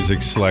the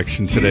music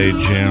selection today,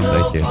 Jim.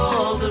 Thank you.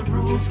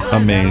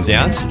 Amazing.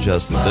 Dan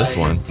suggested this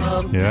one.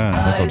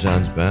 Yeah. Uncle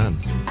John's Band.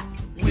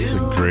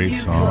 It's a great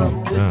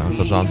song. Yeah,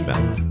 Uncle John's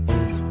Band.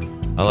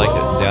 I like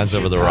it. Dan's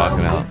over there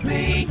rocking out.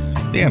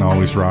 Dan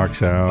always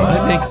rocks out.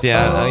 I think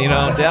Dan,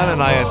 Dan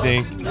and I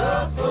think,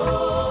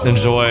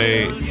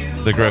 enjoy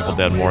the Grateful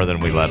Dead more than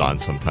we let on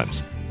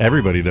sometimes.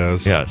 Everybody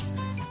does. Yes.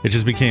 It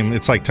just became,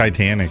 it's like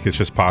Titanic. It's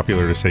just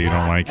popular to say you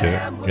don't like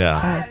it.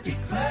 Yeah.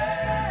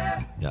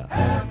 Yeah.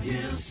 Have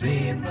you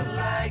seen the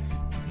light?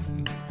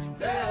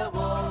 There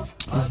was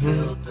a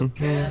little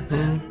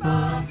cannon.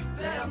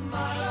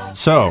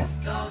 So,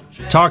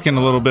 talking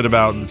a little bit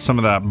about some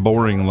of that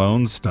boring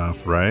loan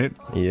stuff, right?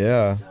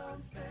 Yeah.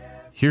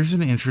 Here's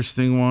an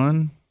interesting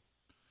one.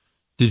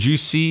 Did you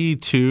see,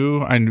 too,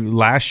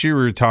 last year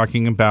we were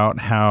talking about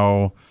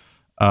how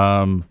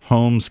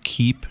homes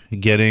keep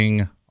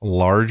getting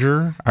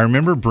larger. I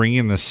remember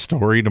bringing this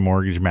story to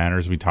Mortgage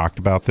Matters. We talked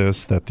about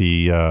this, that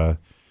the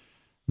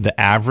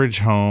average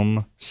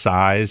home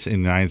size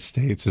in the United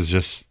States is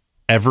just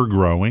ever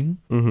growing.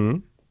 Mm-hmm.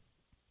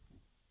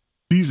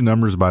 These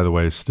numbers, by the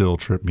way, still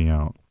trip me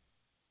out.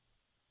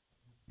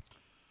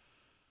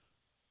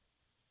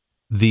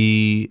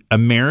 The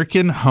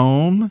American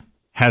home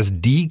has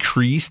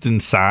decreased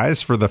in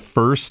size for the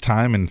first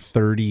time in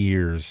 30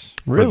 years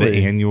for the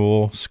Really?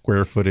 annual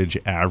square footage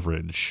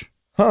average.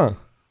 Huh.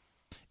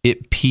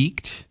 It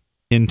peaked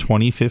in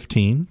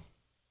 2015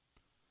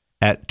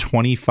 at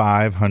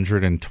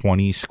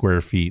 2,520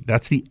 square feet.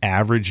 That's the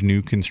average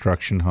new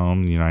construction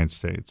home in the United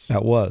States.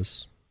 That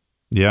was.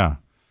 Yeah.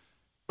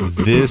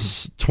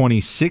 This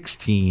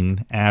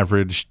 2016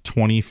 averaged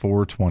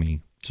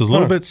 2,420. So a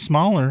little bit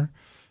smaller,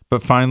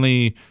 but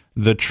finally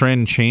the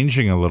trend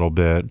changing a little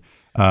bit.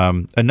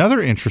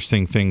 Another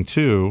interesting thing,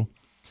 too,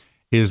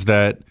 is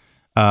that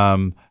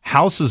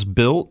houses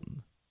built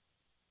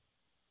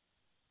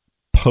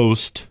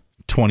post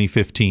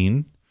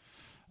 2015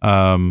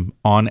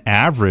 on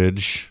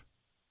average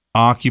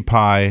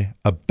occupy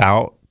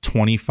about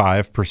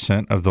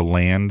 25% of the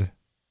land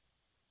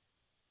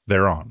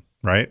they're on,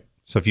 right?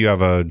 So if you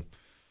have a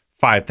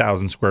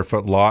 5,000 square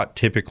foot lot,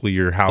 typically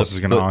your house is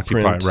going to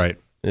occupy, right?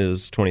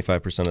 Is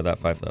 25% of that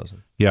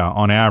 5,000. Yeah,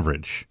 on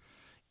average.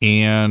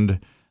 And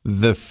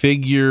the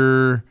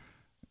figure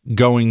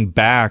going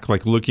back,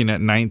 like looking at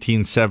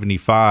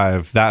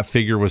 1975, that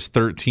figure was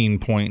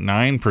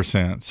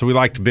 13.9%. So we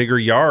liked bigger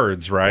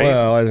yards, right?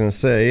 Well, I was going to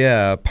say,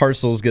 yeah,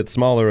 parcels get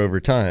smaller over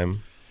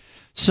time.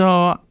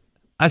 So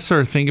I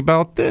started thinking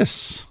about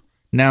this.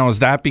 Now, is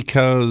that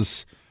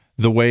because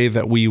the way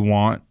that we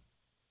want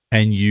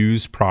and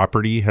use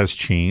property has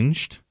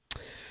changed?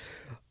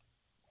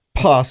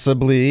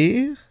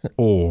 Possibly.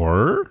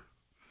 Or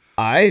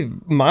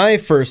my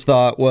first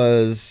thought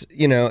was,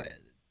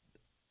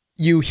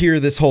 you hear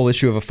this whole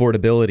issue of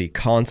affordability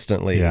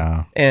constantly.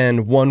 Yeah.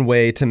 And one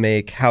way to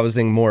make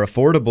housing more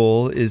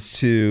affordable is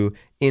to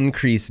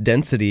increase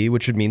density,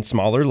 which would mean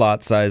smaller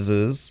lot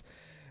sizes.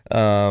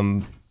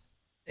 And,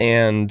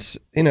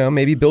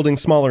 maybe building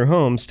smaller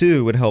homes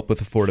too would help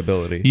with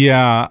affordability.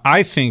 Yeah,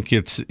 I think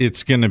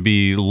it's going to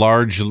be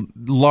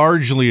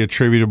largely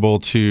attributable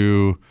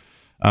to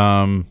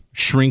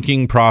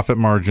shrinking profit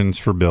margins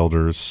for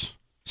builders,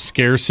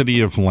 scarcity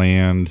of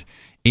land,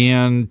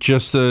 and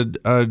just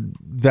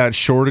that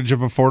shortage of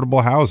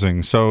affordable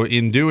housing. So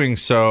in doing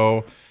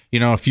so,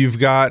 if you've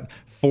got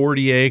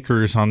 40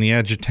 acres on the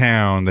edge of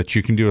town that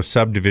you can do a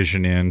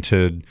subdivision in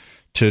to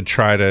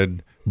try to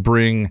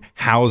bring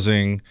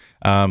housing.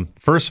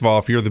 First of all,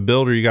 if you're the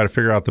builder, you got to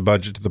figure out the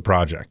budget to the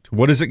project.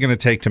 What is it going to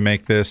take to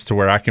make this to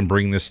where I can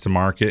bring this to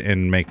market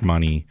and make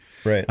money?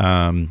 Right.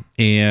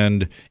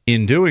 And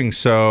in doing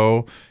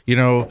so,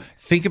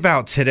 think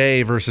about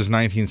today versus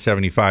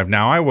 1975.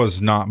 Now, I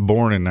was not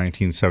born in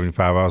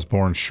 1975. I was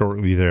born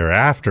shortly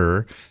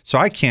thereafter. So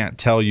I can't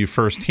tell you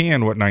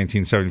firsthand what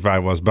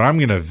 1975 was, but I'm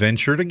going to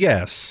venture to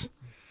guess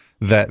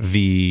that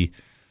the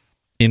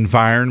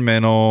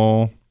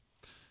environmental,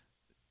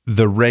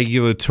 the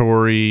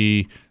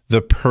regulatory,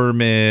 the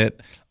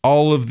permit,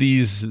 all of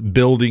these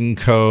building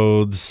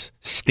codes,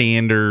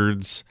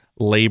 standards,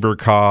 labor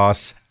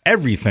costs,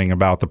 everything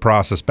about the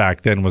process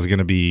back then was going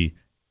to be,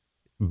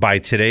 by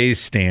today's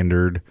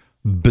standard,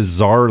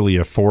 bizarrely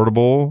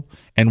affordable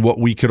and what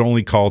we could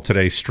only call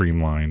today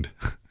streamlined.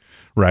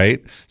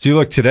 Right? So you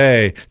look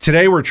today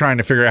we're trying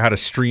to figure out how to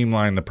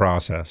streamline the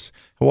process.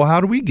 Well,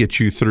 how do we get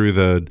you through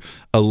the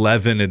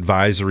 11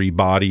 advisory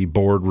body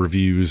board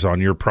reviews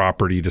on your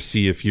property to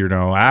see if,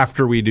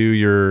 after we do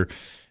your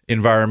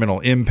environmental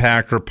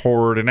impact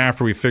report and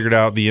after we figured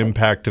out the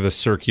impact to the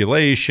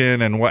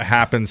circulation and what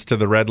happens to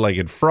the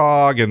red-legged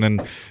frog and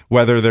then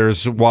whether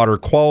there's water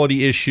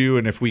quality issue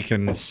and if we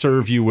can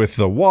serve you with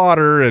the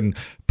water and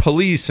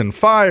police and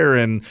fire,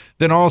 and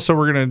then also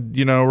we're going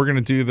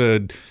to do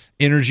the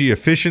energy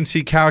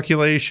efficiency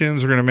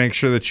calculations. We're going to make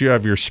sure that you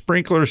have your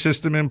sprinkler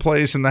system in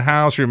place in the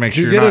house. We're going to make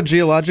sure you get a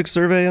geologic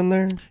survey in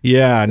there.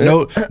 Yeah,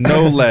 no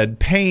lead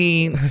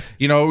paint.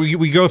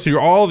 We go through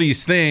all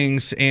these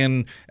things,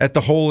 and at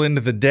the whole end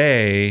of the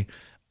day,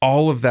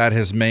 all of that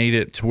has made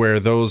it to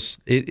where those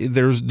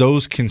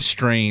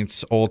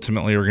constraints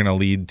ultimately are going to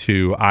lead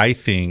to, I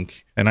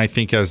think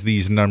as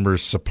these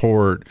numbers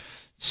support,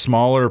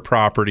 smaller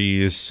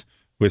properties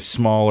with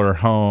smaller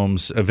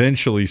homes,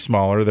 eventually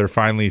smaller. They're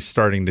finally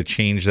starting to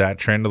change that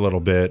trend a little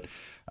bit.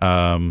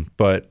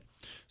 But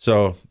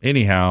so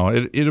anyhow,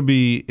 it'll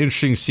be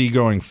interesting to see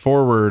going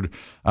forward.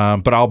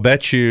 But I'll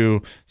bet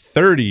you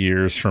 30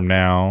 years from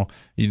now,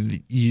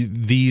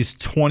 these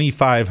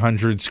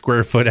 2,500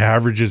 square foot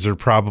averages are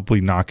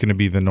probably not going to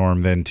be the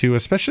norm then too,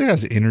 especially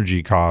as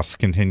energy costs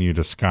continue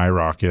to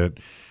skyrocket.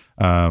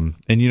 And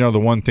the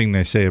one thing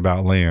they say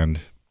about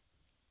land,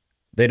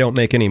 they don't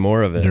make any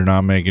more of it. They're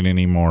not making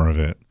any more of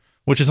it,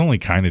 which is only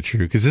kind of true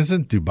because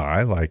isn't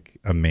Dubai like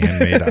a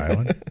man-made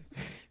island?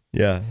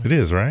 Yeah. It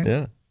is, right?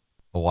 Yeah.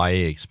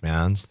 Hawaii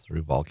expands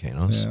through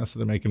volcanoes. Yeah, so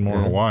they're making more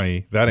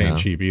Hawaii. That ain't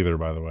cheap either,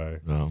 by the way.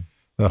 No.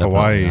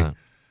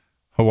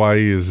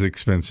 Hawaii is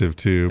expensive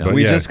too. Yeah. But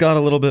we just got a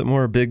little bit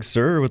more Big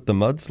Sur with the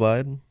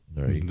mudslide.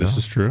 There you go. This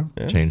is true.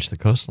 Yeah. Change the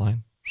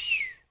coastline.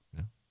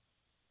 Yeah.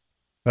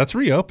 That's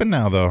reopened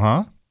now, though,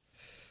 huh?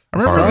 I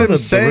remember them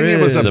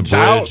saying it was the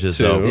about bridge is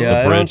to. open. Yeah, the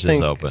I don't bridge is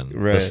think- open.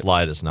 right. The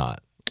slide is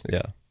not.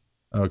 Yeah.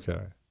 Okay.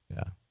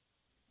 Yeah.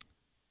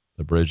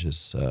 The bridge is.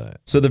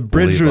 So the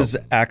bridge believable.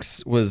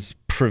 was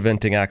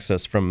preventing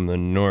access from the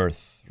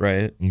north,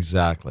 right?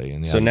 Exactly.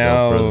 And So you had to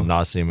now- go for the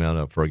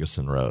Nasiamena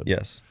Ferguson Road.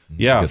 Yes.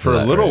 Yeah, Get to for a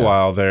that little area.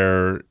 while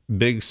there,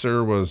 Big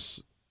Sur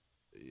was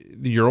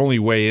your only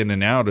way in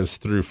and out is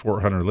through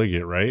Fort Hunter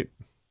Liggett, right?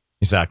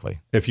 Exactly.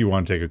 If you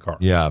want to take a car.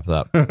 Yeah,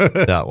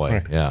 that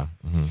way. Yeah,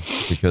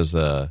 because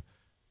the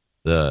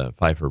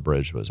Pfeiffer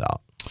Bridge was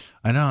out.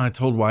 I know. I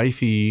told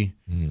wifey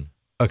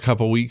a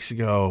couple weeks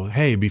ago,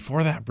 hey,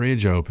 before that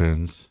bridge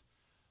opens,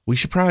 we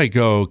should probably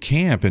go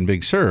camp in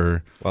Big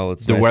Sur. Well,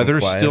 it's the nice and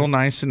weather's quiet. still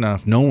nice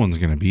enough. No one's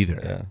going to be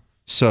there. Yeah.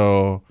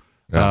 So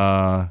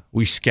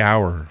we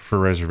scour for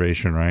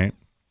reservation, right?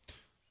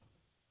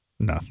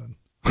 Nothing.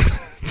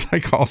 It's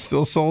like all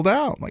still sold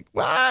out. I'm like,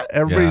 what?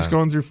 Everybody's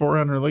going through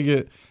 400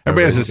 Liggett.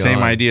 Everybody has the same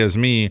gone. idea as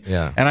me.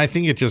 Yeah. And I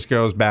think it just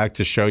goes back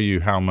to show you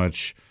how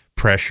much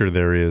pressure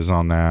there is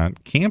on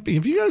that. Camping.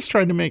 Have you guys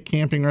tried to make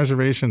camping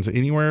reservations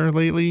anywhere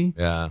lately?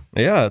 Yeah.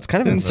 Yeah, it's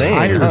kind of insane.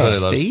 Entire huh? Everybody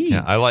loves to state.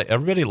 camp.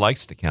 Everybody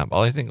likes to camp.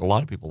 I think a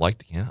lot of people like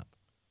to camp.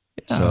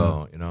 Yeah.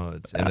 So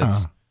it's I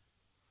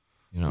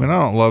mean,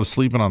 I don't love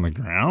sleeping on the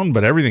ground,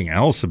 but everything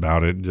else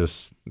about it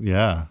just,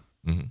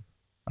 Mhm.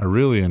 I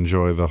really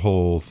enjoy the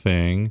whole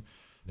thing.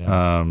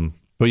 Yeah.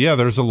 But yeah,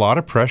 there's a lot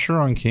of pressure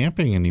on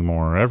camping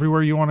anymore.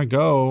 Everywhere you want to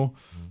go,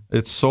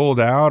 it's sold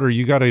out, or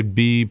you got to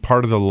be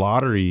part of the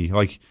lottery.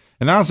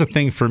 And that was the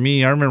thing for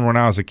me. I remember when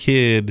I was a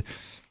kid,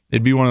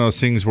 it'd be one of those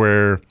things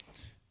where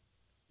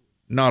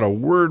not a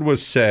word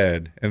was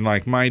said. And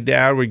my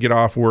dad would get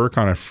off work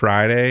on a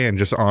Friday and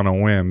just on a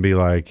whim be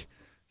like,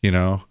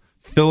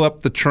 fill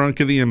up the trunk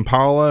of the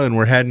Impala and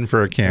we're heading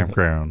for a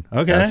campground.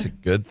 Okay. That's a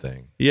good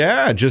thing.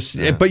 Yeah,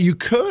 but you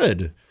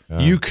could.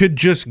 You could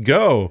just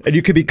go. And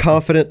you could be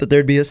confident that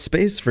there'd be a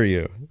space for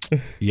you.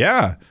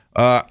 Yeah.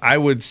 I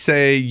would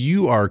say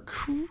you are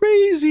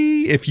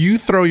crazy if you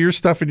throw your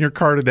stuff in your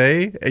car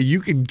today and you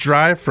can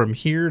drive from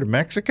here to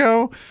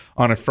Mexico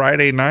on a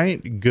Friday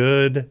night.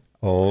 Good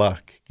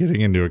luck getting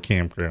into a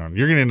campground.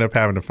 You're going to end up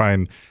having to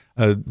find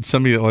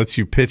somebody that lets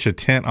you pitch a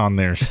tent on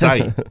their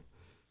site.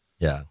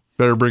 Yeah.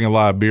 Better bring a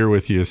lot of beer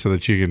with you so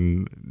that you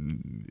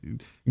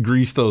can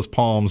grease those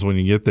palms when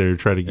you get there.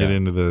 Try to get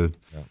into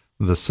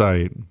the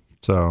site.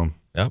 So,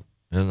 yep.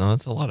 And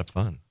it's a lot of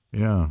fun.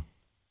 Yeah.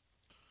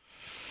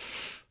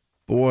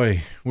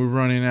 Boy, we're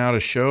running out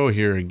of show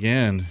here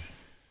again.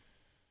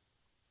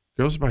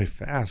 Goes by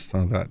fast,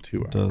 huh? That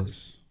 2 hours. It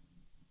does.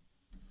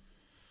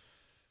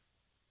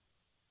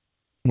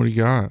 What do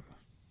you got?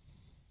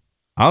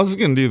 I was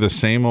going to do the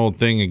same old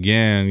thing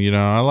again.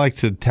 I like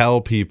to tell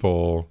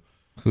people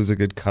who's a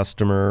good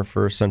customer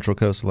for Central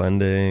Coast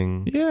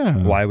Lending. Yeah.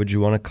 Why would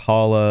you want to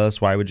call us?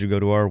 Why would you go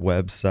to our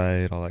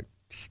website? All that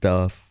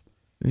stuff.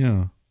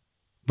 Yeah.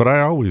 But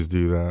I always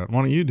do that.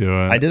 Why don't you do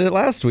it? I did it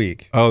last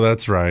week. Oh,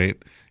 that's right.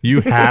 You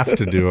have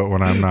to do it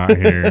when I'm not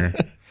here.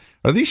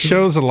 Are these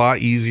shows a lot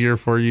easier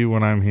for you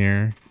when I'm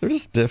here? They're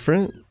just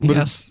different. He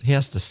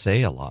has to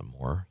say a lot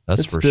more.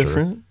 That's it's for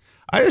different. sure.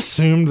 I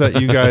assumed that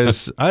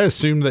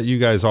you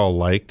guys all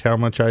liked how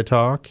much I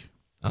talk.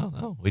 Oh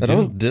no, I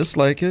don't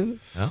dislike it.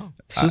 No.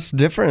 It's just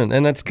different,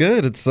 and that's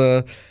good. It's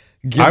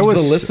gives the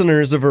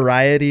listeners a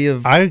variety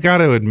of. I got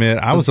to admit,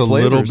 I was a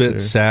little bit here.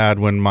 sad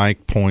when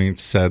Mike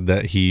Points said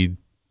that he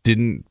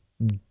didn't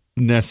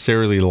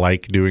necessarily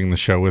like doing the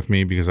show with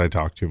me because I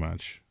talk too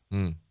much.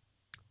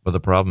 But the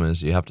problem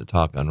is you have to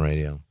talk on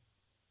radio.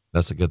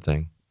 That's a good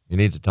thing. You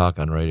need to talk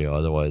on radio,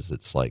 otherwise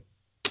it's like...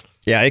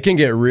 Yeah, it can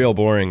get real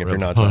boring if you're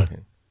not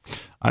talking.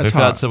 I've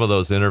had some of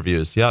those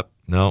interviews. Yep.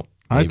 No.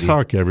 I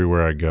talk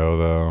everywhere I go,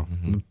 though.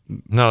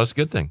 No, it's a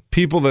good thing.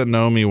 People that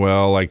know me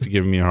well like to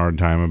give me a hard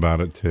time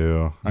about it,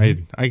 too.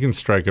 I can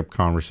strike up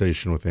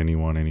conversation with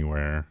anyone,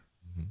 anywhere.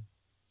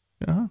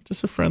 Yeah,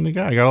 just a friendly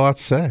guy. I got a lot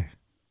to say.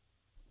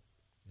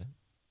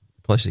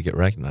 Plus, you get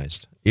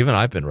recognized. Even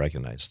I've been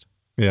recognized.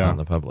 Yeah. On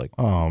the public.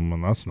 Oh,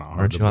 man, that's not hard.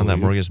 Aren't you on that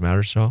Mortgage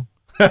Matters show?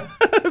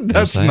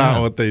 That's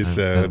not what they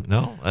said.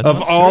 No.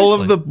 Of all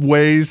of the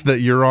ways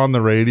that you're on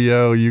the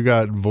radio, you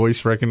got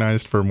voice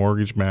recognized for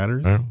Mortgage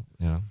Matters?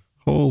 Yeah.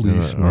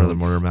 Holy smokes. Or the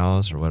Mortar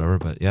Malice or whatever,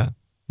 but yeah.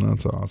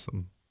 That's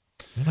awesome.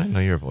 Did I know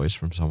your voice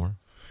from somewhere?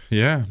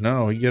 Yeah,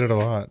 no, we get it a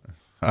lot.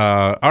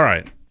 All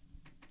right.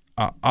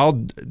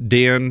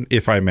 Dan,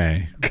 if I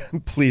may.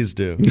 Please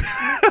do.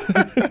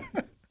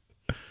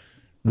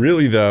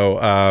 Really,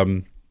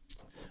 though,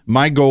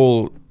 my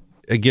goal,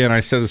 again,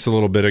 I said this a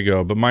little bit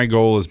ago, but my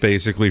goal is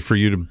basically for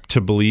you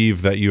to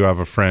believe that you have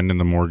a friend in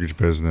the mortgage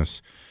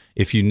business.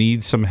 If you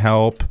need some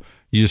help,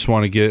 you just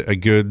want to get a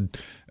good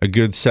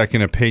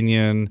second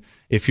opinion.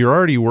 If you're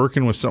already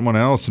working with someone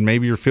else and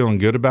maybe you're feeling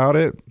good about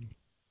it,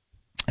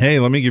 hey,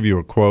 let me give you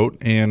a quote,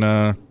 and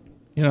either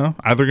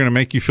going to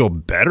make you feel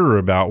better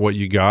about what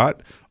you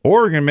got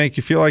or going to make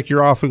you feel like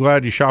you're awfully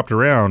glad you shopped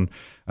around.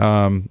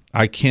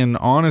 I can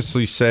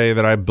honestly say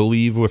that I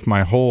believe with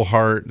my whole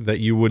heart that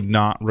you would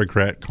not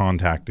regret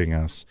contacting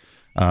us.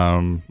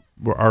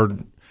 We're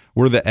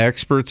the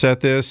experts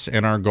at this,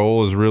 and our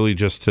goal is really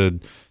just to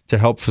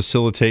help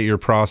facilitate your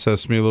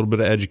process, maybe a little bit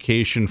of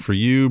education for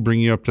you, bring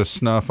you up to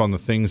snuff on the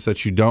things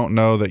that you don't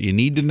know that you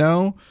need to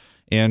know,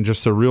 and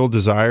just a real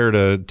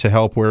desire to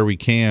help where we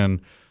can.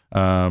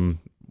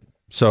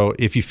 So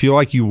if you feel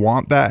like you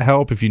want that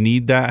help, if you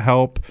need that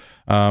help,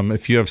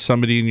 if you have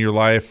somebody in your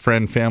life,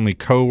 friend, family,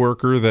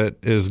 coworker that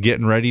is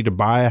getting ready to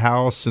buy a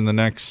house in the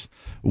next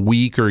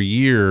week or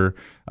year,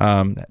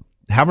 have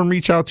them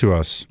reach out to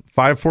us.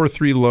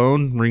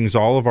 543-LOAN rings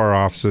all of our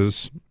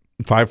offices,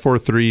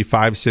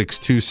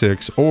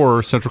 543-5626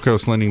 or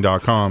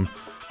centralcoastlending.com.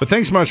 But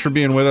thanks so much for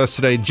being with us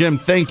today. Jim,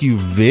 thank you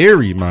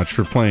very much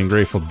for playing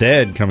Grateful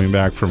Dead, coming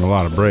back from a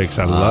lot of breaks.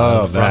 I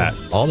love that.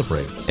 All the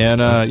breaks. And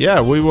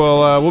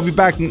we'll be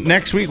back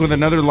next week with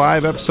another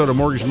live episode of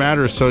Mortgage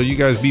Matters, so you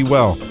guys be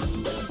well.